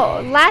 You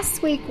know,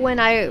 last week when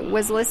I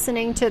was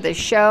listening to the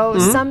show,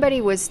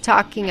 somebody was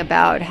talking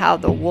about how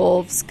the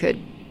wolves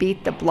could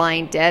beat the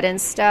Blind Dead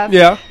and stuff.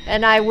 Yeah.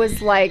 And I was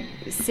like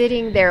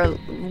sitting there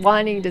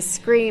wanting to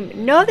scream,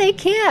 no, they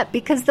can't,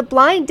 because the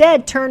Blind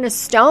Dead turn to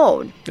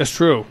stone. That's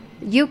true.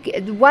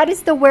 What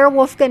is the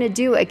werewolf going to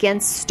do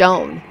against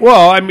stone?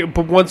 Well, I mean,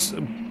 but once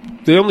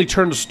they only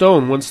turn to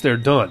stone once they're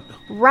done.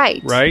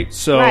 Right. Right?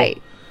 So,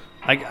 right.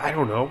 I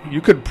don't know.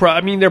 You could,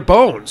 they're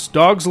bones.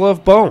 Dogs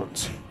love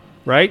bones.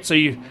 Right? So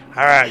all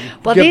right.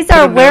 Well, these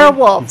are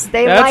werewolves.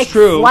 They like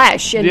true.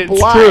 Flesh and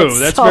blood. It's true.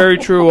 That's very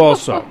true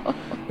also.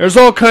 There's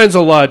all kinds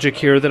of logic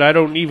here that I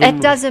don't even...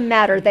 It doesn't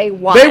matter. They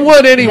won. They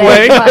won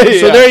anyway.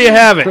 So there you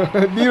have it.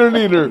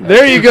 Neither.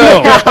 There you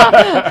go.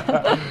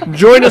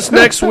 Join us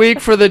next week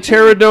for the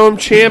Terradome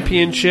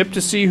Championship to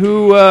see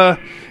who...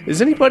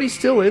 is anybody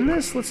still in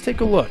this? Let's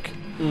take a look.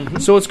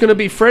 So it's going to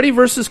be Freddy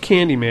versus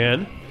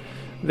Candyman.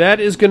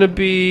 That is going to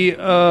be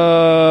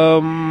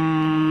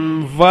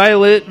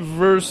Violet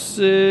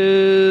versus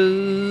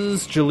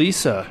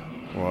Jaleesa.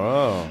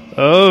 Wow.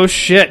 Oh,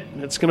 shit.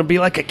 It's going to be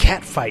like a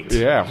cat fight.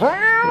 Yeah.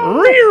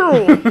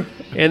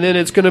 And then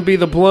it's going to be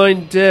the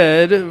Blind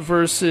Dead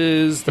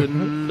versus the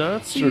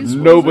Nazis.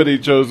 Nobody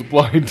chose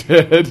Blind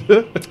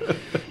Dead.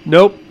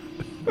 Nope.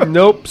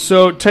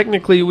 So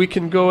technically we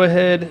can go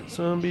ahead.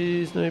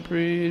 Zombies,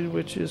 Nightbreed,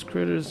 Witches,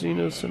 Critters,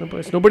 Xenos,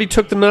 Cenobites. Nobody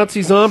took the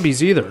Nazi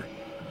zombies either.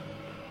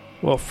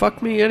 Well,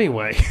 fuck me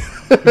anyway.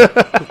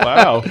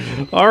 Wow.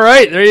 All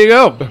right, there you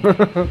go.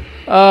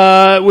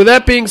 With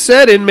that being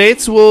said,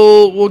 inmates,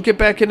 we'll get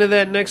back into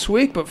that next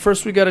week. But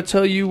first, we got to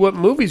tell you what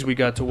movies we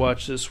got to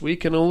watch this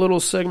week in a little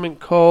segment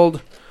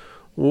called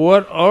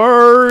 "What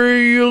Are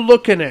You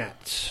Looking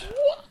At?"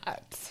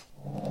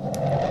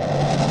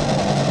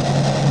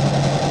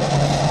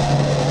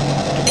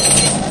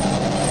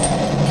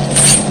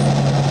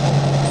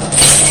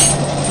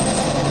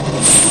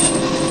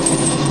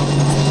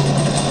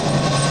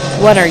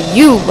 What are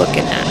you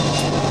looking at?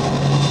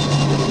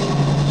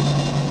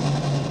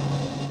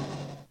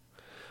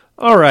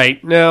 All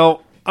right,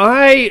 now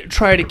I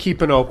try to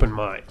keep an open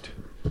mind.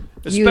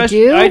 You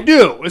do? I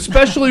do,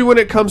 especially when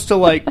it comes to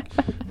like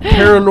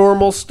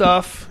paranormal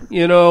stuff,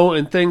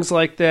 and things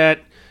like that.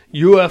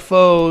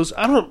 UFOs.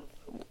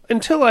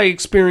 Until I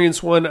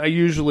experience one, I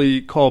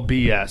usually call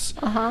BS.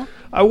 Uh-huh.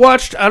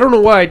 I don't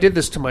know why I did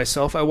this to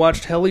myself. I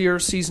watched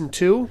Hellier Season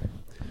 2.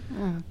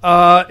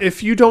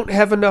 If you don't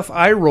have enough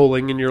eye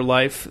rolling in your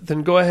life,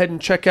 then go ahead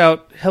and check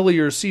out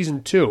Hellier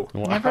Season 2.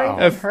 Wow. Never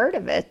even heard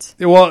of it.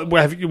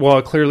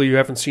 Well, clearly you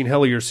haven't seen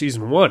Hellier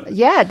Season 1.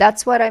 Yeah,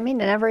 that's what I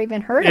mean. I never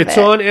even heard of it. It's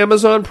on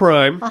Amazon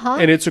Prime, Uh-huh.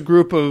 and it's a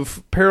group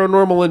of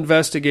paranormal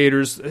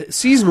investigators.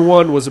 Season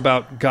 1 was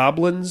about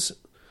goblins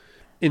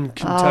in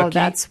Kentucky. Oh,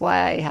 that's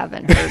why I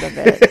haven't heard of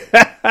it.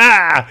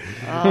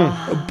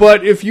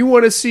 But if you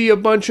want to see a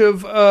bunch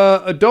of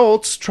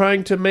adults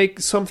trying to make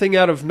something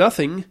out of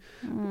nothing,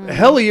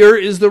 Hellier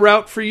is the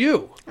route for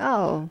you.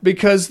 Oh.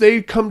 Because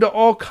they come to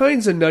all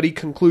kinds of nutty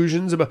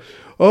conclusions about,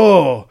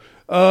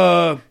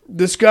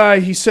 this guy,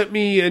 he sent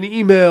me an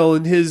email,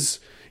 and his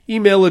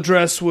email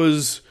address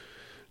was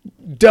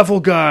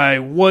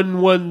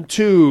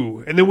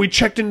devilguy112. And then we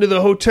checked into the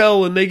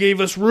hotel, and they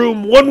gave us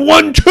room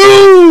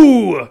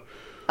 112!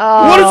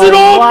 What does it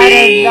all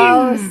mean?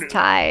 One of those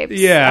types.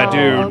 Yeah,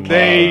 dude. Okay.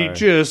 They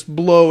just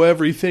blow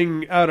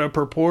everything out of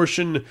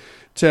proportion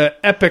to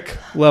epic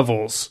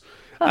levels.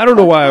 I don't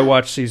know why I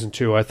watched Season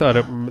 2. I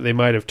thought they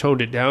might have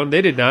toned it down.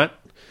 They did not.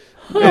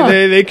 Huh.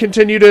 They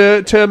continue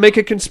to make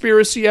a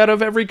conspiracy out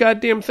of every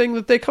goddamn thing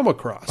that they come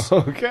across.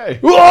 Okay.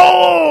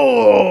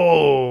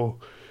 Whoa!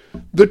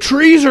 The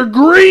trees are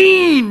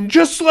green,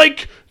 just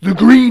like the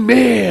Green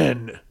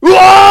Man.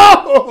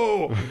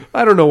 Whoa!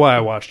 I don't know why I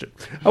watched it.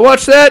 I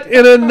watched that,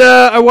 and then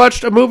I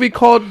watched a movie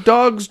called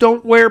Dogs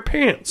Don't Wear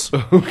Pants.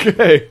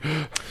 Okay.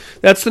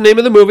 That's the name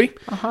of the movie.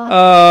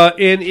 Uh-huh.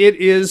 And it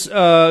is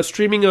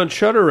streaming on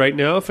Shudder right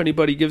now, if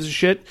anybody gives a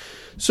shit.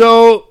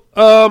 So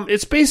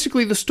it's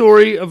basically the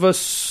story of a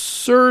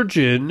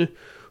surgeon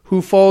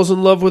who falls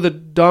in love with a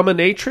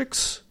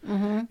dominatrix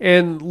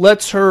and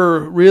lets her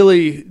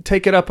really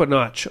take it up a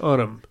notch on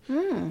him.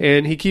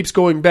 And he keeps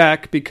going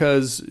back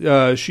because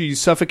she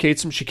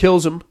suffocates him, she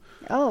kills him.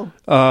 Oh.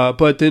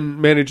 But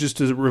then manages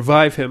to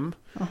revive him.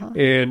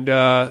 And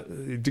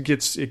it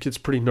gets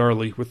pretty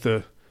gnarly with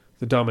the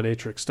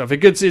dominatrix stuff.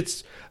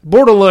 It's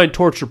borderline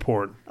torture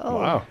porn. Oh.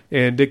 Wow.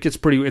 And it gets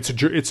pretty.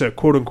 It's a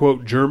quote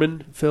unquote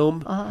German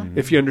film,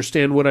 if you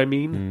understand what I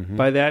mean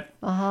by that.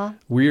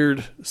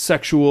 Weird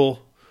sexual.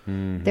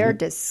 They're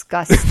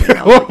disgusting.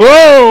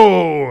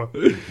 Whoa!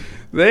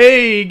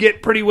 They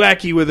get pretty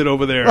wacky with it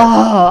over there.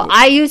 Oh,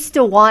 I used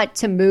to want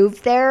to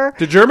move there.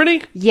 To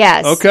Germany?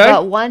 Yes. Okay.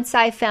 But once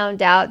I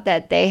found out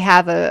that they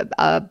have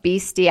a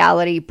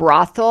bestiality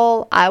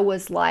brothel, I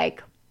was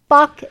like,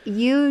 fuck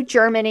you,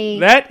 Germany.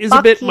 That is fuck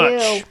a bit you.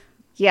 much.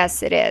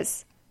 Yes, it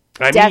is.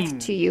 I Death mean,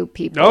 to you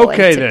people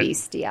okay, into then.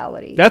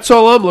 bestiality. That's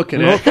all I'm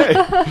looking at.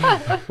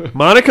 Okay.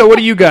 Monica, what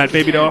do you got,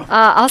 baby doll?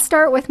 I'll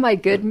start with my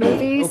good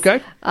movies.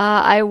 Okay.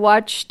 I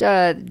watched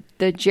the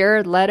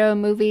Jared Leto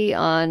movie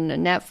on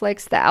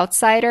Netflix, The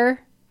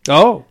Outsider.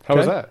 Oh, How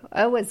was that?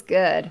 It was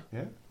good.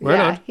 Yeah. Right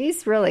on.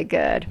 He's really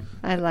good.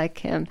 I like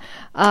him.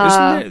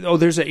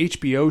 There's an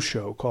HBO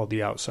show called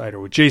The Outsider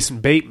with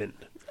Jason Bateman.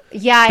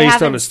 Yeah, I based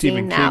haven't on a Stephen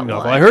seen King that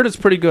novel. one. I heard it's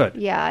pretty good.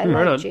 Yeah, I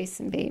Right like on.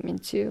 Jason Bateman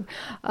too.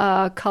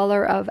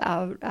 Color of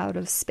Out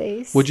of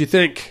Space. What'd you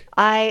think?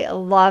 I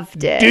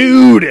loved it.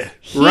 Dude,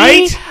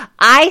 right?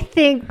 I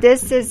think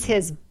this is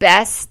his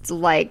best,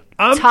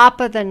 top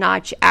of the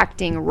notch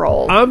acting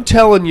role. I'm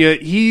telling you,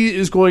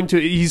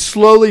 he's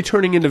slowly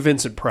turning into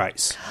Vincent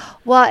Price.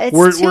 Well,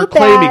 it's We're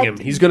claiming him.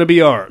 He's going to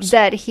be ours.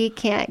 that he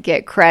can't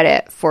get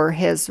credit for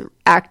his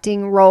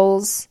acting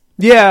roles.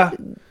 Yeah.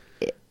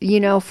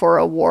 For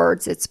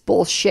awards. It's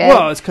bullshit.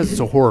 Well, it's because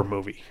it's a horror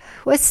movie.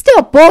 was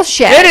still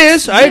bullshit. It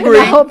is. I agree.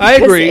 I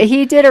agree.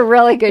 He did a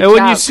really good job. And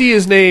when you see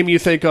his name, you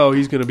think, oh,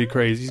 he's going to be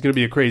crazy. He's going to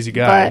be a crazy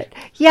guy. But,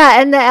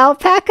 yeah, and the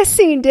alpaca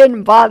scene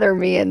didn't bother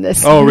me in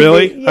this Oh, movie.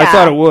 really? Yeah. I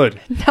thought it would.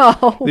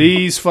 No.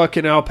 These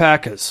fucking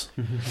alpacas.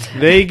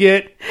 They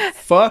get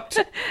fucked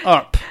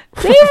up.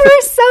 They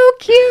were so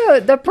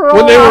cute. The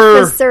parole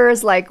officer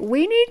is like,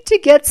 we need to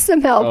get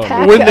some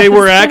alpacas. When they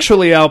were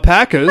actually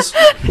alpacas,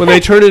 when they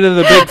turned it into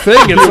the big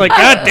thing, it's like,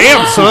 God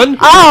damn, son.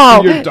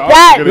 Oh,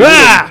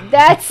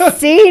 that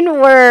scene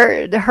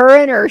where her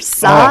and her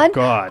son. Oh,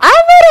 God.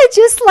 I would have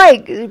just,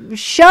 like,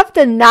 shoved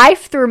a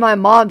knife through my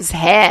mom's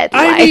head.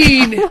 I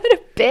mean, what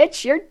a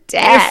bitch, you're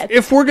dead.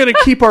 If we're going to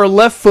keep our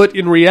left foot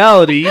in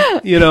reality,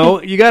 you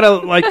know, you got to,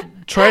 like,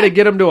 try to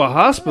get them to a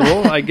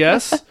hospital, I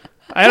guess.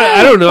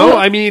 I don't know.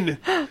 I mean,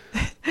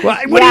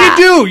 what do you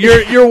do?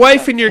 Your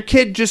wife and your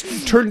kid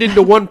just turned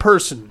into one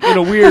person in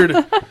a weird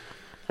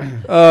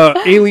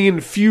alien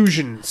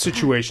fusion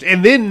situation,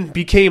 and then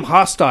became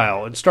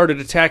hostile and started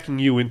attacking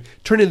you and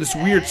turned into this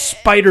weird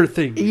spider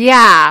thing.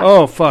 Yeah.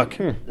 Oh, fuck.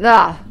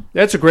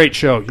 That's a great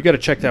show. You got to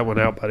check that one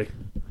out, buddy.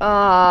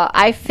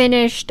 I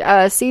finished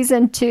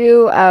season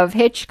 2 of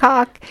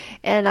Hitchcock,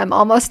 and I'm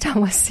almost done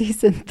with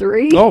season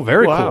 3. Oh,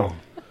 very cool.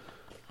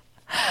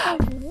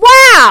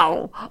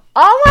 Wow!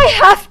 All I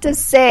have to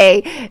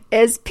say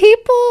is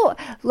people,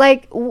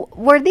 like,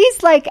 were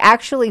these, like,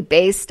 actually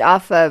based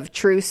off of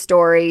true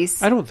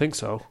stories? I don't think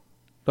so.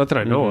 Not that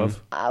I know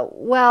of.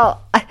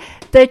 Well,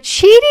 the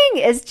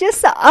cheating is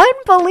just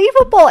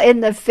unbelievable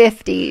in the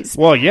 50s.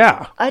 Well,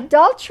 yeah.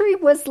 Adultery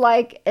was,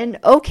 like, an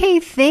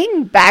okay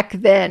thing back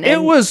then.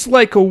 It was,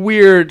 like, a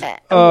weird...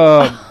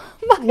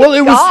 well,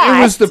 it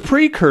was the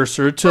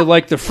precursor to,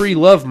 like, the free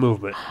love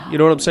movement. You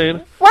know what I'm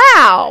saying?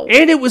 Wow.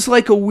 And it was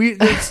like a weird...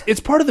 It's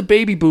part of the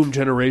baby boom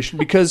generation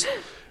because,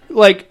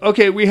 like,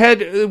 okay, we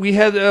had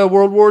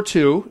World War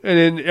II, and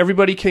then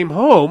everybody came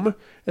home, and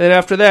then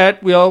after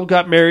that, we all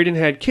got married and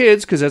had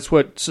kids because that's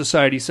what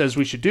society says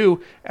we should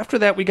do. After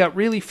that, we got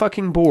really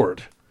fucking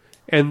bored.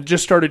 And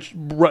just started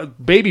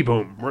baby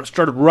boom,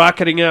 started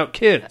rocketing out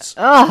kids.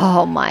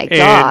 Oh, my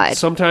God. And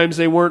sometimes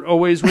they weren't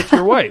always with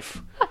your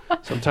wife.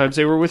 Sometimes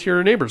they were with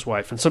your neighbor's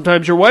wife. And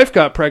sometimes your wife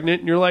got pregnant,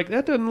 and you're like,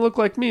 that doesn't look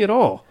like me at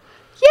all.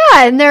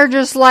 Yeah, and they're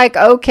just like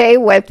okay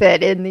with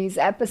it in these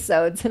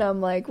episodes. And I'm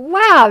like,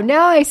 wow,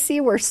 now I see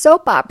where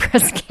soap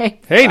operas came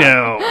from. Hey,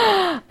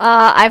 now.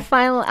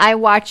 I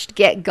watched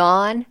Get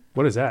Gone.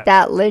 What is that?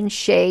 That Lin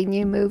Shaye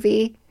new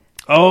movie.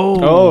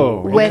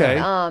 Oh,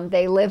 okay. When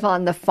they live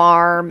on the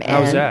farm.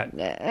 How's that?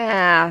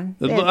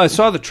 I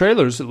saw the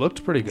trailers. It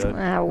looked pretty good.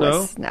 It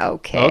was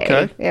okay.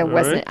 Okay. It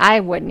wasn't. Right. I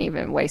wouldn't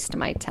even waste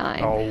my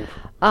time.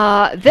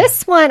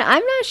 This one,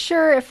 I'm not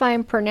sure if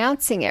I'm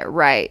pronouncing it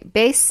right.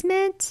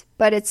 Basement,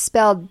 but it's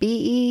spelled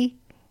Besement.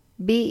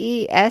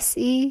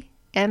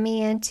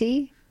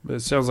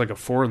 It sounds like a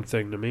foreign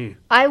thing to me.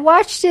 I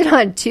watched it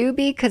on Tubi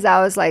because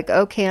I was like,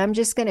 okay, I'm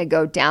just going to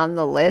go down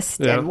the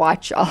list and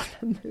watch all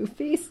the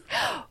movies.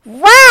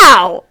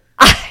 Wow!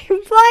 I'm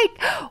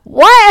like,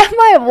 what am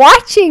I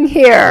watching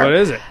here? What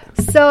is it?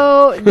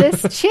 So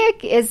this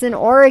chick is in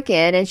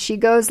Oregon, and she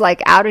goes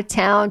like out of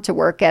town to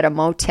work at a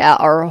motel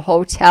or a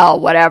hotel,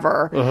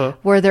 whatever,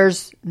 where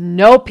there's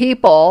no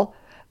people.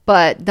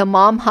 But the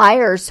mom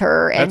hires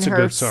her, and That's a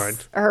good sign.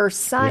 Her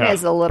son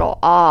is a little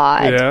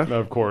odd. Yeah,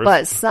 of course.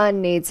 But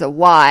son needs a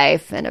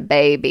wife and a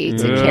baby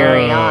to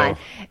carry on.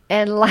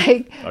 And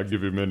like... I'll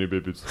give you many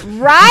babies.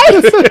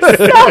 Right?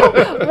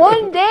 So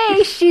one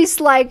day,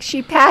 she's like,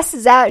 she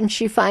passes out, and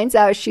she finds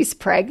out she's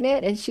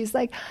pregnant. And she's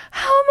like,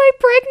 how am I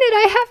pregnant?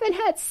 I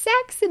haven't had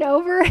sex in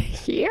over a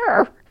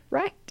year.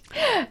 Right?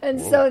 And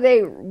so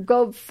they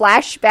go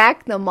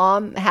flashback. The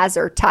mom has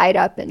her tied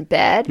up in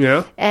bed.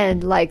 Yeah.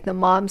 And like the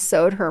mom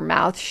sewed her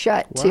mouth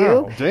shut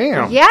too.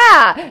 Damn.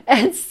 Yeah.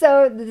 And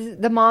so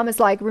the mom is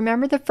like,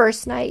 remember the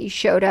first night you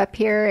showed up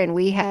here and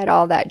we had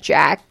all that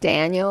Jack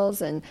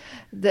Daniels and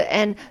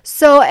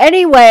so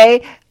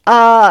anyway,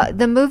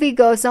 the movie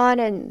goes on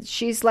and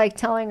she's like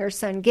telling her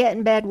son, get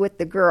in bed with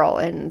the girl.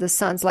 And the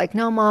son's like,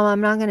 no, Mom,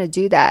 I'm not going to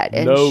do that.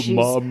 And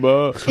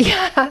Mama.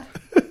 Yeah.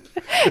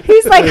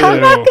 He's like, I'm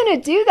not going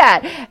to do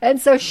that.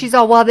 And so she's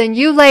all, well, then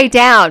you lay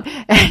down.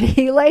 And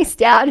he lays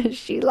down and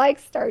she like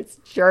starts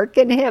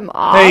jerking him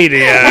off. Hey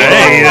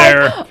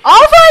there. Like,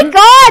 oh my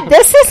God,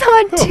 this is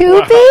on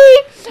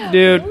Tubi?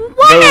 Dude.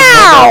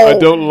 Wow. I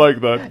don't like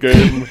that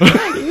game.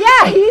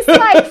 Yeah, he's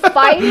like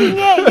fighting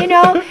it, you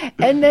know.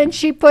 And then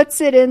she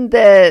puts it in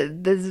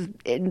the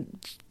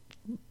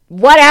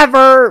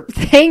whatever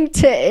thing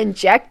to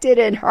inject it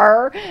in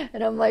her.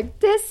 And I'm like,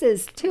 this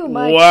is too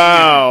much.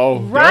 Wow.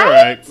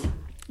 Right?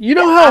 You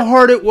know how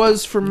hard it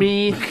was for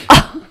me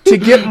to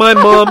get my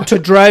mom to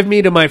drive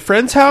me to my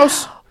friend's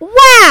house?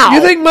 Wow.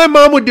 You think my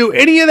mom would do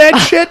any of that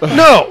shit?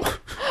 No.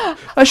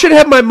 I should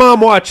have my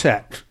mom watch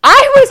that.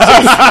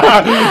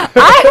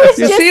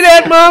 You see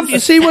that, Mom? You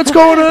see what's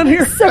going on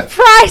here?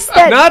 Surprised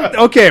that...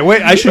 Okay,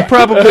 wait, I should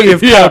probably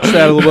have couched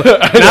that a little bit.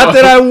 Not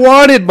that I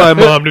wanted my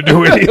mom to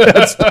do any of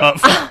that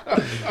stuff.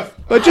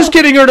 But just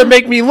getting her to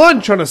make me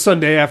lunch on a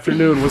Sunday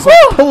afternoon was like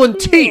pulling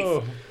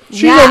teeth.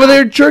 She's over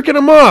there jerking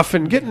him off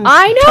and getting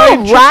tied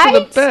to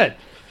the bed.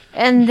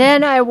 And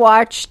then I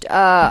watched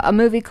a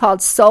movie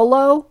called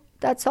Solo.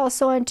 That's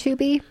also on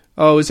Tubi.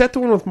 Oh, is that the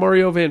one with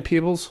Mario Van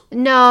Peebles?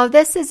 No,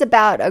 this is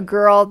about a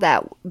girl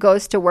that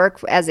goes to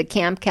work as a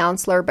camp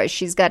counselor, but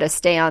she's got to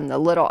stay on the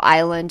little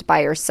island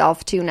by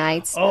herself 2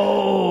 nights.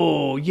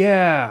 Oh,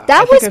 yeah.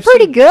 That was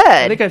pretty good.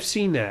 I think I've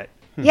seen that.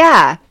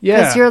 Yeah.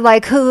 Because you're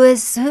like,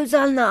 who's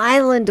on the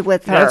island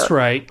with her? That's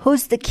right.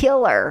 Who's the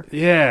killer?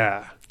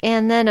 Yeah.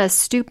 And then a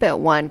stupid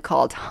one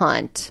called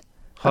Hunt.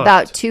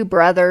 About 2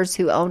 brothers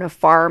who own a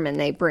farm and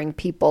they bring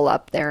people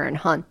up there and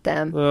hunt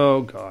them.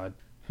 Oh, God.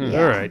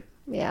 Yeah. All right.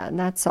 Yeah, and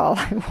that's all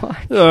I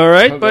watched. All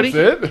right, buddy.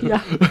 That's it?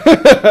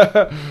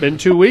 Yeah. Been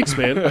 2 weeks,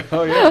 man.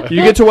 Oh, yeah.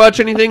 You get to watch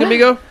anything,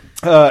 amigo?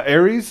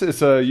 Aries,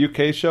 it's a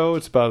UK show.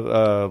 It's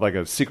about like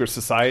a secret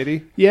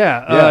society.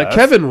 Yeah,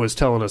 Kevin was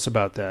telling us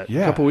about that a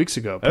couple weeks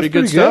ago. Pretty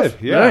good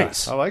stuff. Yeah,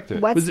 nice. I liked it.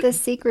 What's the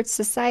secret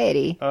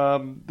society?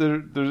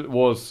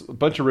 It's a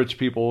bunch of rich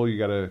people. You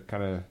got to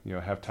kind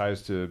of have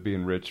ties to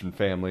being rich and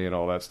family and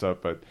all that stuff.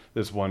 But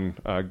this one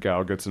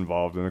gal gets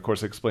involved, and of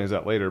course it explains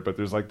that later. But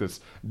there's like this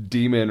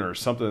demon or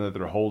something that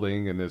they're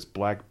holding in this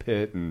black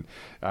pit, and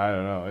I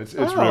don't know. It's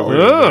really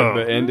weird.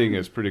 The ending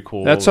is pretty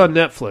cool. That's on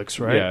Netflix,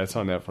 right? Yeah, it's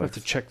on Netflix. I have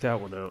to check that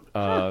one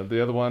out.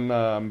 The other one,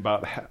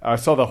 I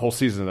saw the whole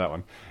season of that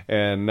one,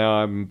 and now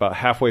I'm about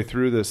halfway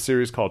through this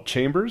series called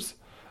Chambers.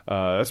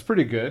 That's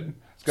pretty good.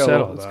 It's got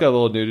a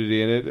little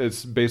nudity in it.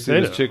 It's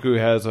basically this chick who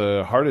has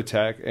a heart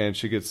attack, and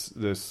she gets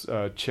this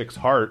chick's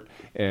heart,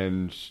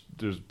 and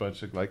there's a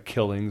bunch of like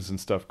killings and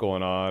stuff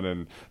going on,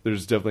 and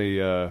there's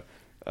definitely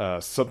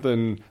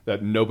something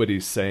that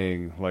nobody's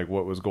saying, like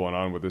what was going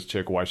on with this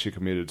chick, why she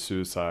committed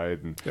suicide,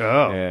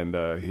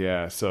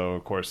 and so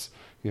of course.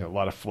 A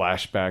lot of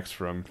flashbacks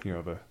from the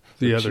other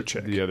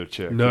chick. The other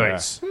chick.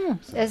 Nice. Yeah.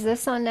 Is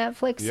this on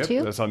Netflix too?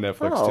 Yep, that's on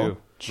Netflix too.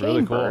 Chambers.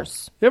 Really cool.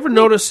 You ever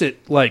notice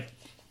it? Like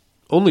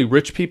only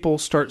rich people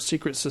start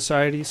secret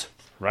societies,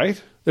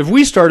 right? If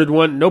we started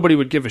one, nobody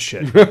would give a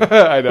shit.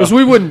 I know. Because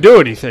we wouldn't do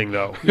anything,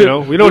 though.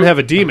 We don't have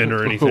a demon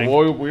or anything.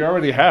 Well, we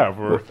already have.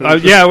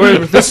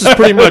 This is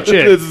pretty much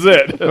it. This is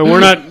it. And we're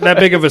not that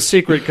big of a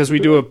secret because we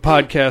do a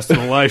podcast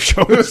and a live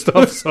show and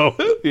stuff. So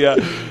yeah,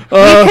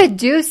 we could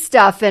do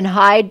stuff and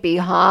hide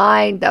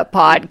behind the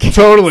podcast.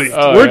 Totally.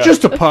 We're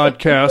just a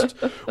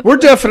podcast. We're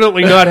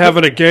definitely not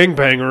having a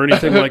gangbang or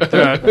anything like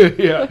that.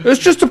 Yeah,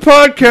 it's just a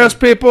podcast,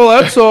 people.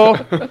 That's all.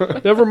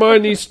 Never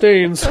mind these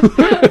stains.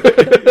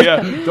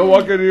 Yeah, don't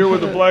walk in here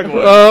with a black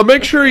light.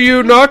 Make sure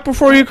you knock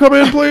before you come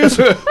in, please.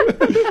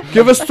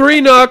 Give us 3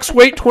 knocks,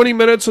 wait 20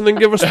 minutes, and then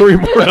give us 3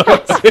 more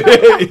knocks.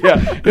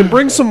 Yeah, and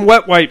bring some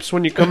wet wipes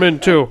when you come in,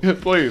 too.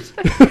 Please.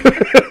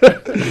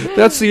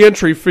 That's the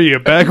entry fee, a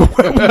bag of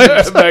wet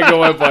wipes. A bag of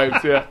wet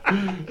wipes, yeah.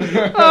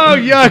 Oh,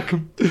 yuck.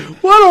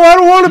 I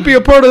don't want to be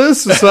a part of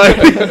this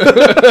society.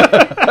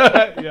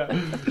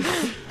 Yeah.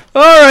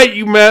 All right,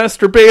 you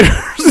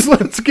masturbators.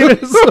 Let's get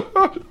into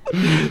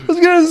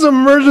some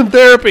immersion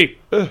therapy.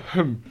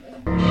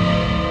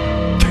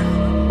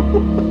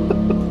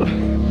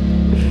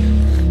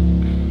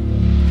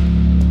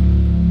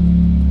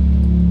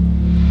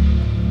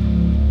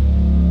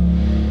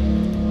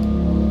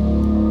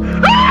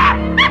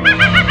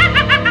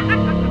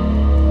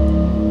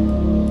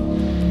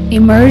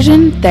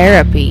 Immersion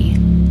therapy.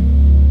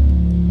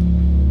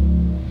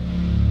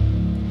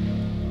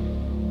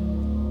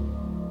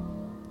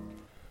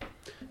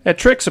 That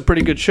Trick's a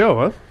pretty good show,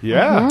 huh?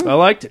 Yeah. I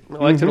liked it. I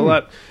liked it a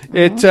lot.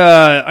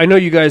 I know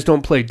you guys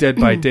don't play Dead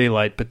by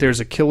Daylight, but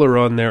there's a killer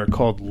on there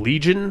called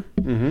Legion.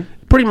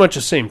 Pretty much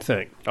the same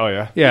thing. Oh,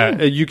 yeah? Yeah.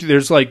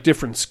 There's like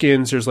different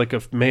skins. There's like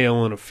a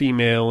male and a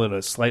female and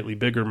a slightly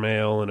bigger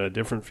male and a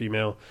different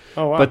female.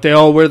 Oh, wow. But they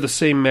all wear the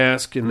same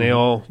mask, and they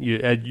all,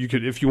 you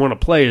could, if you want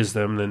to play as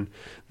them, then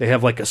they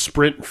have like a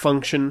sprint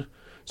function.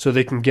 So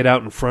they can get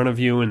out in front of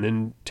you and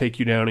then take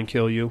you down and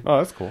kill you. Oh,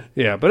 that's cool.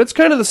 Yeah, but it's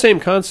kind of the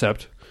same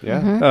concept.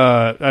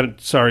 Yeah. I'm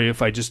sorry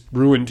if I just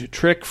ruined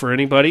Trick for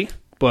anybody,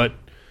 but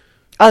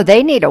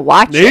they need to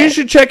watch it. You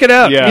should check it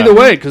out. Yeah. Either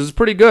way, because it's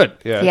pretty good.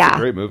 Yeah, it's a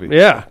great movie.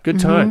 Yeah, good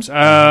times.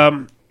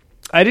 I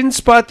didn't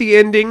spot the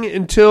ending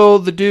until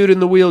the dude in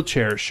the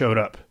wheelchair showed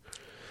up,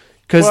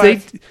 because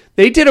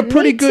they did a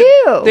pretty good.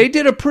 Too. They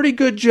did a pretty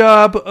good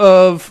job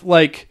of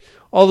like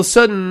all of a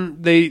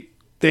sudden they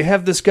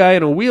have this guy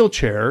in a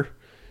wheelchair.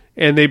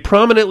 And they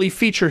prominently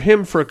feature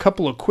him for a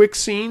couple of quick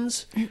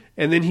scenes,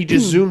 and then he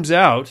just zooms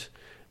out.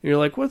 And you're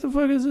like, what the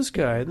fuck is this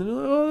guy? And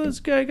then, this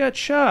guy got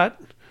shot.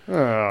 Oh.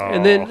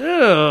 And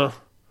then,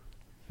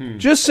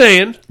 just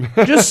saying.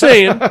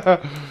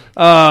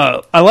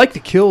 I like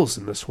the kills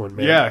in this one,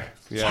 man. Yeah.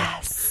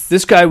 Yes.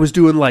 This guy was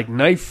doing like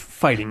knife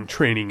fighting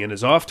training in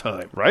his off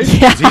time, right?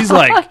 Yeah. He's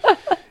like,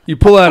 you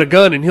pull out a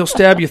gun and he'll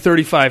stab you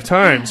 35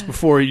 times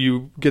before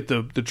you get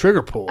the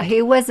trigger pulled.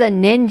 He was a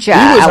ninja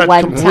at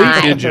one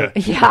time. Ninja.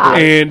 Yeah.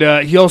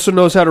 And he also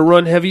knows how to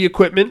run heavy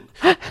equipment.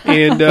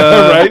 And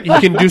he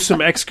can do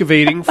some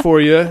excavating for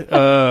you.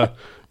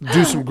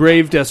 Do some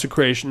grave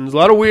desecrations. A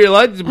lot of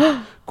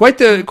Quite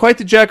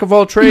the jack of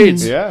all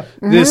trades. Yeah.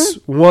 This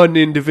one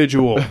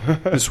individual,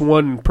 this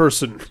one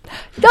person.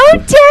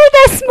 Don't tear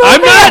this movie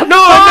apart.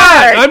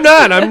 I'm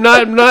not.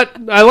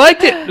 I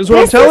liked it. Is what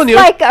I'm telling you.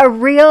 This is like a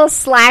real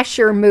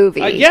slasher movie.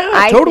 Totally.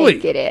 I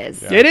think it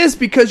is. Yeah. It is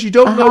because you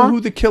don't know who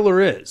the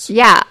killer is.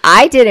 Yeah,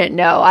 I didn't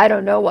know. I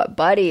don't know what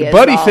Buddy is.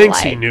 Buddy thinks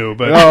he knew,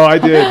 but no, I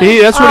did.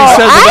 That's what he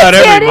says about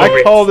every movie.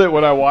 I called it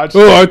when I watched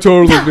it. I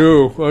totally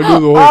knew. I knew the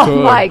whole time.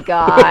 Oh my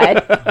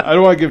God. I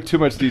don't want to give too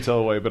much detail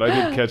away, but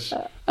I did catch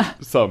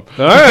some.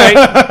 All right.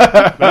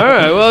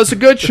 Well, it's a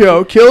good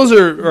show. Kills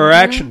are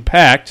action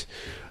packed.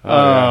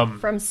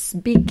 From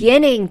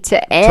beginning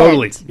to end.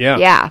 Totally. Yeah.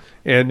 Yeah.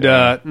 And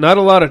not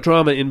a lot of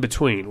drama in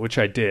between, which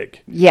I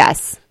dig.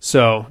 Yes.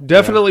 So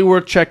definitely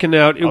worth checking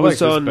out. It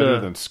was on better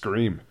than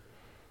Scream.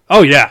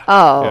 Oh yeah.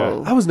 Oh.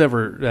 Yeah. I was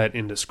never that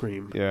into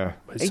Scream. Yeah.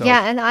 Myself.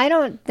 Yeah, and I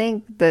don't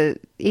think they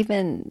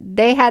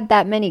had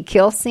that many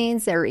kill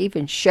scenes or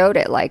even showed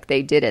it like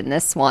they did in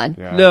this one.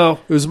 Yeah. No,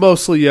 it was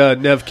mostly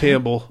Neve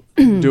Campbell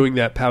doing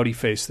that pouty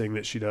face thing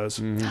that she does.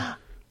 Mm-hmm.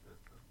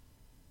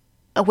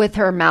 With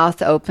her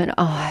mouth open.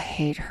 Oh, I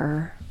hate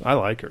her. I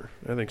like her.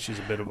 I think she's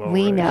a bit of a...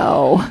 We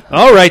know.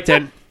 All right,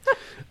 then.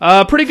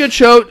 Pretty good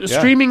show. Yeah.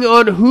 Streaming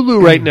on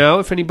Hulu right now.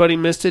 If anybody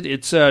missed it,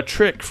 it's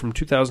Trick from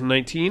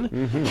 2019.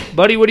 Mm-hmm.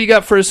 Buddy, what do you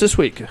got for us this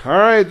week? All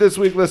right, this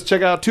week let's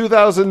check out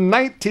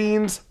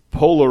 2019's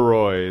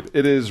Polaroid.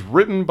 It is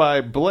written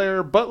by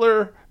Blair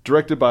Butler,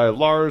 directed by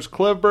Lars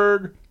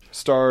Klevberg,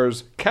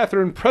 stars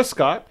Catherine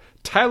Prescott,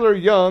 Tyler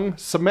Young,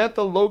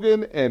 Samantha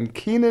Logan, and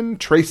Keenan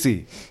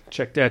Tracy.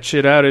 Check that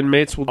shit out,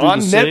 inmates. We'll do on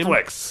the same.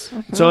 Netflix. Mm-hmm.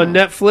 It's on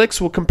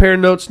Netflix. We'll compare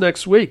notes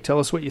next week. Tell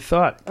us what you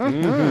thought.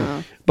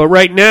 Mm-hmm. But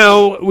right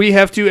now, we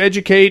have to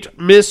educate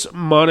Miss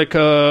Monica.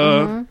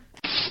 Mm-hmm.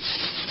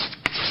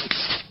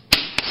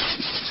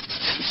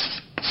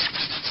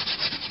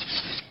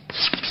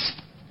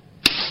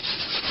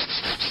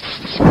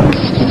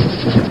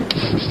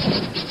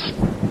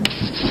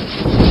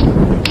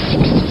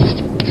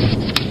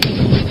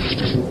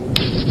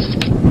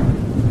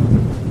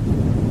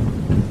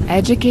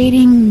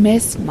 Educating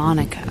Miss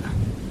Monica.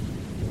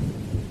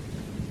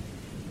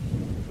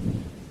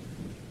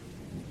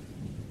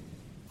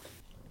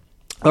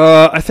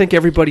 I think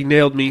everybody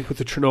nailed me with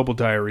the Chernobyl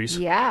Diaries.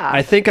 Yeah.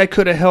 I think I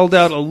could have held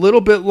out a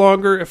little bit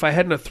longer if I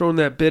hadn't have thrown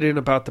that bit in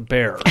about the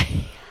bear.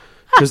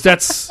 Because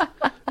that's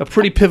a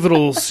pretty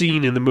pivotal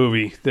scene in the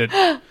movie.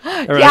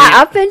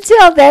 Up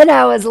until then,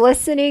 I was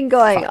listening,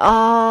 going,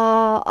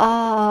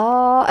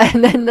 oh,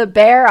 and then the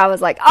bear, I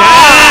was like,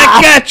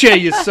 gotcha,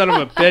 you son of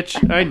a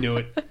bitch. I knew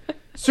it.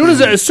 As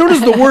soon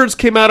as the words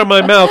came out of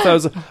my mouth,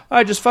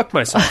 I just fucked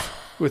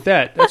myself with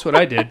that. That's what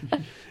I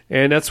did.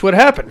 And that's what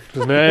happened.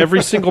 Now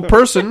every single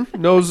person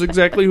knows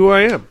exactly who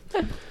I am.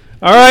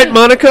 All right,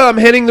 Monica, I'm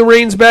handing the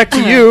reins back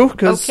to you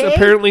because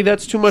apparently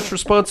that's too much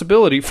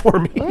responsibility for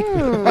me.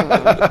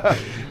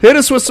 Hit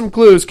us with some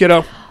clues,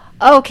 kiddo.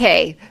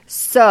 Okay,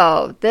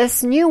 so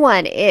this new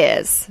one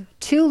is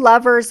Two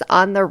Lovers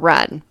on the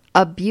Run,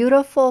 A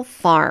Beautiful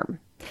Farm,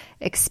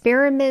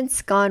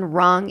 Experiments Gone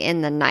Wrong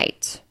in the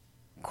Night,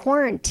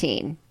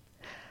 Quarantine,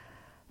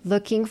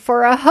 Looking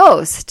for a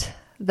Host,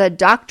 The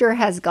Doctor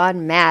Has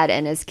Gone Mad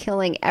and is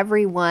killing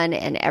everyone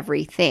and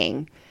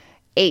everything,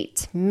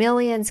 8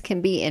 millions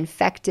can be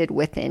infected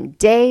within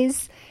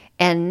days,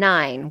 and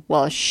 9,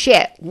 well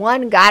shit,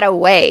 one got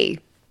away.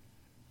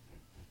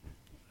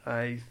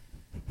 I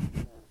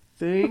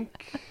think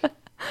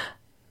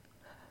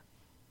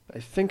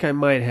I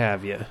might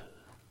have you.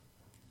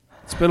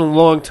 It's been a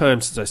long time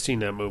since I've seen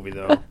that movie,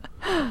 though.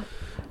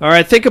 All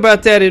right, think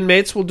about that,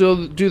 inmates. We'll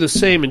do the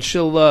same, and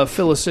she'll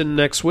fill us in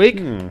next week.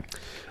 In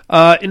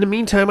the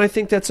meantime, I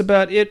think that's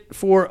about it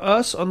for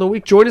us on the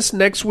week. Join us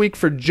next week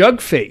for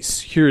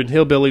Jugface here in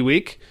Hillbilly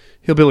Week,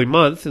 Hillbilly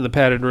Month in the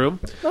padded room.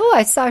 Oh,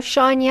 I saw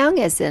Sean Young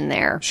is in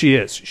there. She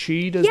is.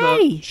 She does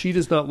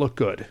not look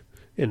good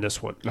in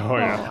this one. Oh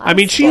yeah. I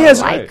mean, she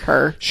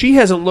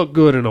hasn't looked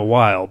good in a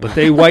while, but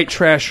they white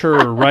trash her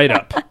right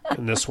up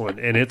in this one,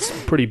 and it's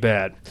pretty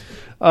bad.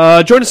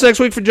 Join us next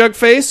week for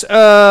Jugface.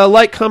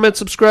 Like, comment,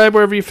 subscribe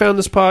wherever you found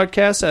this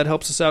podcast. That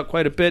helps us out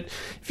quite a bit.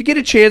 If you get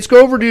a chance,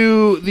 go over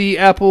to the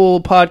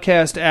Apple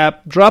Podcast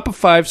app, drop a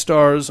 5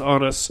 stars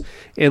on us,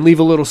 and leave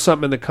a little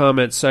something in the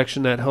comments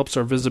section. That helps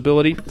our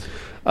visibility.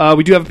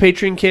 We do have a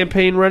Patreon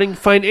campaign running.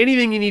 Find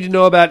anything you need to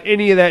know about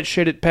any of that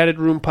shit at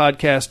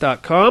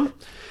paddedroompodcast.com.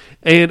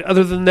 And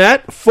other than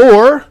that,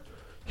 for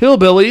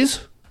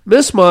Hillbillies,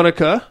 Miss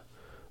Monica,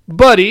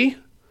 Buddy,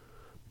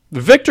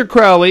 Victor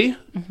Crowley,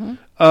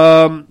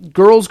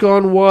 Girls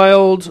Gone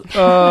Wild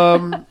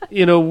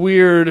in a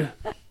weird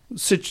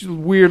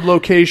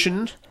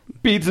location.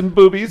 Beads and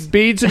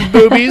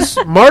boobies.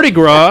 Mardi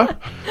Gras.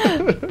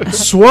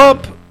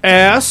 Swamp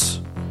Ass,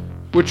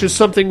 which is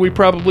something we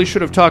probably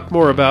should have talked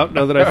more about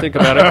now that I think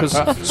about it,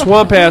 because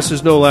Swamp Ass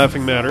is no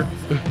laughing matter.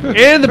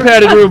 And the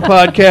Padded Room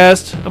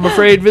Podcast. I'm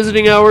afraid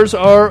visiting hours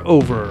are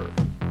over.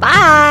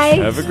 Bye.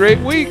 Have a great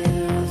week.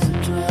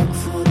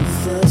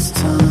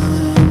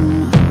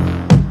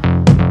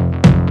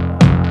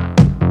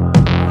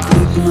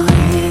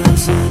 My